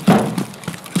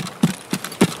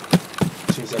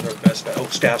 Seems like our best bet. Oh,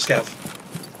 scav. Scav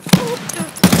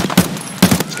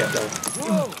down.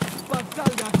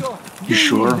 You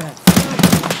sure?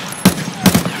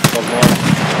 One more.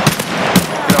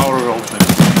 Get out or open.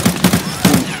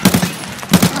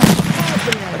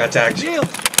 I got tagged.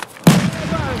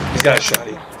 He's got a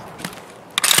shotty.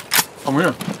 Come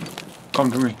here.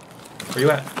 Come to me. Where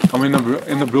you at? I'm in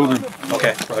the building.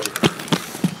 Okay, roger.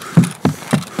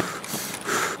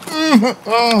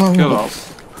 Kill out.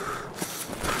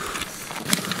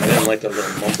 I didn't like that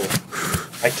little mumble.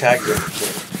 I tagged him.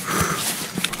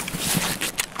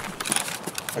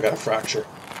 I got a fracture.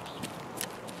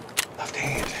 Left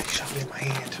hand. He shot me in my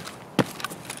hand.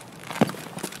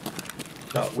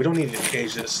 No, we don't need to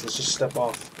engage this. Let's just step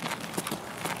off.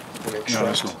 And Yeah,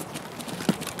 let's extract. go.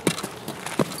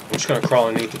 I'm just gonna crawl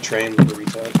underneath the train with the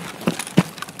retard.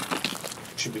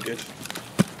 Should be good.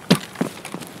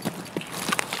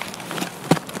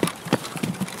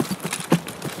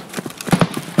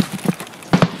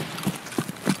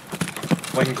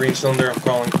 White and green cylinder, I'm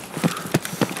crawling.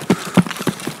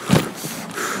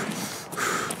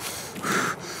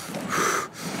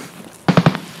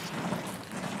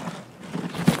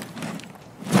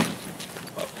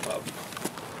 Up.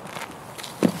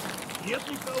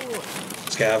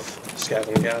 Scav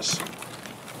on the gas.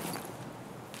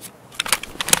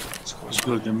 That's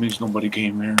good. That means nobody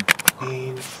came here.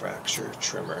 Pain fracture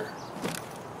trimmer.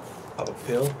 Pop a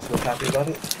pill. Feel happy about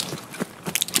it?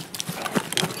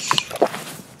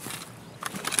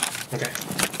 Okay.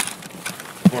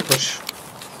 More push.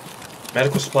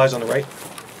 Medical supplies on the right.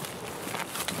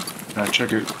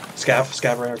 Check it.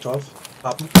 Scav right at 12.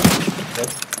 Pop him. Dead.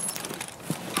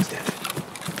 He's dead.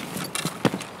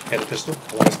 Had a pistol.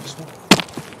 A last pistol.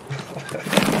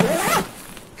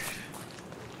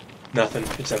 Nothing.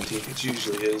 It's empty. It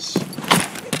usually is.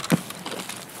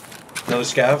 Another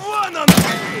scav.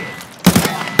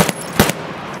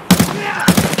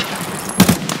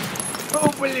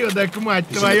 Ублюдок, мать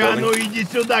He's in the твою, а building. ну иди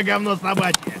сюда, говно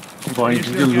собачье. Why you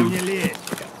Решил get ко loot? мне лезть.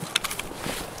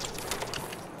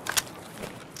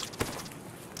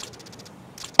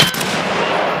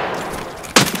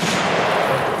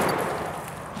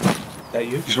 That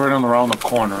you? He's right on around the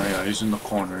corner. Yeah, he's in the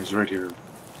corner. He's right here.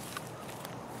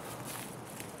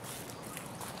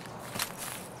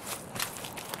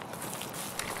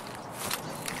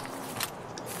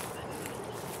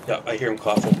 Yeah, I hear him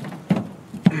coughing.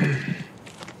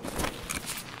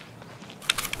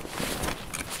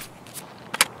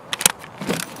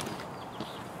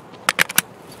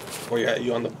 Where you at?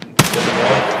 You on the building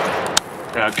wall?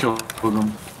 Yeah, I killed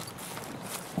him.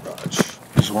 Raj.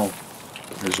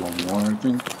 There's one more, I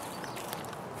think.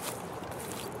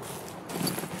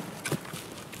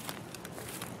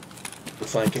 We're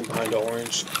flanking behind the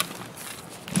orange.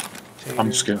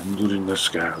 I'm scared. I'm looting this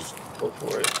scav. Go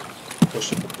for it.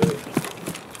 Push up a bit.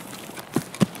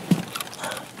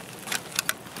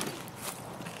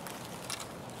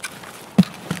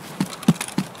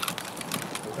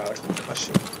 Oh god,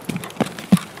 concussion.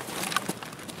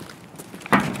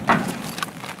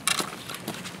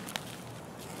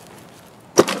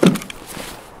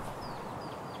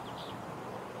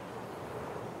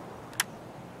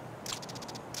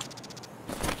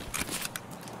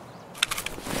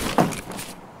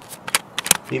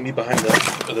 Meet me behind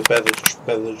the bed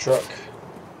of the truck.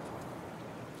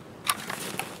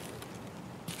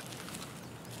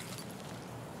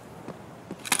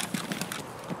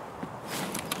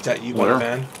 Is that you by Where? the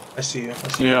van? I see you. I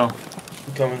see you. Yeah.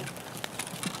 I'm coming.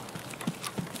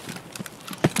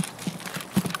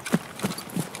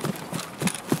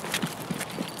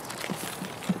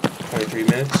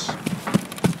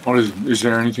 $23 What is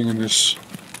there anything in this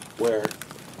Where?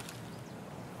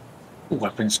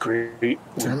 weapons crate?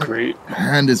 Damn it. Crate.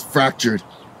 Hand is fractured.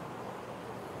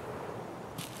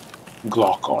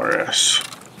 Glock RS.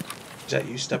 Is that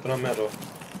you stepping on metal?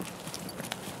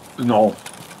 No,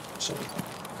 So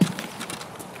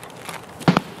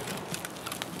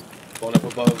going up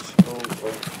above.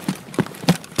 Oh.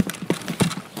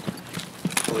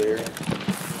 Clear.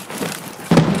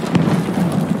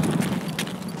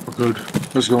 We're good.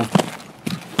 Let's go.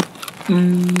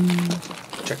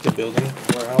 Check the building,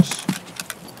 warehouse.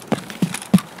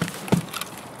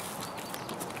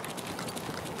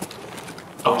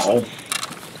 Oh.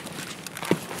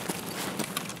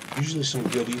 Usually some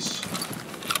goodies.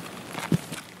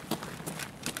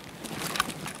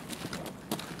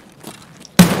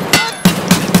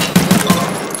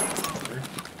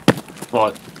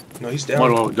 What? No, he's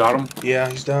down. What? Got him? Yeah,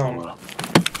 he's down. Oh,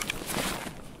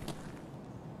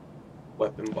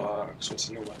 Weapon box. What's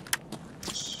in the weapon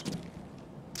box?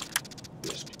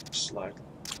 USB slide.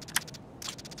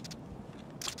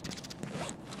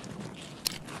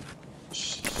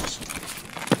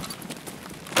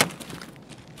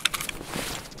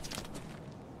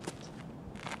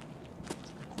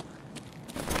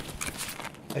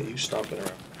 Hey, you stomping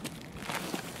around.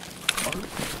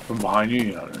 from behind you?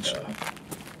 Yeah. That's,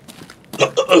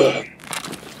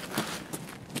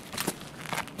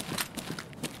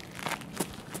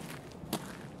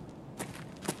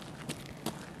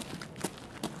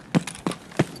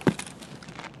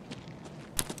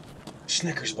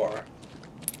 Snickers bar.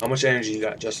 How much energy you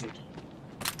got, Justin?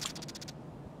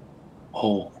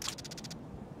 oh,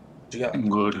 What you got? I'm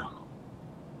good.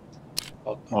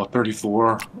 Oh, 34.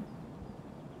 want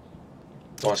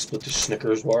to split the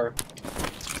Snickers bar?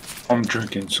 I'm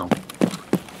drinking some.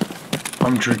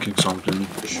 I'm drinking something.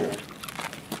 For sure.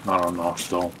 Not enough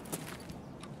though.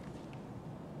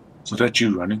 Was that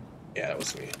you running? Yeah, that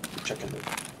was me. Checking the.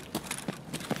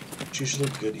 It's usually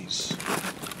goodies.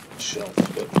 Shelf,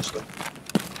 but let's go.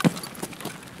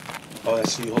 Oh, I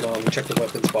see. Hold on. Let me check the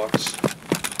weapons box.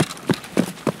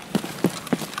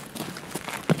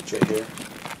 It's right here.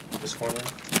 This corner.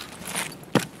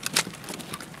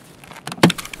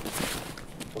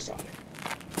 What's that?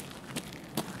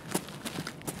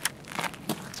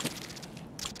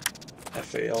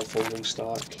 FAL folding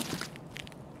stock.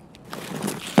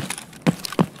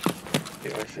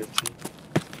 AR-15.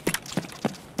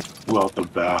 Well, out the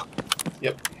back.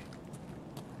 Yep.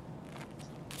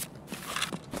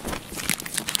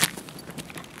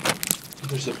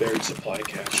 There's a buried supply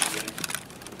cache in there.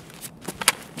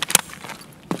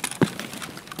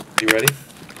 You ready?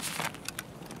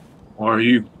 Where are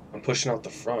you? I'm pushing out the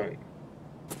front.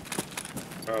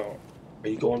 Oh. Are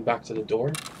you going back to the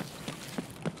door?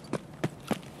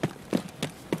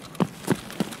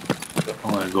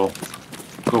 I'm gonna go.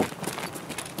 Go.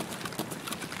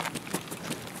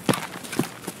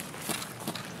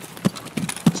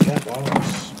 It's cat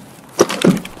box.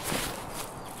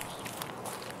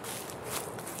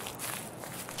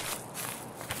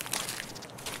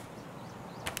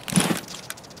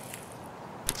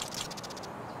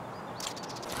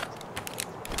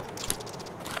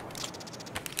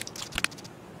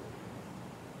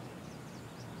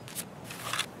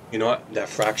 You know what? That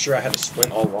fracture, I had to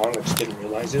sprint all wrong. I just didn't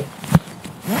realize it.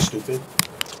 Stupid.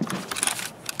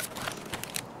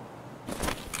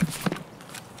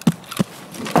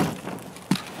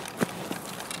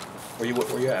 Where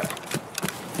you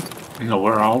at? In the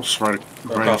warehouse, right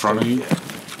in front of you. Yeah.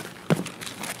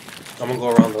 I'm gonna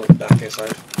go around the back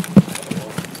side.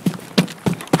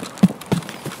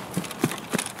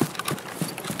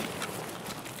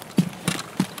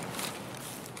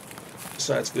 This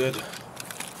side's good.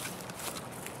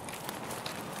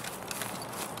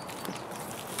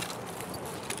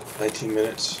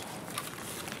 $19.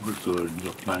 We're good.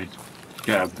 Look like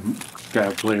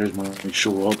cab players might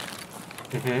show up.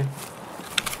 Mm-hmm.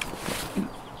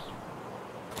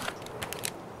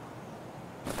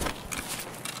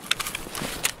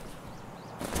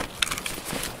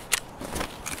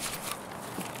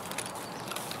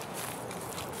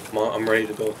 I'm ready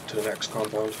to go to the next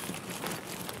compound.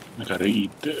 I gotta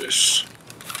eat this.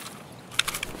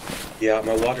 Yeah,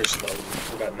 my water's low.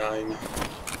 I got 9.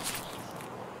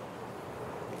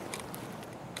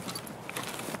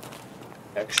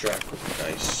 Extract would be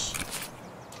nice.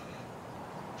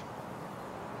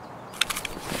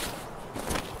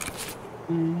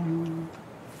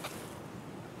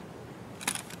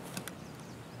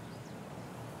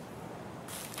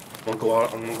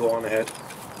 I'm gonna go on ahead.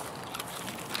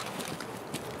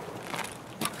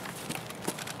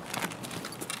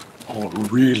 Oh,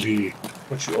 really?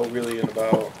 What you all really in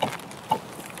about?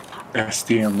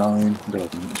 STM-9,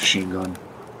 the machine gun.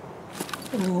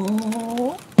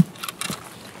 Oh.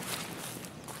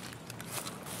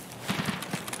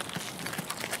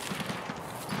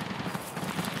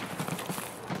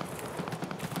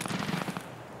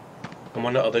 I'm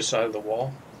on the other side of the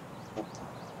wall.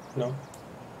 No?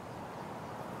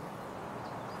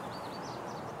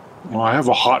 Well, I have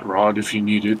a hot rod if you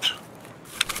need it.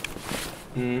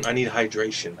 I need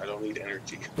hydration. I don't need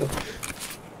energy.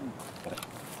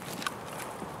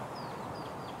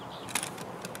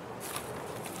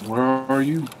 Where are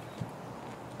you?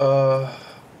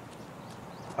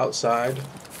 Outside.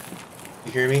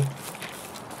 You hear me?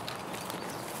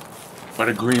 By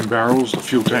the green barrels, the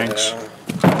fuel tanks.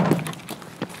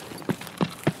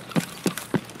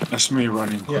 That's me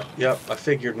running. Yep, I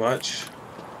figured much.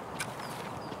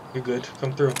 You're good.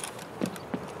 Come through.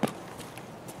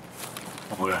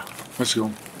 Oh yeah, let's go. I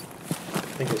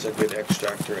think it's a good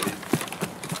extract already.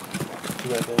 Too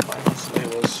bad the finance today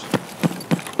was.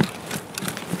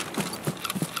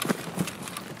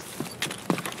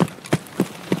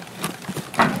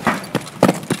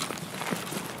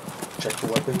 Check the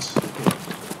weapons.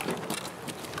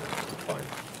 Fine.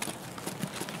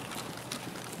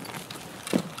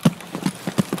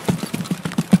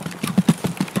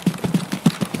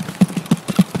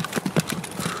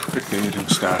 They didn't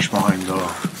stash behind the.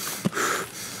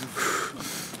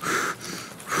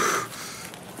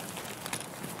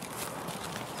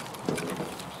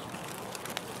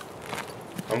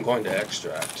 I'm going to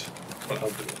extract. I'll do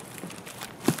it.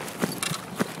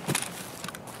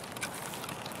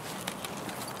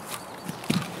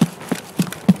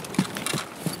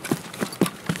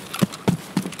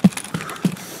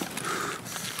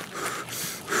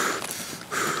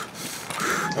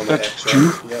 That's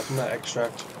you? Yeah, from that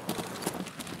extract.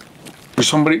 There's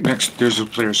somebody next. There's a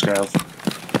player scav.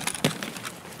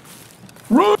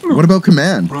 Run! What about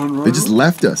command? Run, They just run.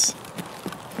 left us.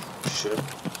 Should.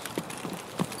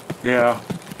 Yeah.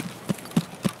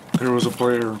 There was a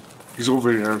player. He's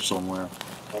over there somewhere.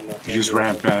 I'm not He just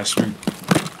ran past me.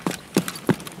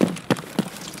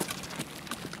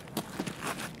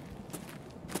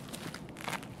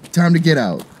 Time to get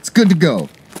out. It's good to go.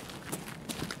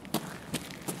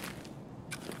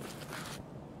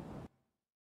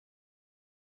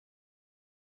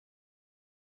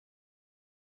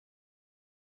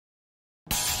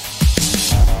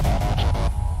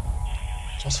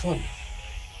 That's fun.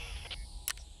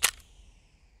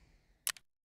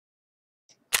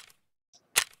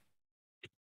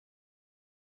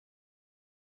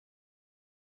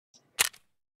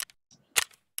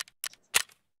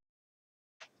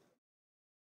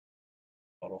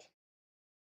 Bottle.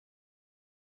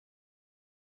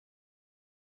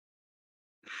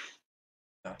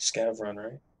 Scav run,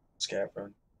 right? Scav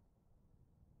run.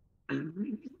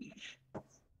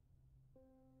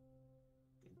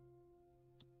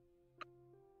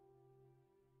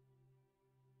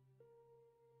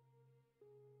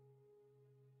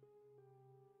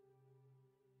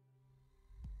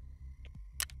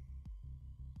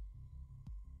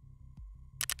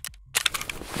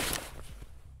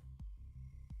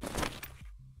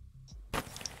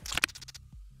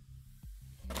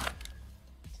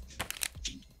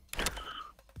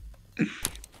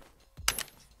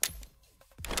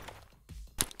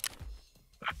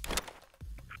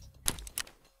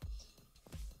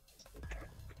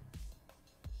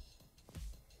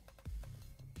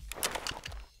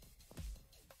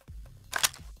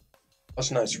 That's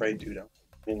a nice raid, dude. I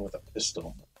mean, with a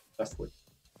pistol. Stuff with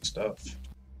stuff.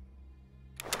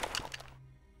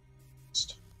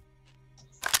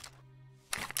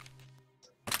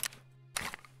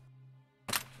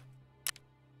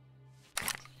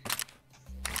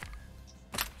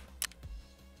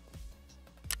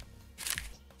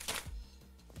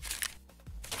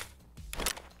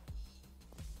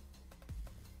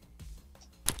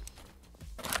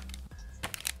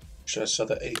 Should I sell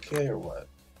the AK or what?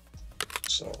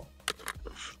 So.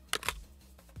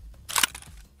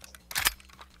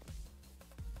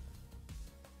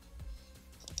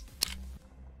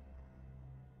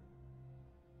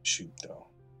 Shoot though.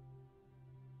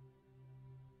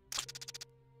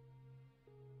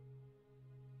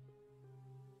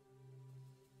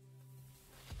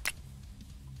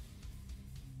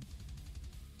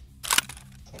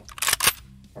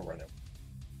 I'll run it.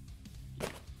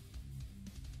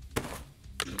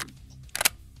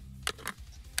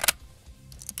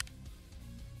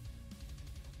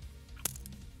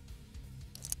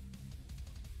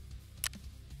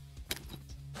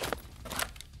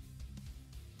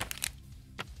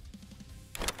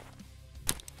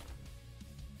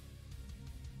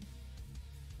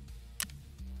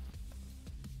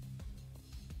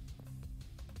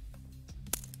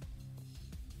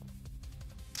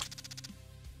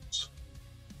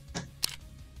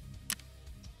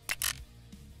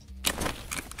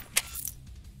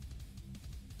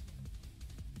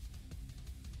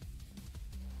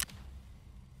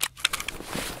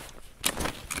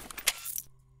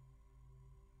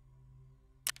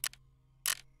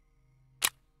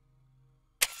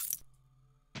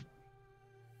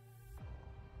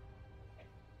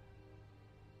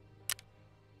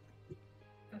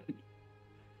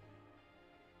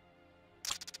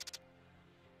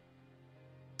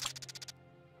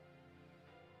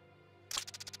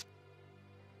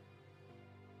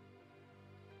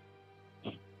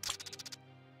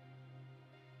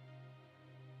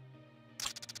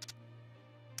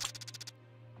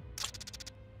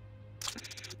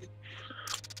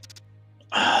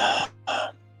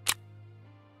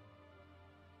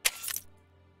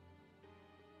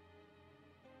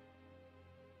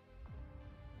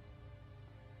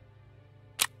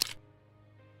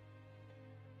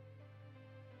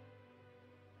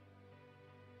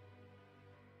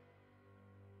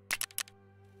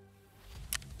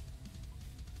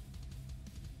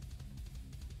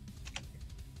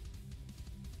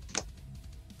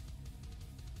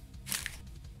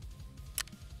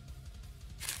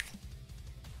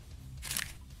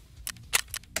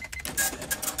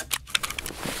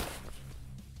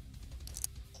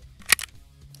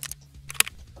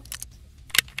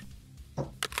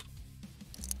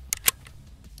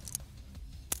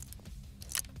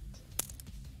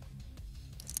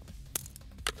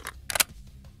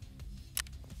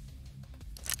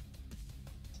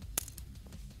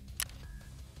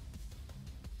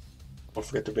 Don't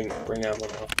forget to bring ammo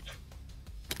now.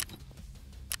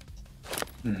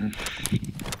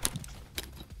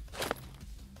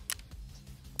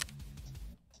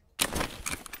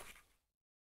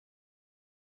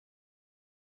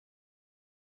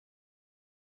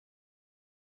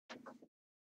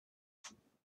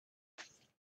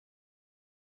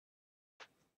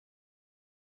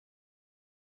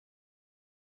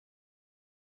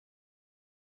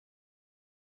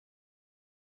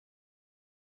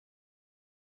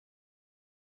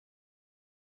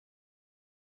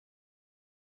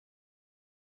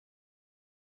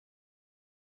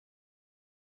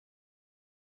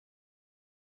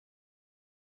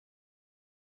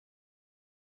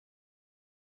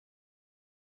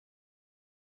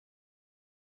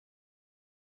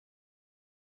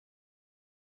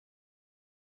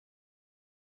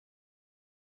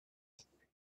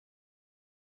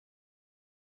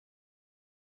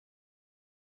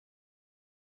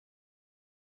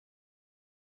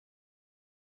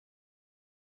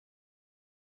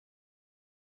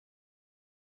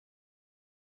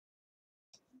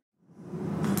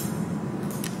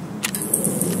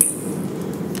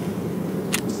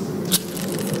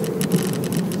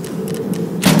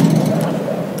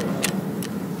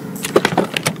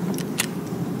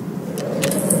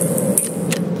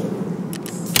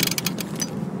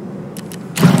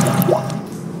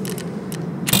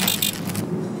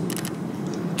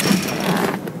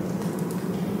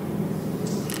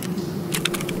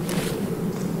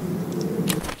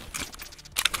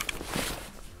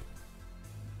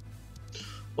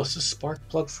 What's the spark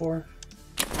plug for?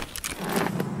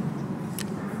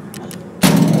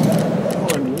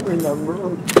 I don't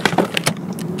remember.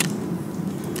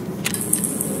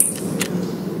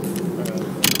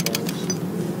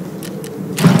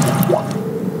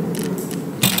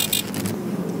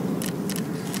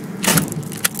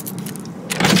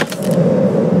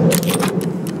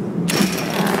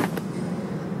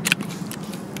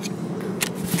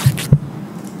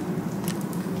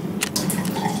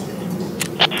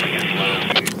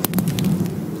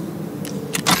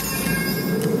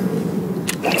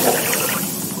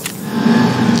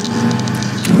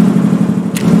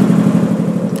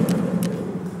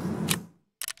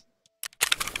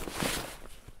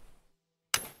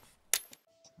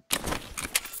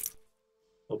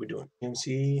 What we doing?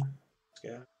 MC?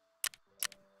 Yeah.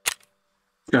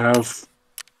 Gav.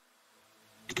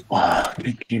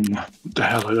 Thinking, what the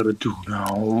hell I gotta do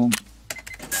now?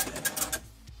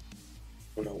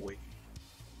 Oh no, wait.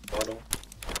 Bottle.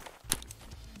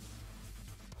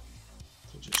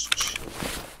 Just chill.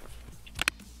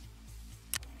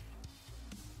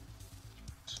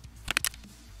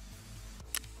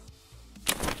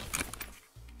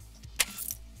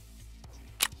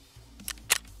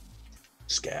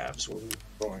 Scabs, where we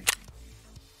going?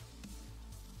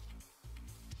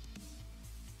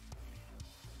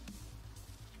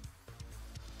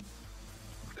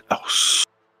 Else.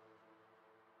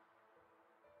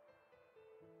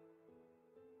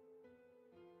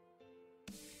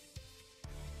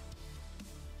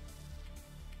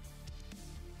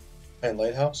 And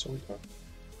lighthouse? What are we doing?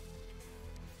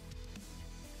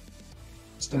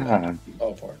 It's the Come map. on.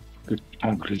 Oh, part.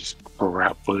 I'm gonna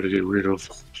crap I gotta get rid of.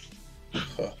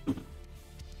 Huh.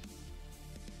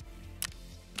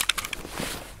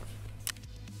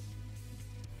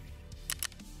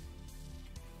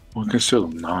 I can sell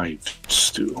them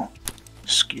knives too.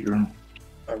 Skier.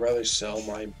 I'd rather sell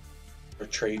my or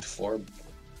trade 4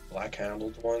 black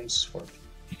handled ones for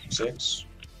 6.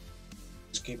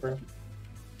 Keeper.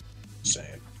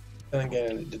 Same. Then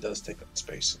again, it does take up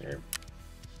space in here.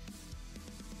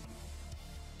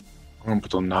 I'm gonna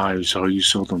put the knives. How you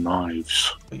sell the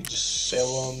knives? But you just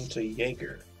sell them to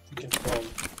Jaeger. You can sell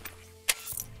them.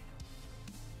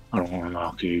 I don't want to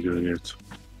knock Jaeger yet.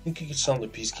 I think you can sell them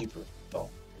to Peacekeeper. Oh.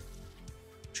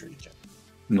 I'm sure you can.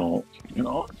 No, you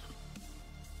know.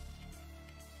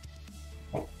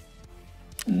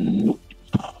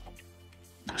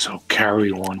 So I'll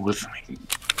carry one with me.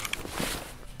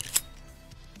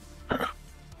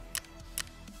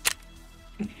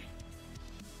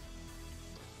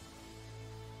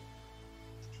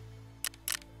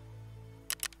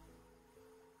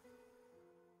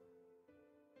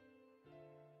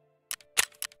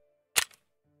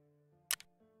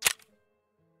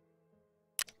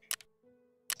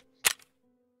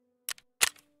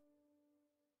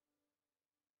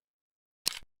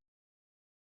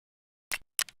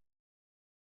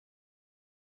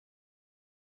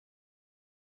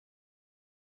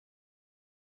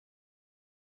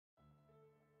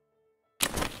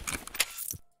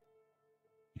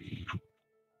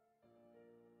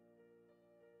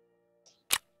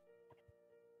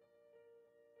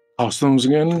 Customs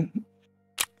again?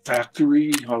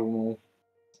 Factory? I don't know.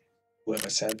 Who have a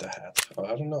Santa hat? Oh, I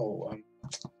don't know.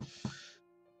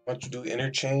 Why don't you do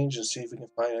interchange and see if we can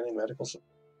find any medical supplies?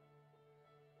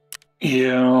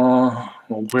 Yeah,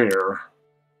 well, where?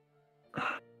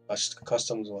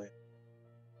 Customs lane.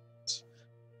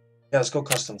 Yeah, let's go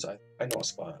customs. I know a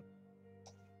spot.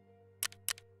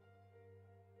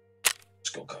 Let's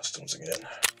go customs again.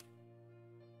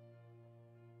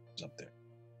 It's up there.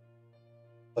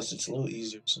 Plus, it's a little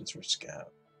easier since we're scav.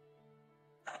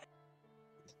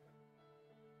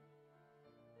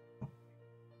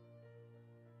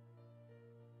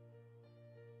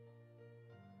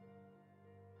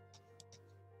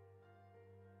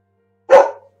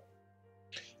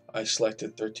 I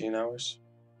selected 13 hours.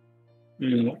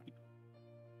 Mm.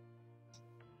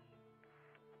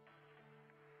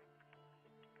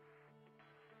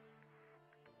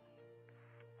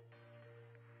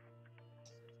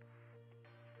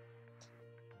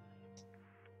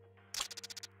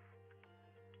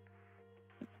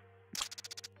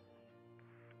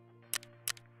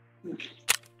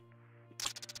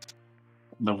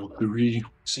 Level 3.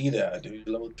 See that, dude?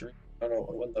 Level 3. I don't know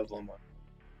what level am I.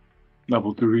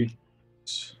 Level 3.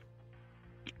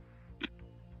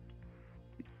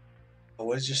 Oh,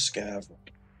 what is your scav?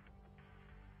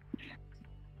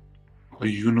 The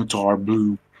units are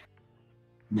blue.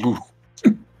 Blue.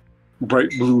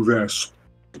 Bright blue vest.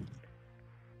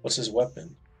 What's his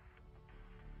weapon?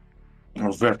 A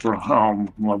Vepra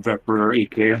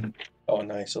AK. Oh,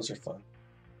 nice. Those are fun.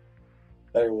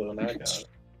 Better one than I got.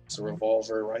 It's a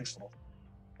revolver rifle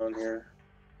on here.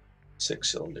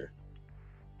 6-cylinder.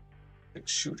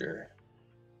 6-shooter.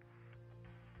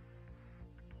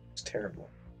 It's terrible.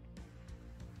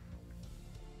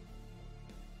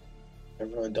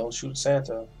 Everyone, don't shoot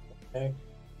Santa. Okay?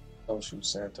 Don't shoot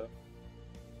Santa.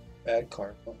 Bad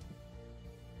karma.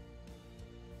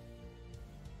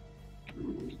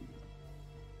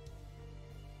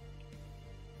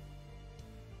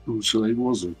 Ooh, so it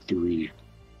was a 3.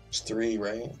 It's 3,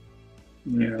 right?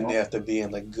 Yeah. And they have to be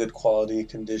in like good quality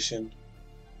condition.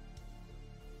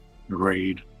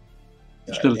 Raid.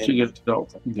 Yeah, You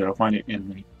gotta find it in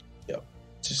me. Yep.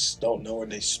 Just don't know where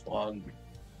they spawn.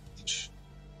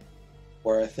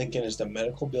 Where I'm thinking is the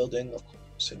medical building, of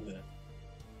course, and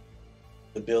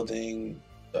the building,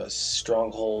 a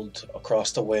stronghold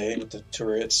across the way with the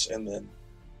turrets, and then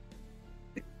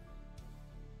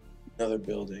another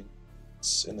building.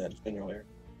 It's in that general area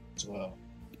as well.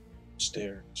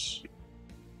 Stairs.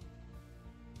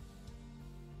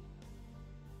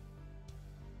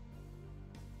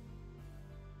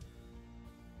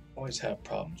 Always have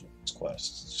problems with this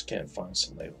quest. Just can't find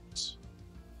some labels.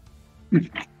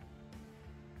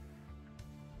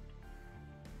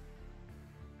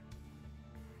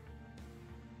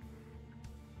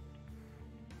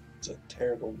 It's a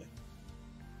terrible map.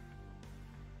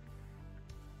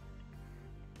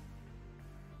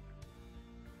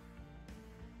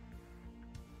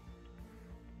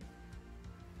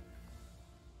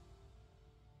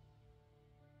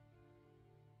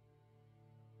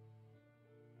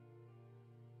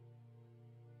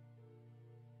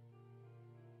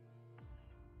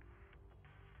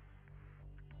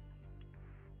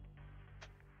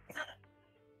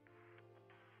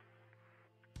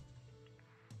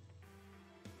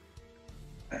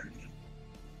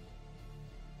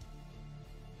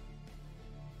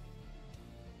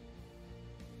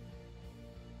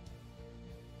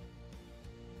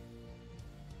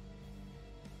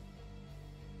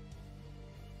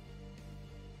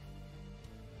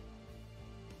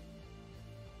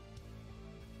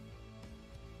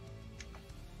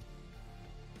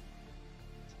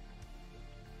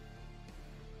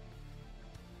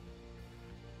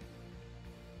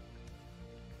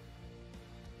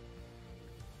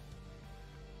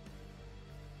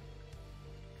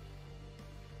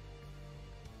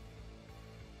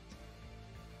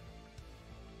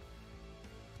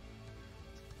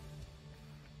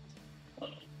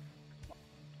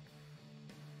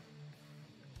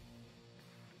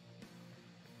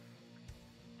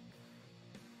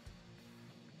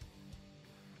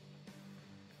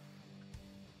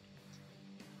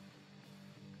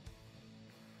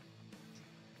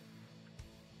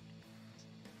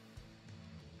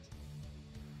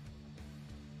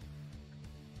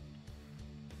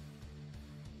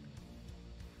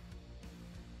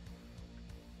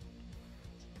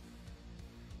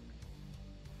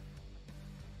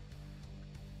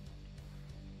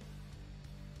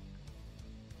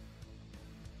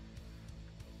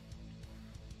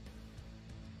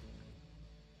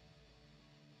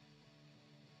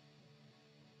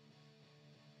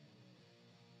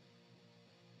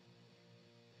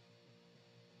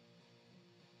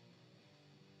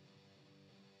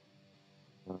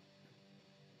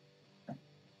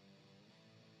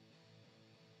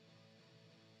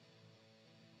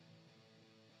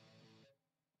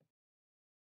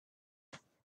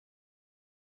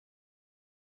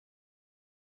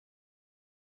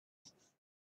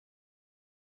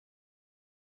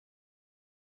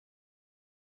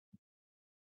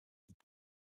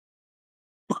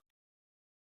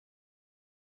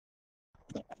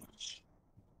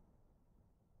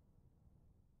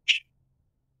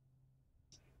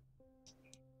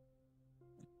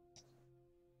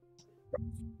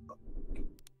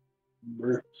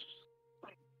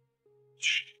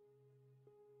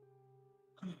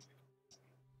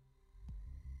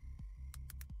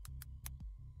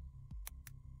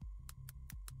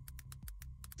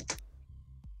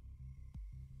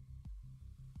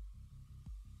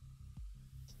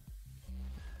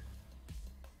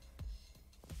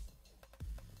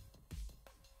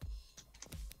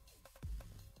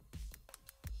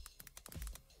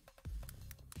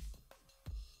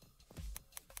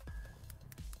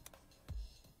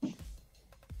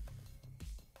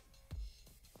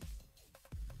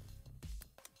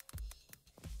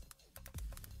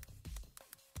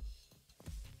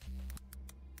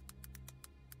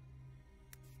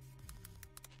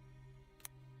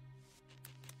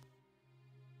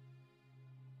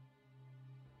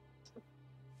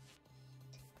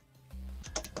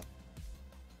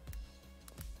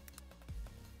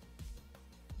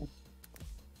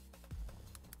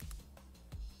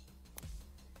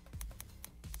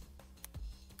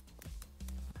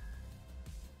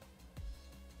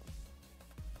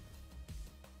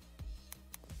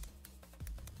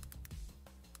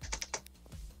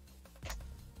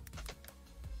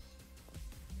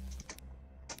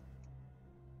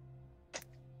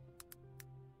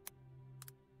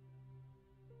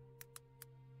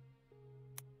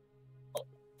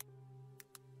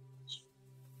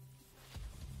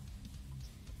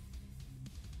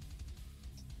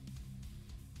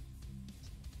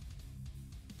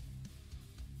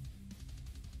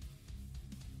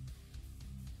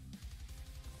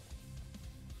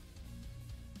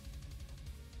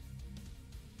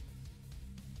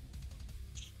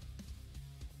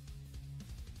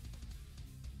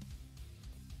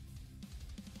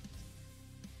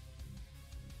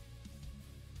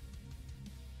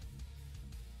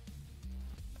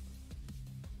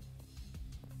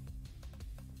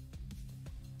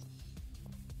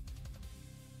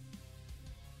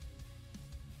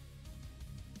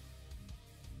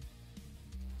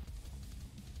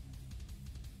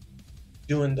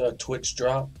 Doing the Twitch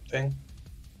drop thing.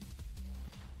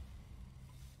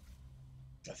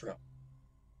 I forgot.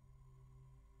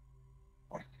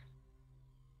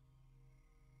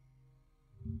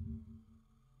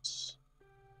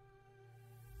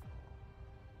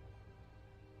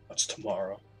 That's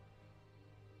tomorrow.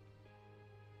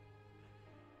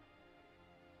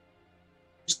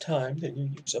 This time, the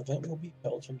New Year's event will be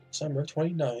held from December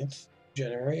 29th,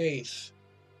 January 8th.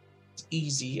 It's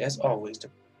easy as always to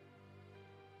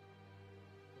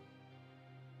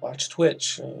watch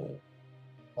Twitch. I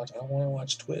don't want to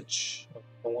watch Twitch. I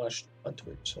don't watch on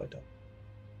Twitch, so I don't.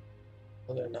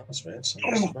 Other announcements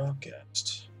on this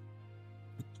broadcast.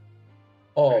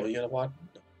 Oh, you gotta watch.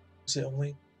 Is it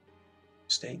only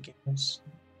state games?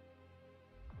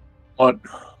 What?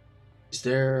 Is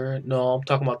there? No, I'm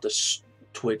talking about the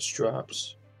Twitch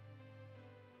drops.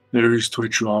 There is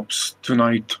Twitch drops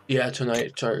tonight. Yeah,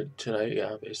 tonight,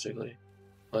 yeah, basically.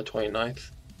 On the 29th.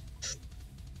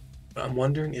 I'm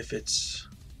wondering if it's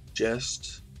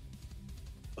just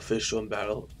official and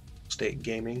Battle State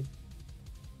Gaming.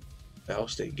 Battle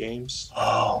State Games.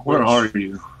 Oh, where are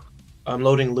you? I'm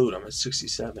loading loot. I'm at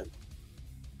 67.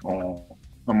 Oh,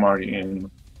 I'm already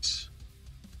in.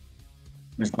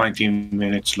 There's 19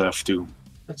 minutes left, too.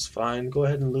 That's fine. Go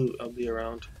ahead and loot. I'll be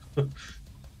around.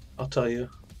 I'll tell you.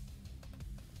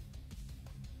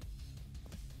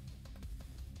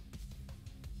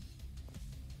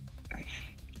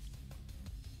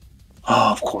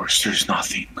 Oh, of course, there's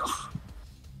nothing.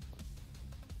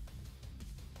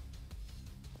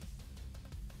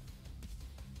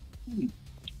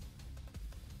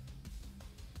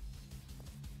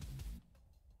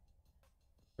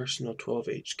 Personal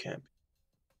 12H campaign.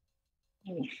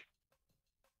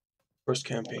 First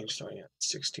campaign starting at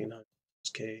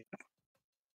 1600K.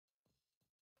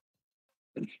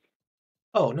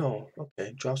 Oh, no.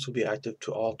 Okay. Drops will be active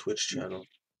to all Twitch channels.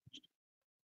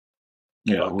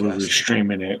 Yeah, we'll be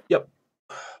streaming it. Yep.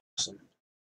 Awesome.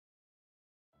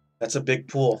 That's a big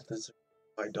pool.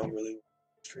 I don't really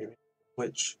stream it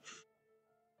Twitch.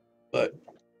 But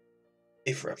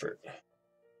A for effort.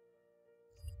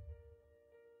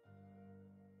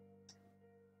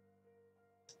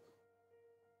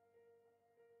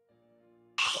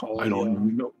 I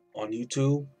don't know. On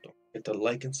YouTube, don't forget to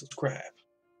like and subscribe.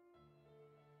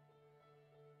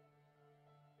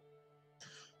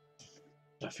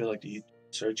 I feel like the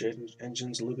search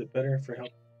engine's a little bit better for help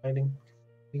finding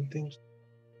things.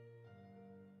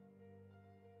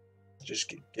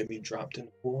 Just get me dropped in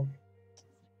the pool.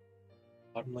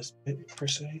 Bottomless pit per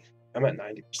se. I'm at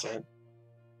 90%.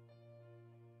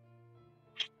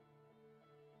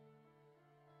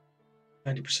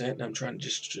 And I'm trying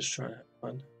just trying to have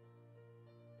fun.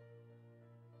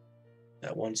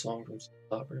 That one song from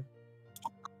Stopper.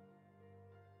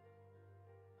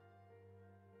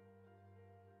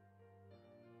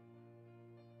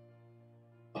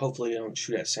 Hopefully, you don't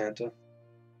shoot at Santa.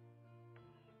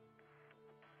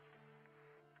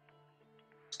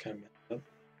 It's kind of messed up.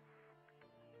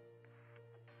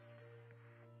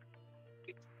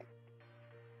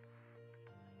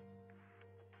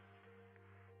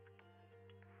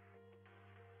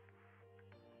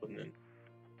 Putting in.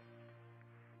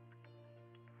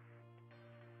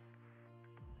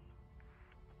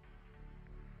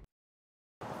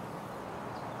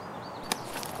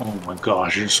 Oh my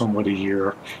gosh, there's somebody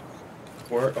here.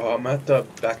 Where? Oh, I'm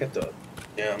back at the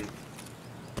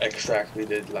extract we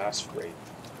did last raid.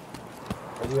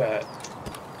 Where you at?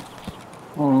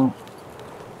 Oh,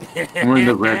 I'm in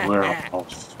the red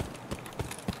warehouse.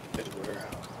 Red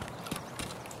warehouse.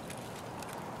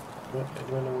 What?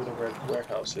 I don't know where the red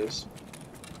warehouse is.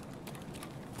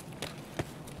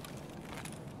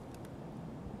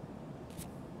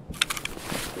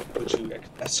 Would you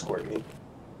escort me?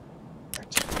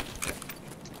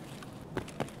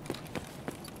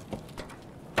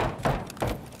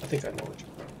 I think I know what you're.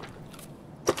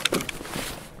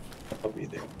 I'll be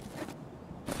there.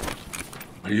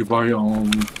 Are you by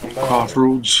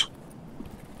Crossroads?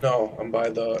 No, I'm by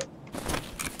the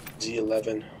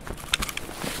Z11.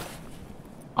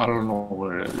 I don't know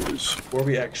where it is. Where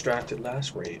we extracted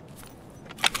last raid.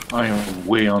 I am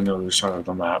way on the other side of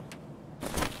the map.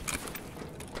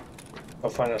 I'll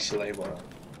find a slave one.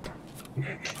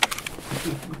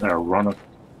 Gotta run up.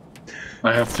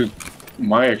 I have to.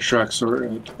 My extracts are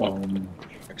at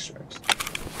Extracts.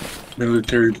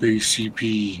 military base,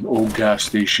 CP, old gas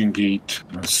station gate,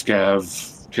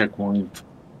 scav checkpoint.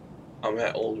 I'm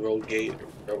at Old Road Gate,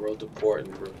 Railroad to Port,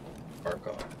 and Park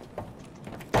on.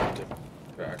 Different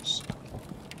tracks.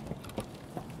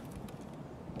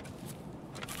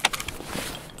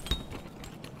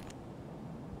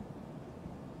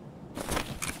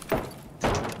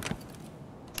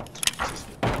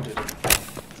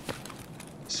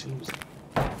 Seems.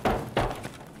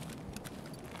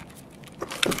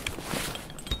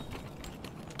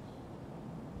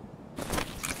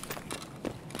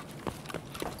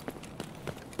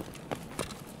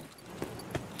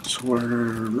 So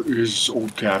where is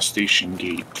old gas station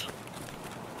gate?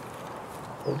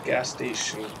 Old gas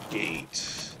station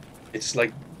gate. It's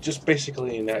like just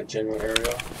basically in that general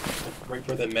area. Right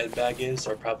where the med bag is,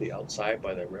 or probably outside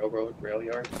by the rail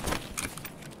yard.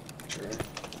 Sure.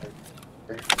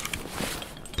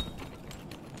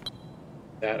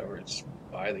 That or it's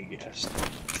by the gas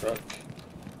truck.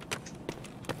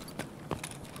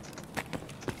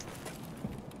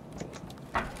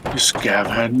 This scav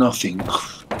had nothing.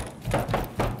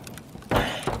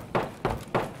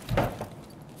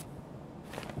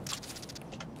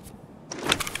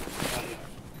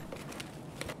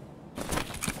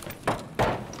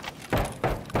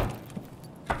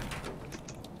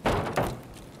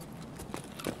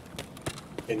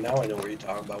 And now I know where you're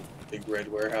talking about. Big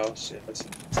red warehouse. Yeah, that's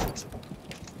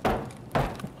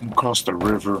I'm across the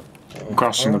river. I'm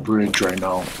crossing the bridge right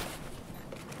now.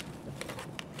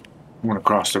 I'm gonna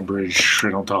cross the bridge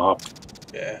straight on top.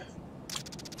 Yeah.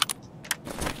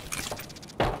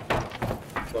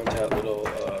 Going to that little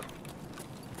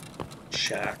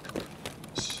shack.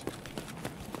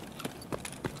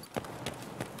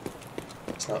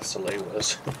 It's not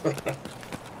Salewa's.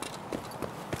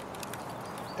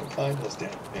 I find those damn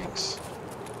things.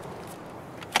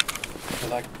 They're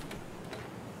like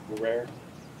rare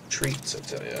treats, I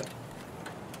tell ya.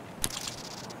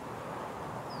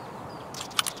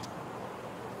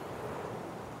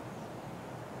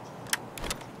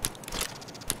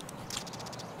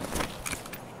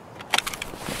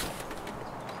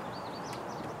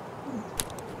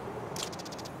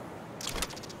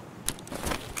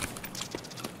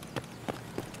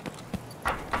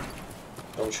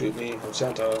 Don't shoot me, I'm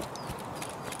Santa.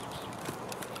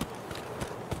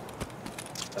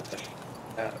 Got the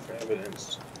hat for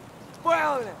evidence.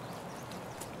 Well,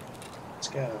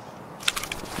 Scav.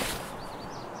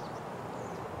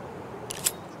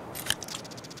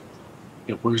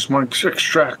 Yeah, where's my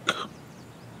extract?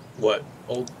 What?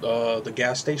 Old the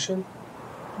gas station?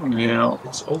 Yeah.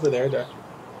 It's over there. They're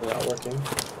not working.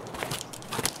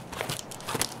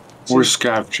 Where's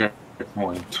scav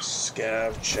checkpoint?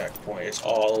 Scav checkpoint. It's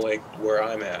all the way where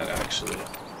I'm at, actually.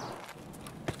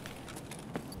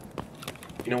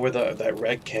 You know where that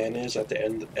red can is at the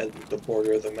end, at the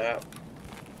border of the map?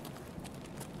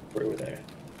 Right over there.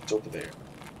 It's over there.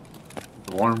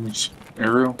 Worms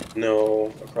area?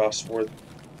 No, across where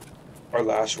our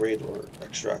last raid or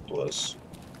extract was.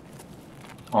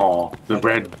 Oh, the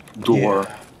red door.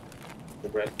 Yeah, the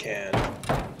red can.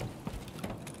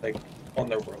 Like, on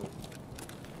the road.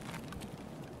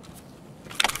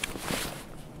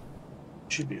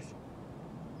 Should be fun.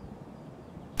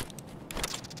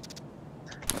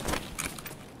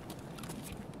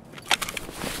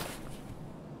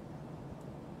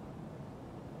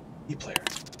 E-player.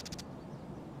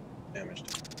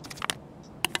 Damaged.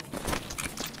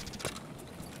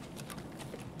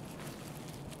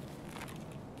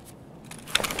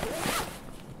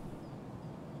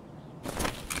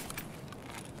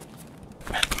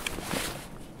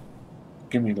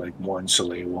 Give me like one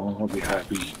Salewa. I'll be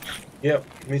happy. Yep,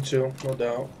 me too, no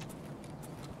doubt.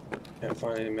 Can't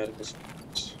find any medical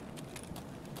supplies.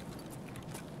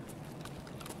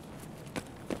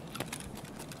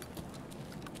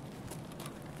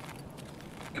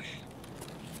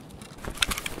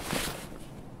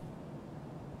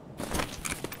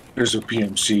 There's a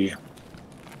PMC.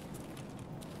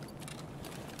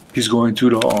 He's going to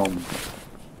the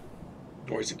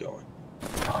Where's he going?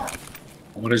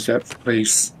 what is that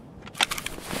place?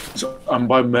 I'm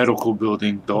by medical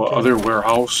building, the Okay. other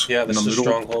warehouse. Yeah, in this the is the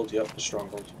middle. stronghold. Yep, the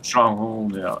stronghold.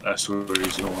 Stronghold, yeah, that's where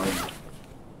he's going.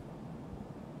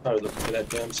 I was looking for that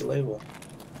damn Salewa.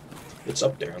 It's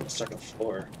up there on the second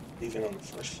floor, even on the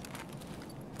first floor.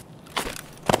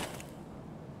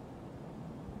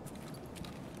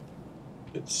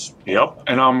 It's. Yep,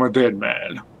 and I'm a dead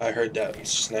man. I heard that in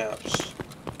snaps.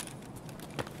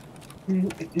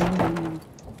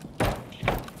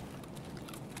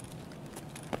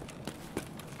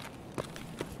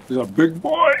 He's a big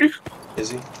boy.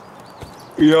 Is he?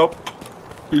 Yep.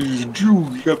 He's Jew.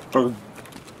 He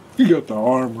got the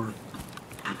armor.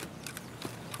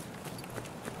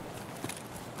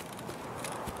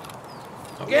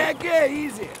 Yeah,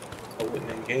 easy. I wouldn't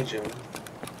engage him.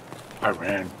 I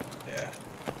ran. Yeah.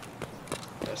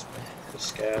 That's the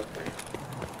scab.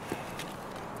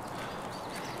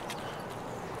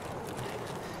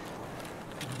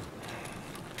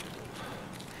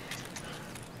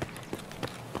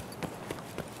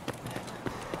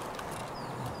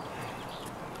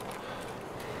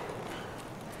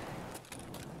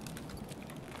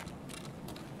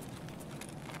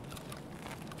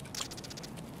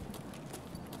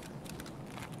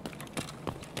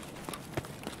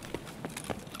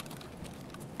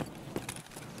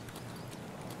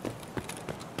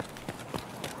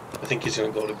 I think he's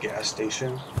gonna go to gas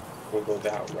station. We'll go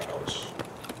that route.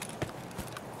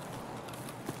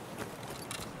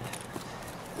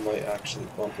 I might actually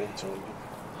bump into him.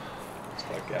 It's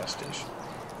that gas station.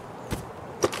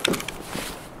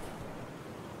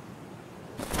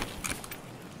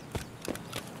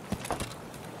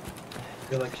 I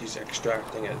feel like he's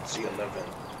extracting at Z11.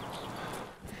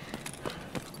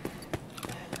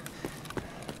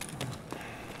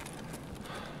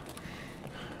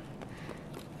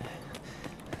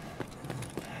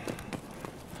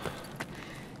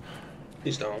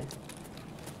 Please don't.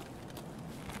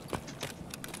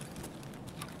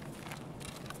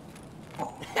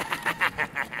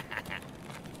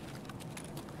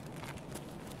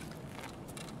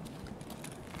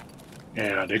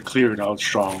 Yeah, they cleared out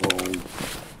Stronghold.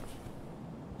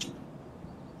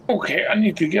 Okay, I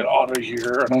need to get out of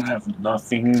here. I don't have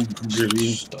nothing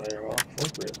really. Stare off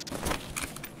for it.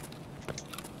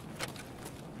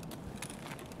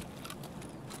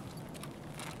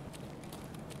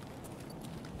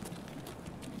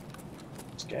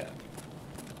 Scab.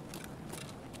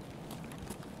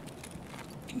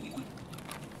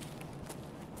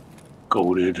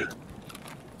 Goated.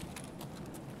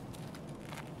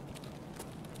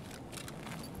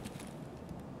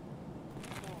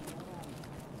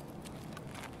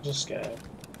 Just scab.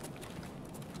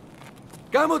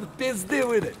 Кому пизды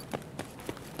выдать?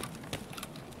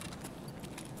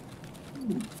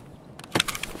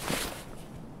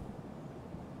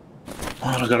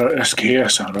 Well, I got an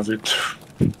SKS out of it.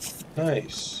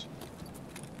 Nice.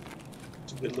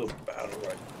 It's a good little battle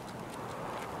right.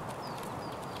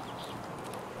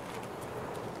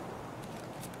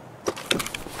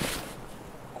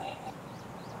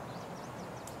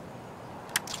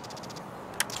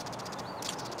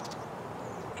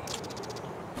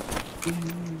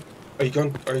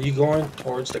 Are you going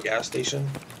towards the gas station?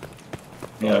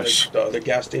 Yes. The other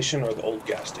gas station or the old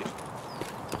gas station?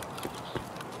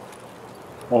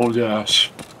 Oh, yes.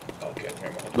 Okay,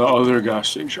 never mind. The other gas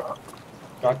station.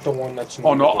 Not the one that's in Oh,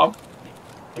 the no, middle.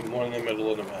 The one in the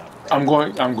middle of the map.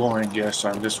 Right? I'm going, yes,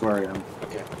 I'm just where I am.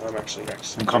 Okay, I'm actually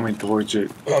next. I'm coming towards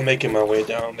it. I'm making my way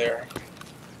down there.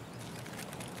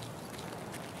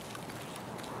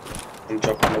 I'm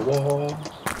jumping the wall.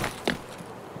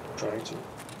 Trying to.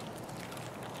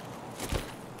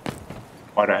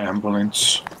 by the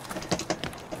ambulance.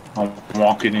 I'm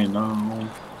walking in now.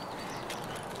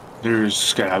 There's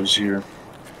scabs here.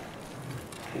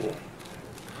 Cool.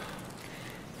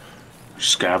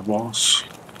 Scab boss.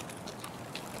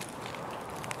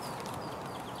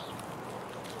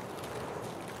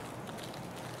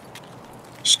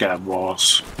 Scab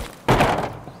boss.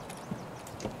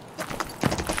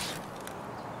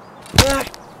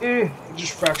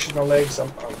 Just fractured my legs.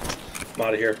 I'm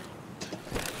out of here.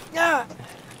 Yeah.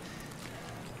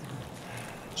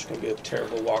 It's gonna be a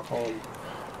terrible walk home.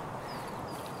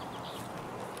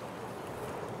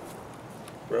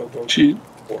 Robo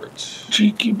Port.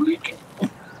 Cheeky bleaky.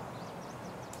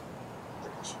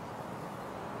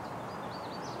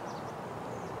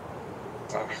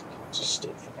 Ah, it's just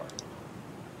still far.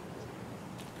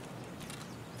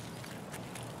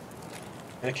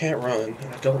 I can't run,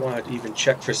 and I don't want to even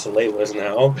check for Salevas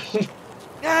now.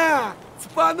 А,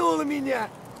 спануло меня.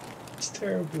 It's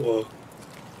terrible.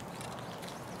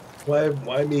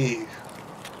 Why me?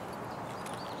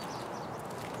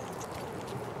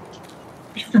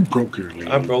 You broke your leg.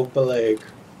 I broke my leg.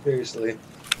 Seriously.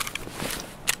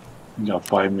 You got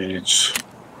 5 minutes.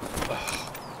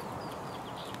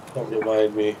 Don't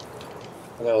remind me.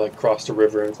 I gotta like cross the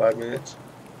river in 5 minutes.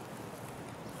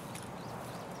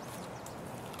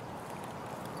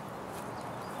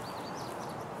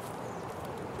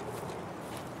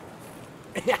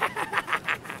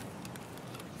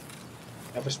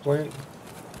 Have a splint?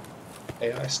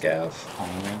 AI scav?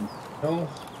 No?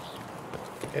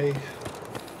 Okay.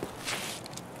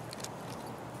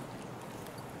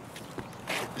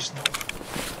 Just no.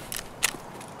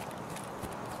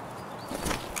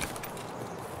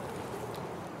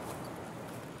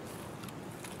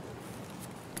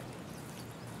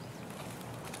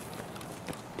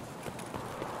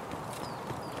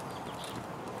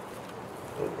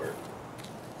 Don't work.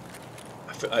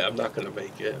 I'm not gonna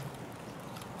make it.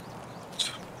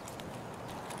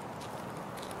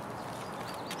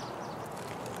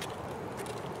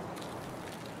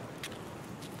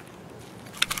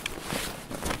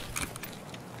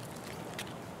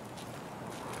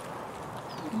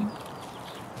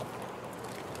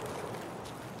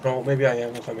 No, maybe I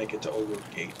am if I make it to Ogre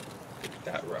Gate. Take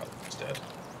that route instead.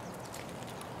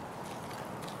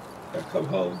 I come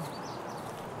home.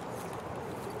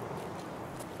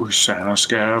 Where's Santa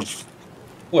Scav?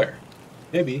 Where?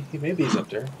 Maybe he's up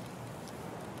there.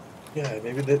 Yeah,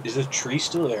 maybe is the tree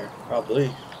still there?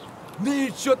 Probably. Ну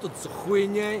и чё тут за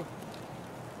хуйней?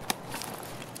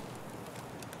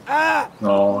 А!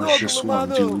 No, it's Ногу just one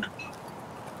ломанул. dude.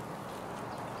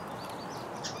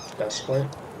 That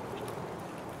splint.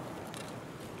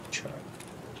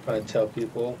 Try to tell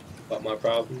people about my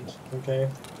problems, okay?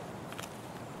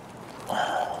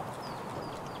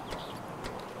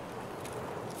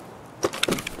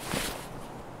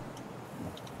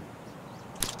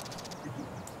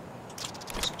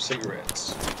 Some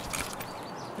cigarettes.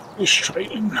 You're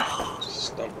straighten. Just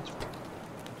stumbled.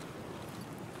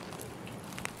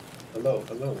 Hello,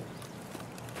 hello.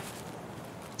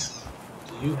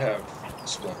 Do you have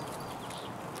splint?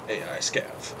 AI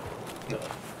scav? No.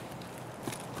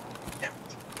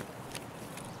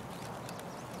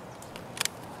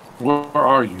 Where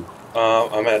are you?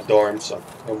 I'm at dorm, so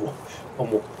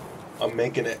I'm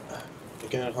making it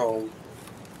home.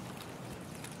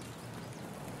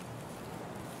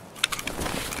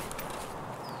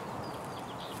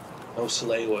 No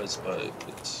Slay was, but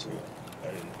it's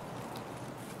I didn't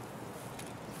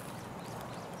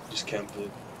just camped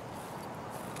with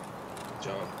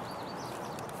John.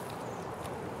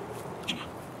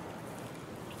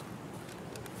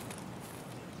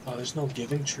 Oh, there's no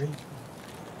giving tree.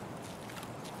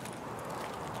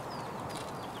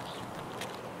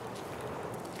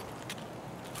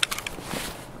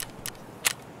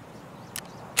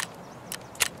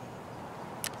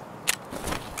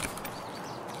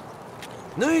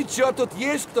 Ну и чё, тут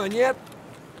есть кто, нет?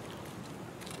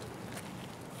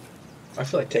 I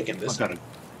feel like taking this. I got a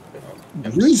you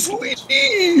know, grizzly.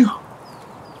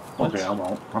 Okay, I'm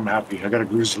out. I'm happy. I got a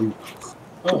grizzly.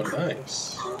 Oh,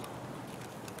 nice.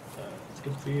 It's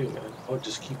good for you, man. Oh,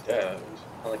 just keep that. It's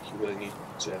not like you really need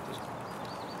to have this.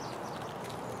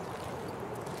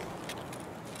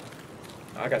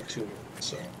 I got 2 minutes,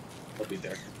 so I'll be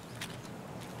there.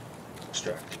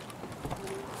 Distracted.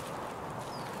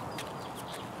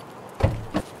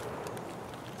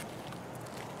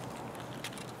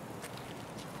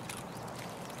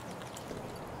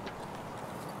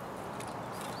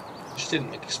 Just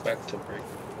didn't expect to break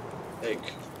leg.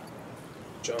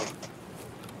 Jump.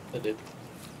 I did.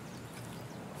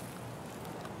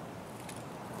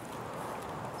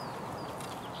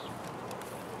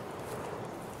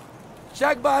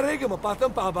 Ща к барыгам, а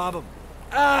потом по бабам.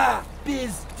 А,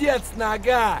 пиздец,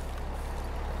 нога!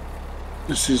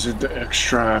 This isn't the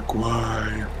extract.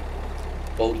 Why?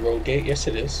 Old Road Gate? Yes,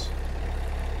 it is.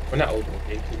 Or not Old Road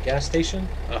Gate. The gas station?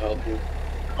 I'll help you.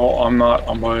 Oh, I'm not.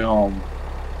 I'm by Hold on.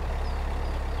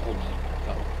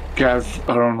 Oh. Gav.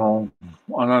 I don't know.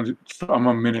 I'm not. I'm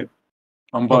a minute.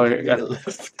 I'm by X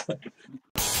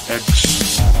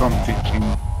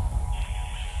something.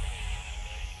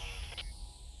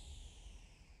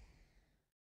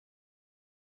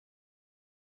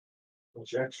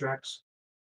 What's your extracts?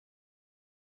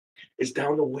 It's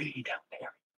down the way down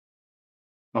there.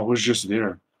 I was just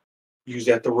there. Use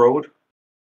at the road.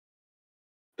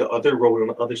 The other road on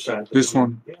the other side. This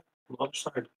one. Yeah, on the other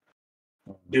side.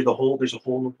 There's a hole. There's a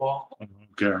hole in the wall. I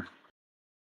don't care.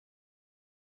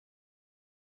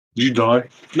 Did you die?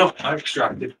 No, I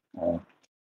extracted. Oh.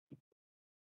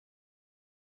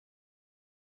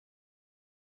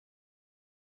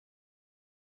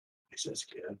 It says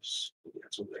gives.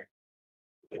 That's over there.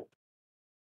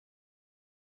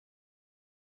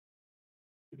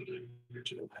 Here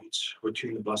to the lights. We're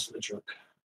between the bus and the truck.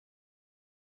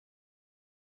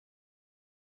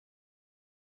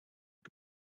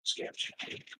 Scam check.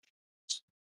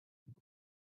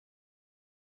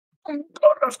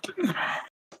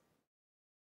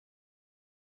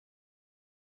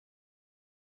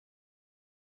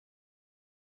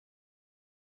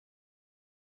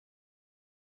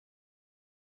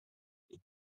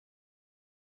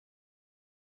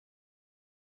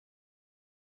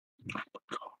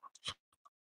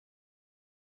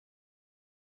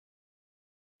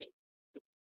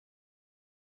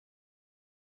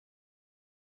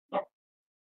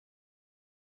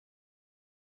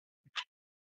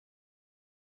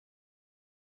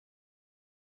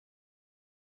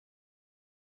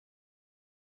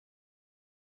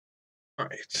 All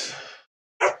right.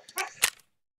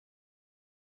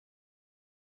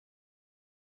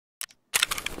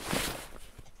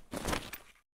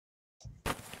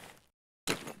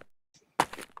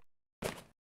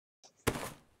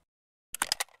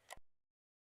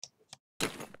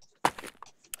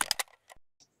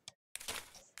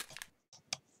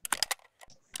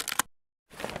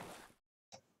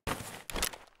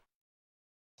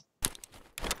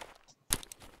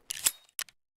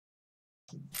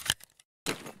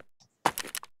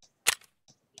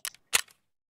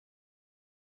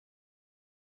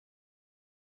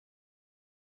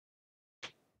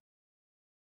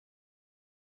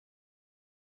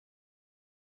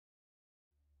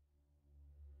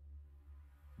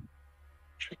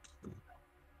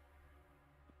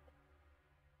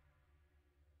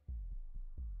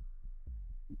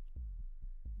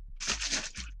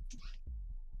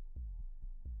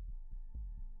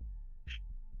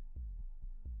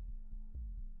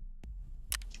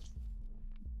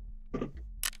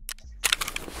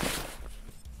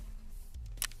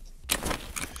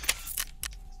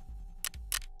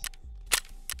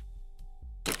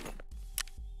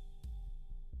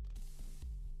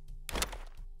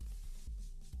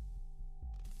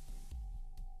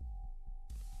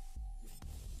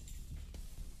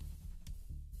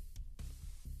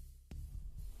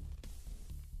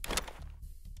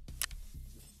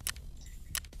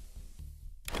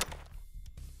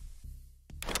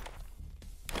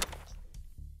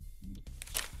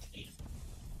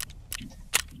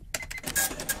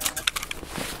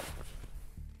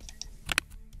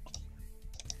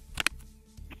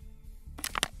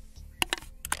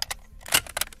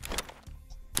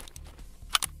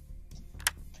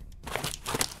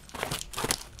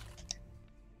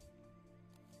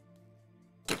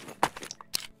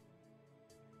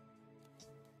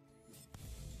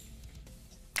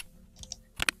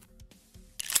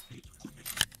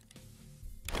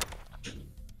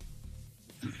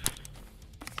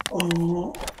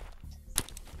 Oh.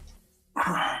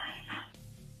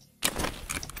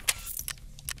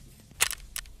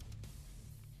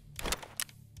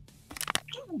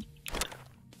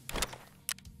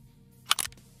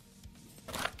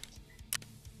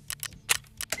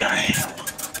 Damn.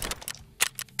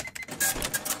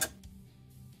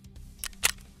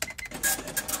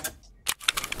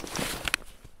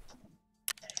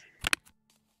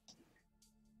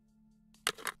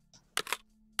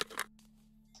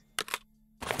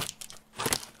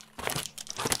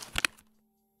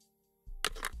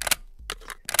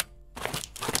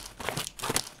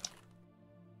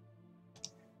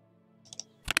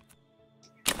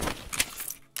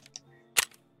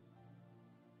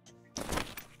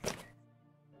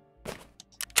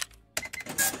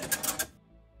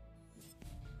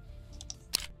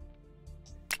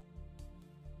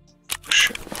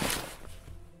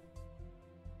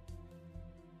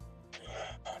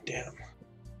 damn.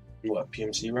 What,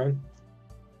 PMC run?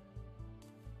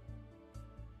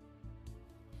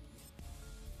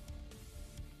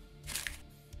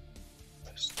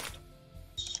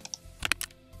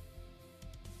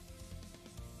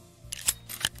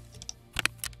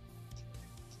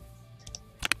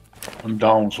 I'm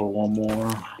down for one more.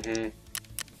 Mm-hmm.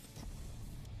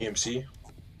 PMC?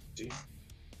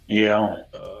 Yeah.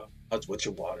 What's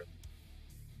your water?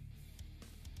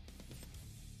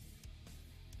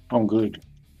 I'm good.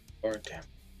 Or damn,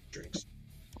 drinks.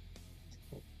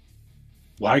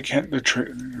 Why can't the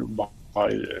trader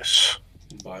buy this?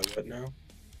 Buy what now?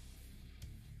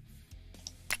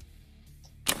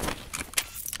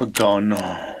 A gun.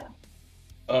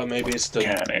 Maybe it's the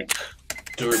Mechanic.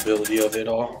 durability of it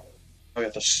all. I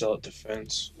have to sell it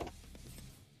defense.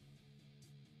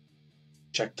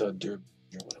 Check the durability.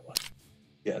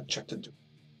 Yeah, check the durability.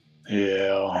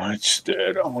 Yeah, it's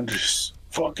dead. I'm just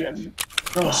fucking.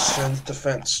 No, send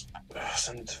defense.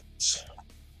 Send defense.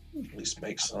 At least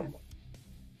make some.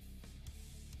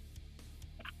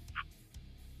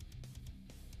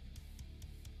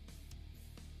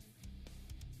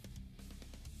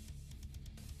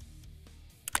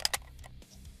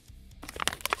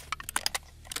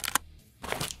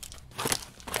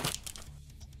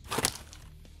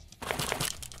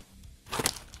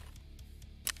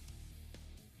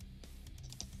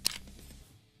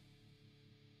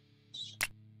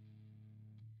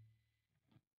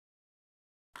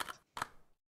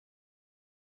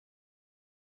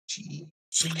 Gee.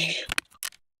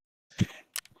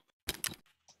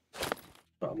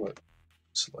 I'm gonna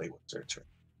slay what's their turn.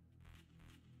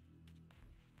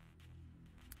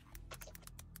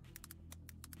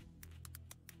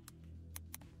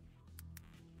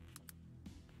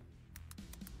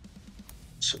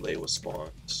 Shalewa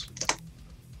spawns.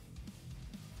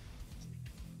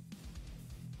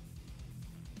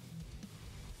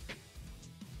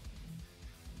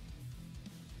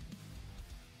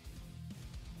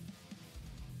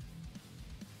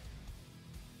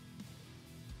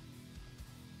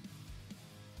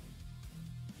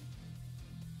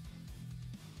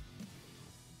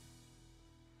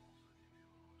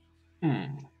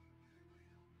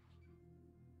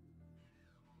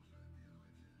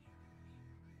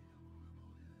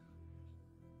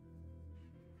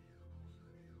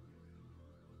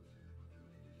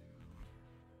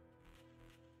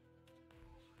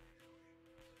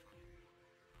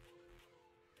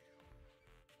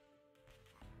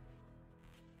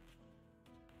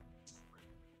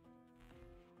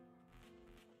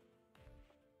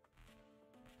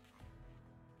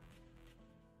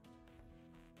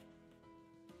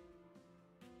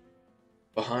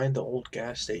 Behind the old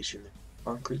gas station,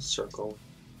 concrete circle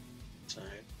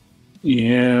inside.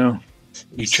 Yeah.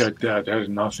 You checked that. That is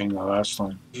nothing the last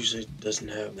time. Usually doesn't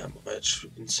have that much.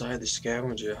 Inside the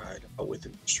scavenger hideout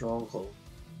within the stronghold.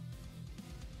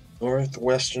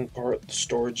 Northwestern part of the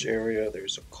storage area,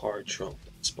 there's a car trunk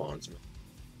that spawns.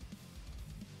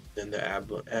 Then the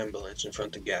ambulance in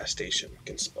front of the gas station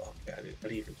can spawn. I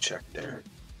didn't even check there.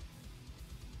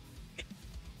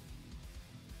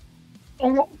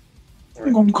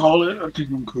 I'm gonna call it. I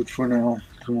think I'm good for now.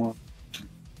 Come on.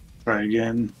 Try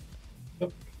again.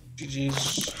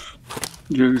 GG's.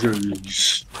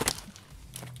 GG's.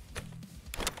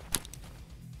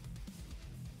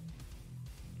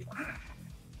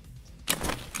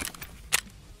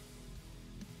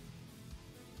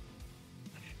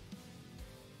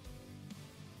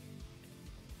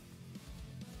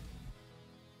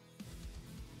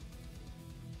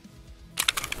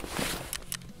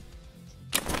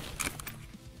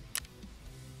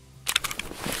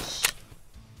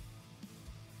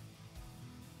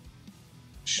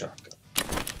 Shotgun.